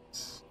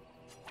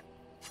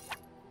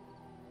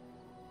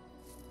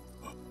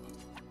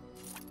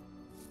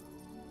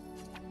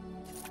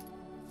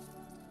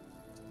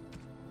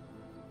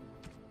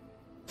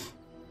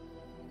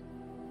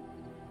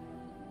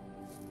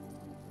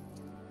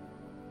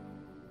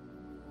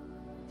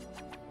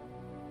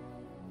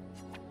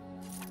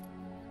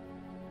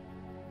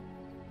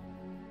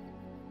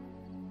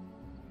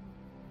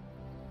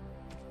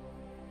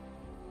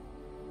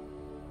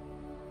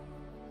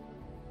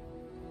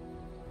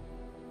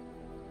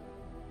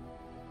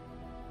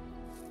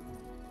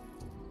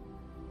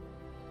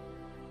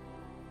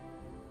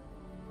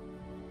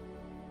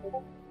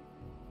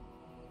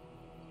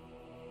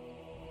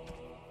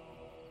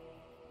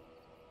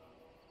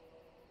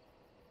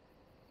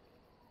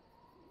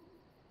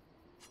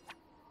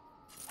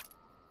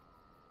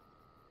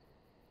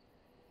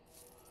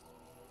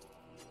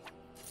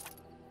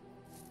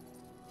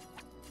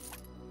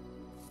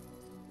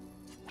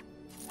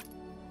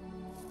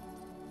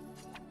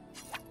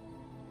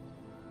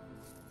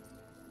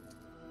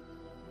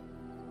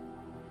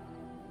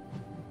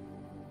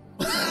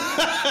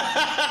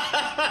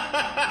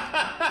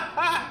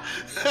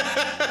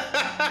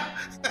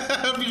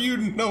 Have you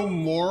no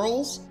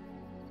morals?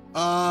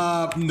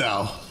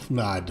 No.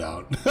 No, I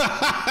don't.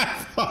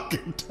 I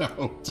fucking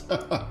don't.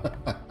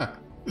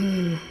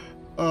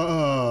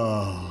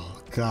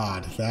 Oh,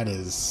 God, that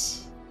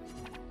is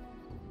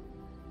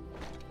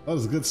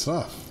good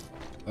stuff.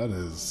 That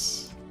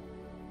is...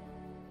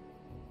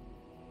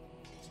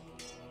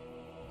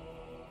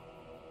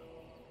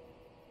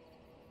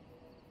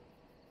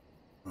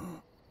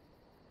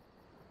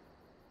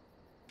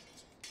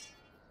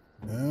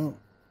 No.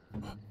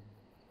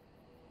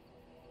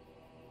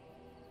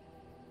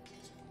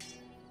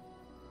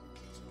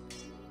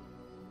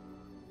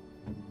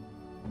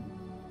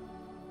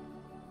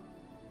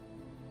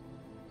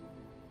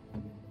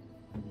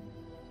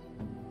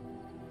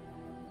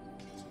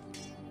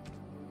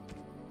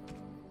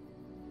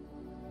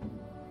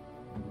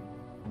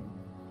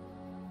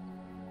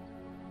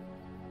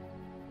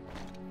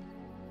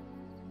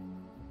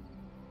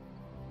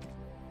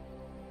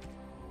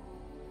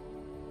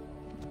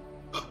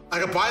 I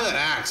could buy that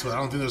axe, but I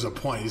don't think there's a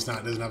point.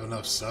 Doesn't have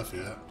enough stuff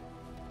yet.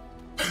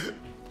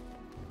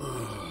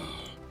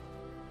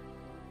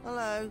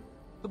 Hello.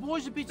 The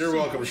boy's a bit You're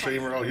welcome,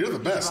 streamer. Oh, you're the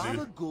best,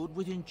 rather dude. good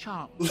with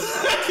enchantment.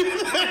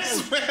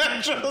 This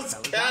man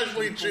just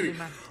casually cheating.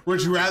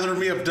 Would you rather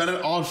me have done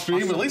it off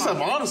stream? At least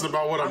I'm honest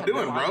about what I'm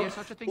doing, bro.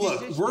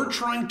 Look, we're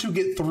trying to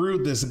get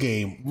through this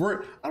game.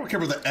 I don't care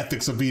about the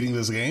ethics of beating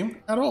this game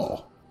at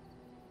all.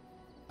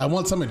 I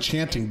want some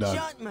enchanting done.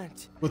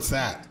 Enchantment. What's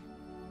that?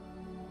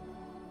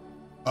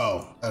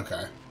 Oh,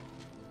 okay.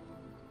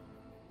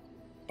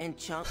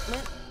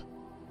 Enchantment?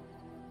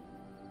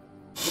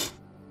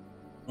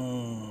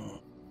 You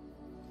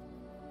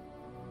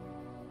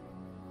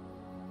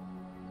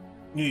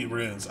need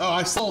runes. Oh,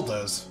 I sold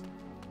those.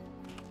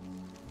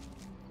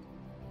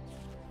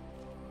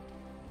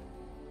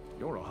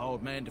 You're a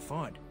hard man to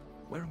find.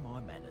 Where are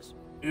my manners?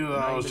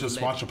 I was just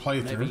watching a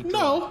playthrough.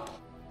 No,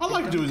 I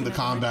like doing the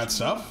combat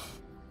stuff.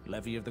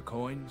 Levy of the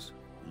coins,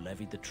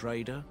 Levy the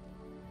trader.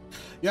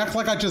 You act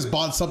like I just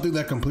bought something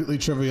that completely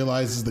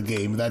trivializes the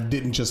game. That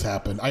didn't just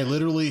happen. I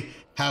literally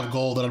have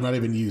gold that I'm not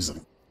even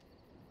using.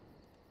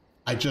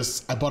 I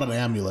bought an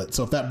amulet,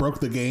 so if that broke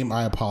the game,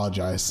 I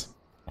apologize.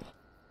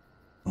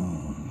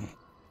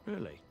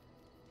 Really?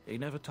 He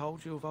never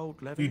told you of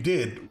old Levy? You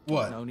did?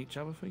 What? We've known each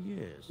other for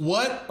years.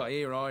 What? But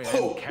here I am.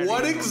 Oh,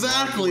 what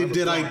exactly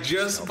did I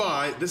just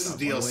buy? This is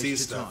DLC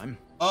stuff.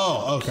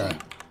 Oh, okay.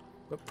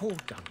 But poor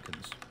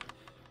Duncan's.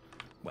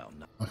 Well,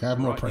 no. Okay, I have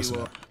more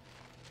precedent.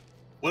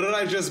 What did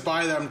I just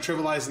buy that I'm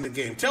trivializing the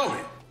game? Tell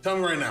me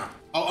right now.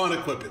 I'll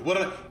unequip it.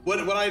 What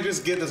did I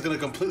just get that's gonna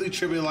completely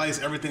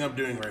trivialize everything I'm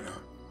doing right now?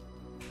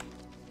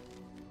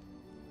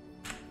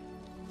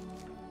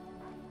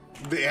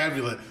 The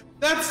amulet.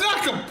 That's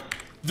not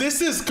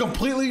this is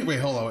completely, wait,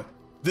 hold on.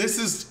 This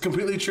is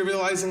completely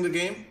trivializing the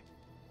game?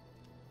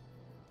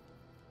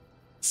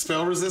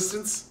 Spell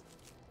resistance?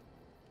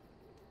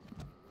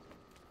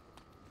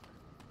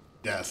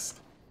 Yes.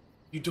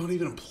 You don't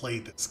even play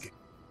this game.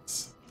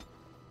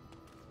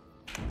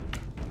 I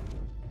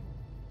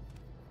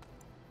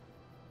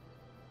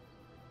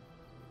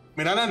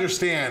mean, I'd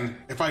understand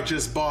if I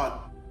just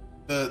bought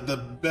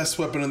the best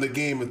weapon in the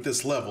game at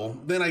this level,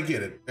 then I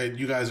get it.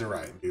 You guys are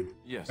right, dude.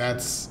 Yes.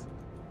 That's...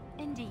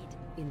 Indeed.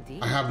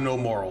 I have no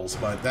morals,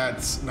 but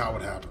that's not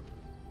what happened.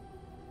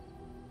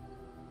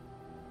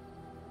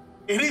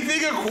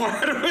 Anything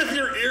acquired with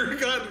your ear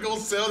cut, go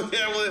sell the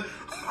amulet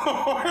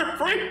or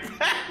bring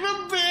back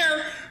the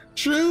bear.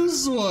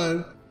 Choose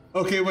one.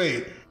 Okay,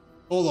 wait.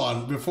 Hold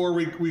on. Before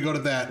we go to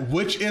that,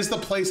 which is the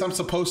place I'm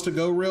supposed to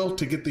go, Real,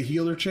 to get the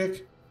healer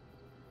chick?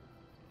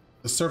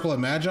 The Circle of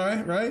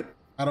Magi, right?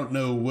 I don't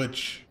know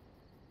which.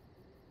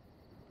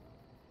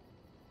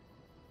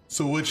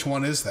 So which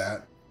one is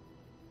that?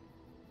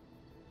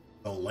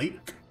 The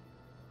lake?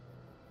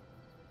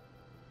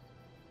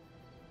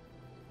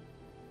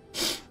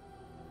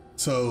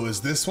 So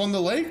is this one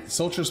the lake?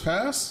 Soldiers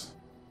Pass?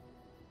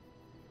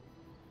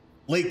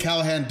 Lake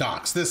Callahan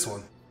Docks, this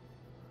one.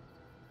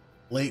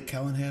 Lake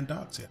Callahan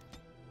Docks, yeah.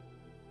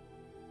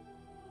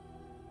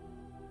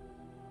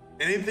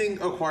 Anything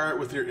acquired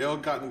with your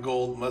ill-gotten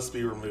gold must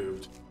be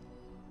removed.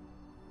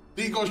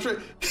 He goes straight.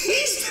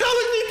 He's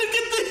telling me to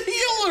get the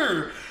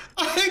healer!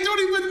 I don't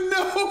even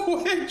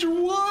know which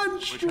one,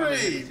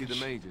 Strange. We're the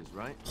mages,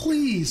 right?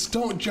 Please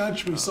don't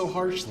judge me so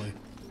harshly.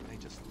 They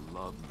just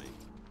love me.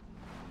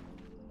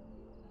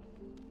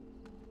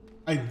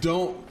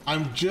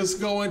 I'm just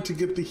going to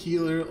get the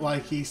healer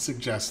like he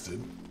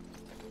suggested.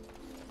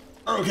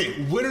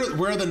 Okay,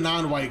 where are the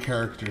non-white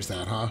characters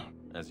at, huh?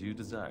 As you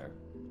desire.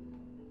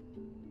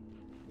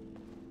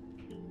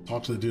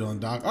 Talk to the dude on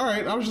the dock. All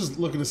right, I was just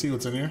looking to see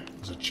what's in here.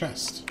 There's a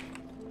chest.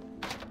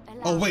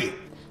 Oh, wait.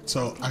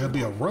 So I could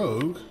be a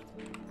rogue.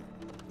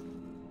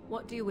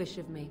 What do you wish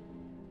of me?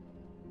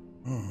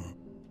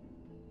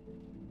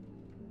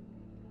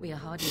 We are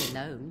hardly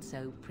alone,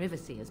 so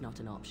privacy is not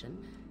an option.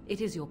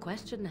 It is your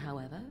question,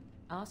 however.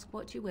 Ask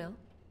what you will.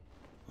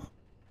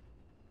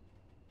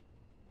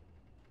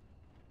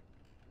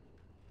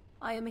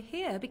 I am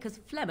here because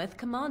Flemeth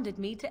commanded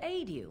me to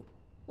aid you.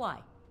 Why?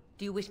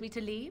 Do you wish me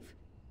to leave?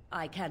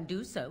 I can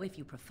do so if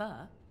you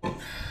prefer.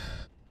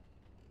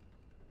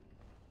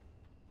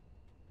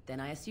 Then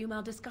I assume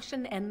our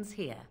discussion ends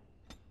here.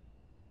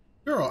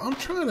 Girl, I'm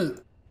trying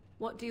to...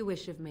 What do you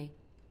wish of me?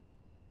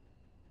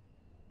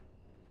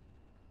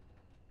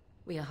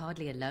 We are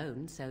hardly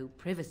alone, so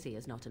privacy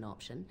is not an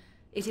option.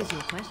 It is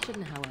your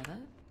question, however.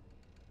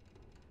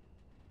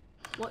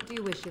 What do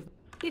you wish of...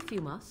 If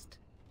you must.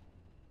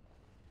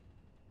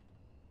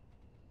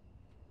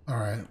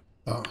 Alright.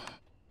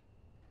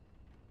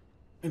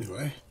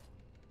 Anyway.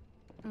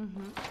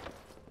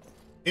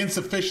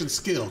 Insufficient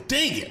skill.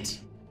 Dang it!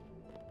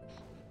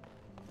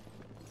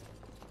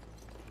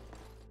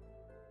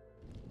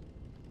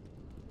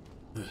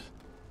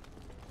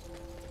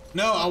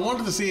 No, I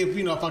wanted to see if,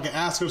 you know, if I could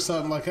ask her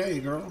something like, hey,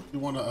 girl, you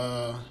want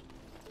to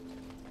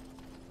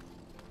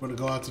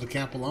go out to the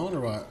camp alone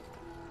or what?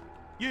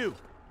 You!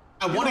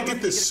 I want to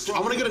get this, I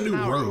want to get a new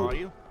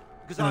robe.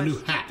 Because and a I new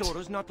have hat. strict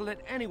orders not to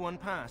let anyone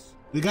pass.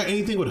 They got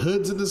anything with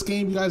hoods in this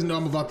game? You guys know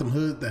I'm about the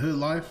hood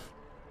life.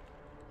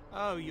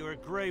 Oh, you're a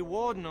Grey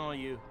Warden, are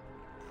you?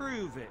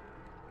 Prove it.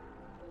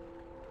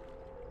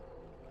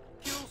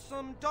 Kill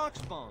some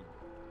Darkspawn.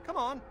 Come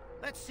on,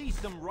 let's see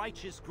some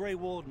righteous Grey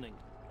Wardening.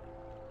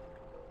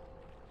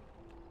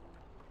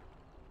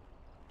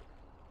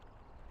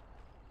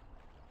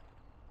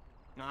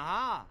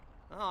 Aha!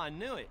 Oh, I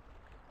knew it.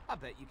 I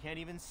bet you can't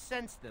even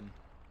sense them.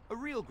 A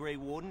real Grey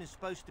Warden is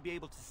supposed to be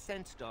able to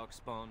sense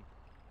Darkspawn.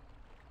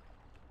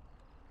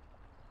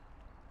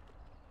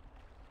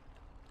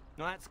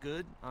 Well, that's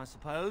good, I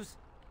suppose.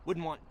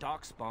 Wouldn't want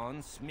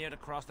Darkspawn smeared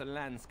across the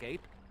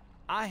landscape.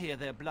 I hear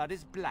their blood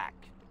is black.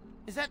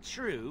 Is that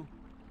true?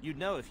 You'd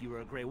know if you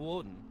were a Grey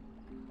Warden.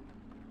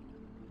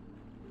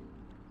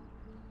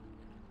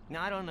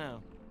 I don't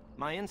know.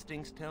 My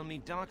instincts tell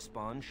me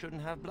Darkspawn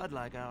shouldn't have blood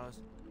like ours.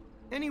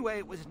 Anyway,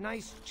 it was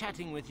nice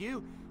chatting with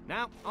you.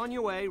 Now, on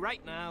your way,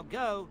 right now,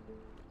 go!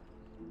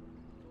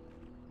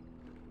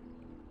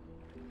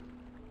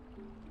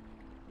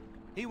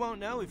 He won't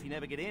know if you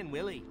never get in,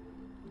 will he?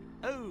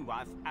 Oh,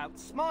 I've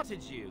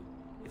outsmarted you.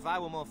 If I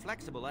were more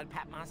flexible, I'd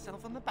pat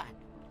myself on the back.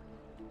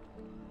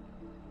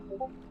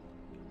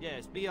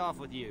 Yes, be off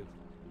with you.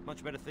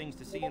 Much better things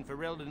to see in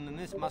Ferelden than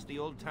this musty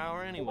old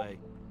tower anyway.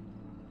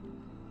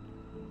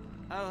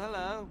 Oh,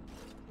 hello.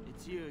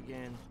 It's you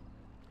again.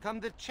 Come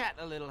to chat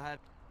a little, Hat.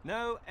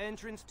 No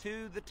entrance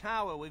to the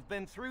tower. We've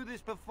been through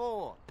this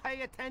before.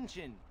 Pay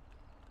attention.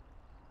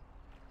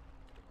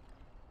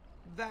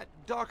 That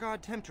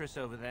dark-eyed temptress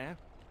over there.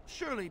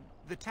 Surely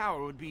the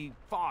tower would be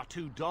far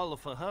too dull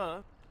for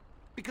her.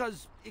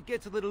 Because it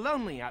gets a little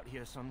lonely out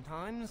here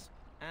sometimes.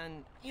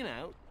 And, you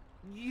know,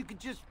 you could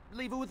just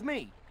leave her with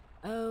me.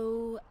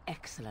 Oh,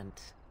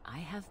 excellent. I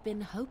have been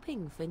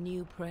hoping for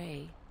new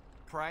prey.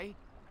 Prey?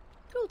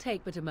 It'll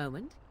take but a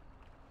moment.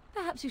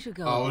 Perhaps you should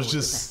go. I was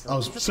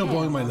still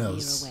blowing my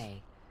nose.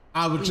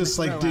 I was just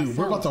like, dude,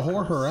 we're about to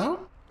whore her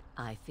out?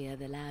 I fear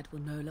the lad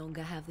will no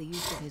longer have the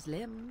use of his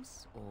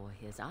limbs or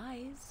his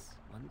eyes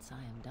once I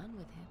am done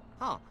with him.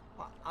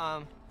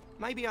 Oh,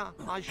 maybe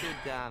I should,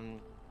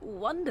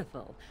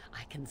 Wonderful.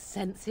 I can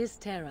sense his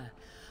terror.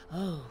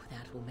 Oh,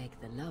 that will make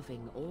the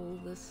loving all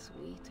the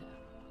sweeter.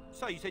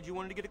 So you said you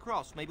wanted to get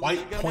across. Maybe White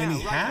we should go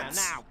pointy now, hats?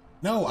 right now.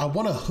 No, I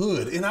want a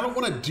hood, and I don't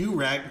want a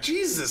do-rag.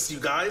 Jesus, you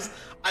guys.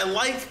 I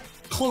like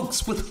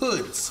cloaks with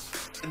hoods.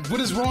 What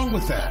is wrong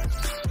with that?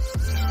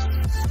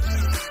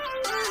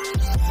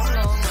 So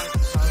long,